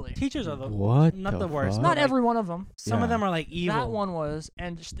 literally. Teachers are the What? not the worst. fuck? Not like, every one of them. Some of Yeah. them are like evil. That one was,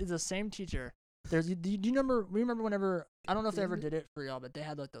 and it's the same teacher. Do you remember? Remember whenever? I don't know if they ever did it for y'all, but they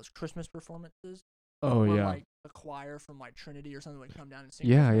had like those Christmas performances. Oh where, yeah. Like the choir from like Trinity or something would come down and sing.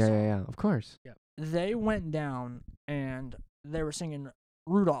 Yeah, Christmas yeah, song. yeah, yeah. Of course. They went down and they were singing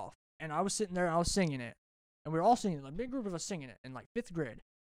Rudolph, and I was sitting there, I was singing it, and we were all singing it, like a big group of us singing it in like 5th grade,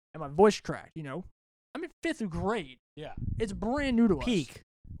 and my voice cracked. You know, I'm in 5th grade. Yeah. It's brand new to us. Peak.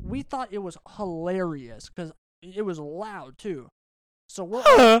 We thought it was hilarious because it was loud too. So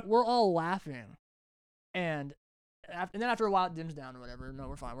we're all laughing, and then after a while it dims down or whatever. No,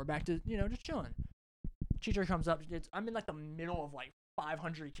 we're fine. We're back to just chilling. Teacher comes up. I'm in like the middle of like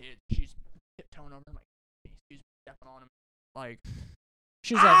 500 kids. She's tiptoeing over. I'm like, excuse me, stepping on him. Like,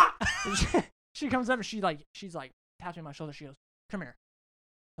 she's like, she comes up and she's like taps me on my shoulder. She goes, "Come here."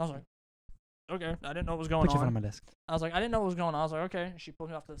 I was like, okay. I didn't know what was going Put your phone on. on my desk. I was like, I didn't know what was going on. I was like, okay. She pulled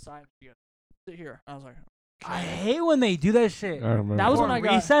me off to the side. She goes, sit here. I was like, I hate when they do that shit. I remember. That was Or when I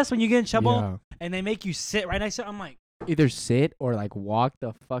got- recess when you get in trouble Yeah. and they make you sit right next to it. I'm like, Either sit or like walk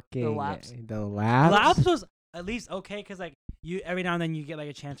the fucking laps. The laps. laps was at least okay because like you every now and then you get like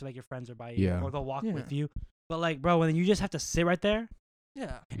a chance where like your friends are by you Yeah. or they'll walk Yeah. with you. But like, bro, when you just have to sit right there,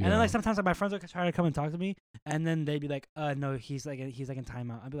 Yeah. and then like sometimes like my friends will try to come and talk to me, and then they'd be like, no, he's like in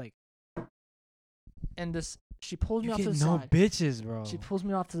timeout. I'd be like, And she pulls me you off to get the no side. bitches, bro. She pulls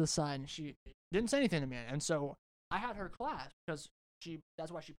me off to the side and she didn't say anything to me. And so I had her class because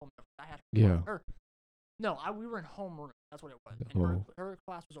that's why she pulled me up. I had her Yeah. class. Or, no, we were in homeroom. That's what it was. And Oh. her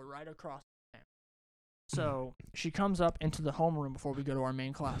class was right across the room. So she comes up into the homeroom before we go to our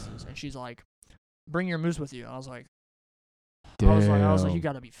main classes. And she's like, bring your moose with you. I was like, I was like, you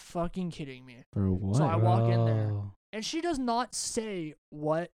gotta be fucking kidding me. For what? So I walk in there. Bro. And she does not say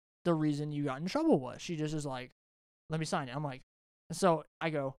what the reason you got in trouble was. She just is like, let me sign it. I'm like, so I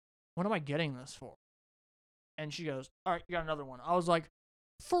go, what am I getting this for? And she goes, all right, you got another one. I was like,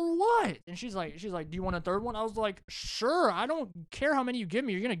 for what? And she's like, do you want a third one? I was like, sure. I don't care how many you give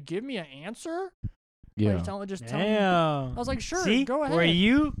me. You're gonna give me an answer? Yeah. Like, just tell me. Damn. I was like, sure, See, go ahead. where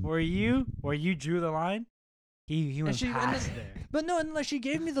you drew the line, he went she- and past then- there. But no, and like she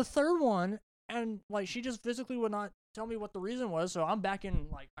gave me the third one, and like she just physically would not tell me what the reason was. So I'm back in,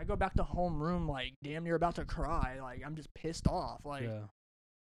 like, I go back to homeroom, like damn near about to cry. Like I'm just pissed off. Like, Yeah.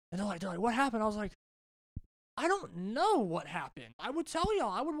 and they're like, what happened? I was like, I don't know what happened. I would tell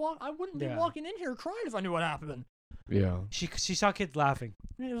y'all. I wouldn't be Yeah. walking in here crying if I knew what happened. Yeah. She saw kids laughing.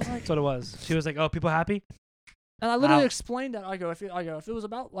 It was like, That's what it was. She was like, "Oh, people happy?" and I literally Ow. explained that. I go, if it was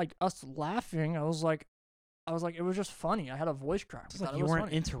about like us laughing, I was like, it was just funny. I had a voice crack. It's I like thought it you was weren't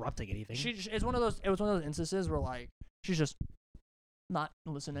funny. interrupting anything. It was one of those instances where like she's just not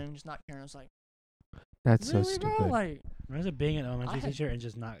listening, just not caring. It's like, That's so really, bro? stupid. Like, Imagine being an elementary I had- teacher and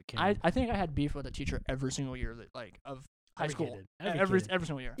just not caring. I think I had beef with a teacher every single year that like of high Every school. kid did. Every kid.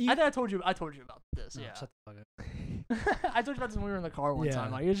 single year. You- I think I told you about this. No, Yeah. shut the fuck up. I told you about this when we were in the car one Yeah.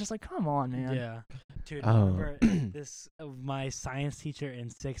 time. Like it was just like, come on, man. Yeah, dude. Oh. I remember this my science teacher in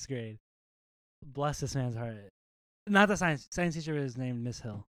 6th grade. Bless this man's heart. Not the science teacher is named Miss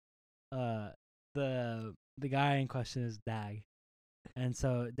Hill. The guy in question is Dag, and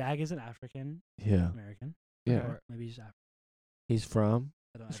so Dag is an African Yeah. American. Yeah. Or maybe he's African. He's from.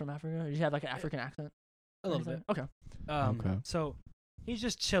 I don't He's know. from Africa. Did you have like an African accent? A or little bit. anything? Okay. Okay. So he's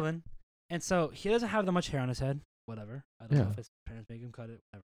just chilling, and so he doesn't have that much hair on his head. Whatever. I don't know Yeah. if his parents make him cut it.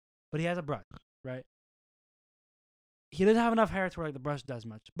 Whatever. But he has a brush, right? He doesn't have enough hair to where like the brush does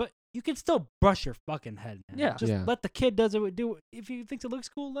much, but you can still brush your fucking head, man. Yeah. Just Yeah. let the kid do it. If he thinks it looks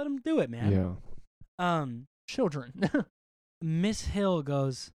cool, let him do it, man. Yeah. Children. Miss Hill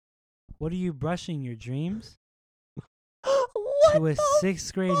goes, "What are you brushing? Your dreams?" What To a the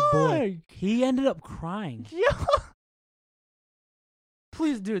 6th grade boy. fuck? He ended up crying. Yeah.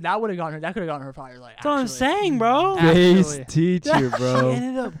 Please, dude, that would have gotten her. That could have gotten her fired. Like, That's what I'm actually. saying, bro. Actually. Base teacher, He bro.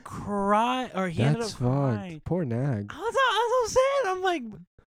 ended up crying, or he ended That's up crying. fucked. Poor Nag. That's what I'm saying. I'm like,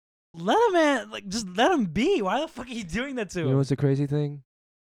 let him, man. Like, just let him be. Why the fuck are you doing that to You him? know what's the crazy thing?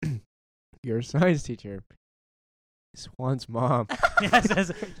 You're a science teacher. It's Juan's mom. Yeah, it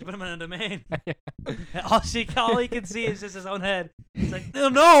says, you put him in a domain. all he can see is just his own head. He's like,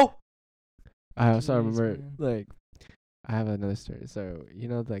 no. I also Jeez, remember, man. like, I have another story. So, you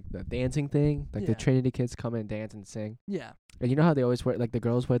know, like the dancing thing? Like the Yeah. Trinity kids come and dance and sing. Yeah. And you know how they always wear, like, the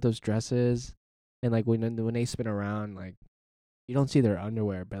girls wear those dresses? And, like, when they spin around, like, you don't see their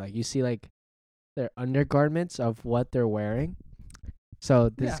underwear, but, like, you see, like, their undergarments of what they're wearing. So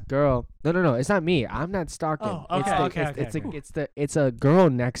this Yeah. girl, no, it's not me. I'm not stalking. Oh, It's okay, the- okay. it's a girl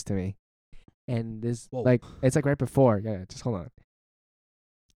next to me, and this Whoa. like it's like right before. Yeah, just hold on.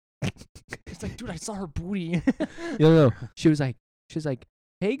 It's like, dude, I saw her booty. No. She was like,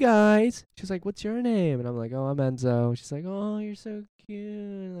 hey guys. She was like, what's your name? And I'm like, oh, I'm Enzo. She's like, oh, you're so cute.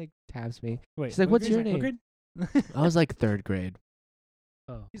 And, like taps me. Wait, She's like, what what's grade your is that? What name? grade? I was like 3rd grade.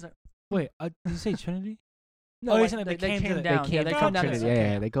 Oh. He's like, Wait, did you say Trinity? no, Oh, you're like, saying they, they came to the- down. They came yeah, they to come down. Trinity. to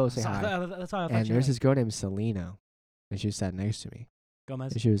Yeah, they go say So- hi. That's all I thought And you there's meant. this girl named Selena, and she sat next to me.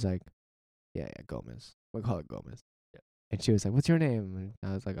 Gomez. And she was like, yeah, Gomez. We'll call it Gomez. Yeah. And she was like, what's your name?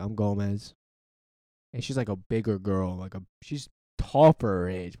 And I was like, I'm Gomez. And she's like a bigger girl. She's tall for her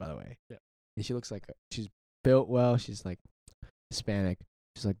age, by the way. Yeah. And she looks like, she's built well. She's like Hispanic.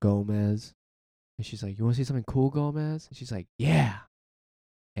 She's like, Gomez. And she's like, you want to see something cool, Gomez? And she's like, yeah.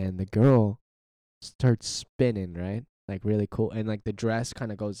 And the girl starts spinning, right? Like really cool. And like the dress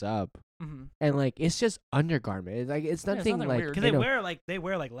kind of goes up. Mm-hmm. And like, it's just undergarment. It's like, it's Yeah, it's nothing nothing like, weird. Because you they know- wear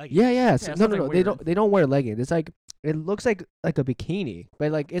like leggings. Yeah. it's No. nothing They weird. don't wear leggings. It's like it looks like a bikini,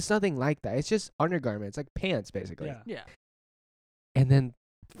 but like it's nothing like that. It's just undergarments, like pants, basically. Yeah. Yeah. And then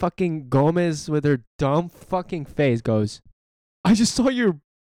fucking Gomez with her dumb fucking face goes, "I just saw your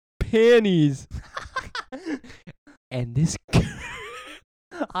panties." And this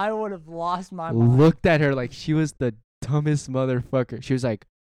I would have lost my mind. looked at her like she was the dumbest motherfucker. She was like,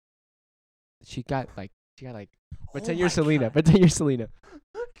 she got like, pretend you're Selena. Pretend you're Selena.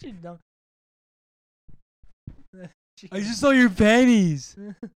 She's dumb. I just saw your panties.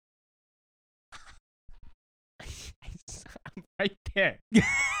 I'm right there.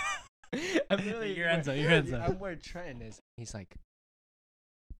 I'm literally Your hands up, your hands up. I'm where Trent is. He's like,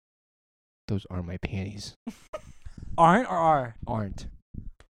 those are my panties. Aren't or are? Aren't.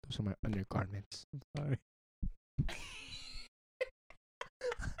 Those are my undergarments. Sorry.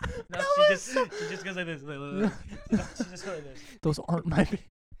 No, That she just goes like this. Look. She just goes like this. Those aren't my.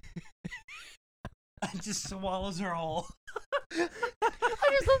 And just swallows her whole.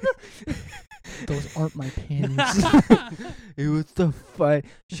 Those aren't my panties. It was the fun.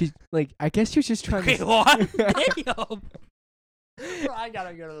 She's like, I guess she was just trying Wait, to. what? Damn. Bro, I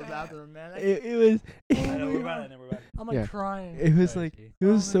gotta go to the bathroom, man. It was. I know, we're about it. I'm like Yeah. crying. It was Sorry, like G. it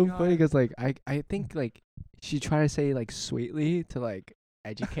was Oh so my funny God. because like I think like she tried to say like sweetly to like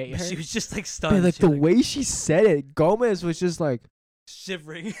educate her. She was just like But stunned. like She the was, way she said it, Gomez was just like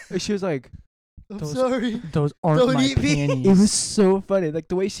shivering. she was like, I'm Those- sorry. Those aren't Don't my eat me. panties. It was so funny. Like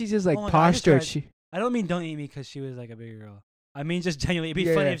the way she just like Oh my God, I just postured. tried- She I don't mean don't eat me because she was like a bigger girl. I mean just genuinely. It'd be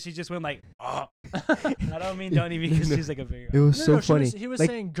Yeah, funny yeah. if she just went like, oh. I don't mean don't eat me because No. she's like a bigger it girl. was No, so no, funny. He was like,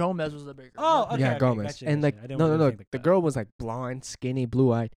 saying Gomez was the bigger. Oh, one. okay. yeah, Gomez. gotcha, And gotcha. like I didn't no, really think like the that. girl was like blonde, skinny,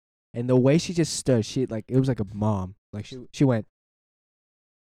 blue eyed, and the way she just stood, she like it was like a mom. Like she went.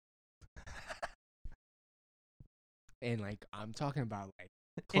 And like I'm talking about like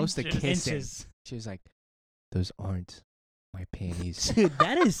close to Inches. kissing. Inches. She was like, "Those aren't my panties." Dude,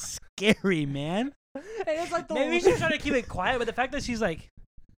 that is scary, man. Hey, it's like the Maybe she's trying to keep it quiet, but the fact that she's like,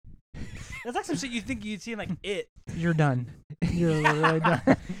 that's like some shit you think you'd see in like It. You're done. You're literally done.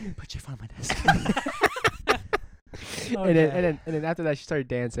 Put your phone on my desk. And then after that, she started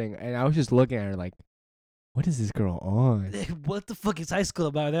dancing, and I was just looking at her like, "What is this girl on?" What the fuck is high school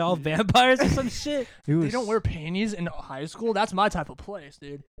about? Are they all vampires or some shit? It was They don't wear panties in high school. That's my type of place,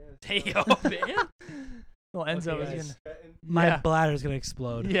 dude. Hey, yo, Man. Well, Enzo Okay, was guys. gonna. my Yeah. bladder's gonna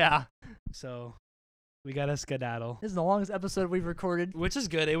explode. Yeah. So we gotta skedaddle, This is the longest episode we've recorded. which is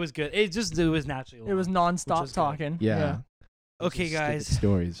good. It was good. It was naturally. It was long. nonstop was good. talking. yeah. Okay, Just stupid guys.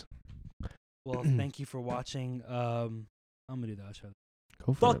 Stories. Well, thank you for watching. I'm gonna do the outro.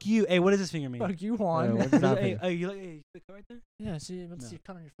 Go for Fuck it. you. Hey, what does this finger mean? Fuck you, Juan. what does that Hey, mean? hey, you like hey, click right there? Yeah, see, let's No. see.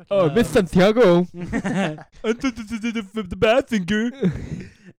 Cut on your fucking. Oh, Miss Um, Santiago. the bad finger.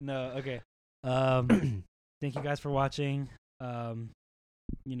 No, okay. Thank you guys for watching.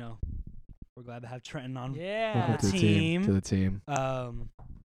 You know, we're glad to have Trenton on. Yeah. Welcome to the team. To the team.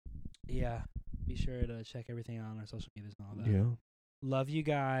 Yeah. Be sure to check everything out on our social medias and all that. Yeah. Love you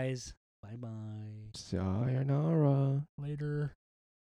guys. Bye bye. Sayonara. Later.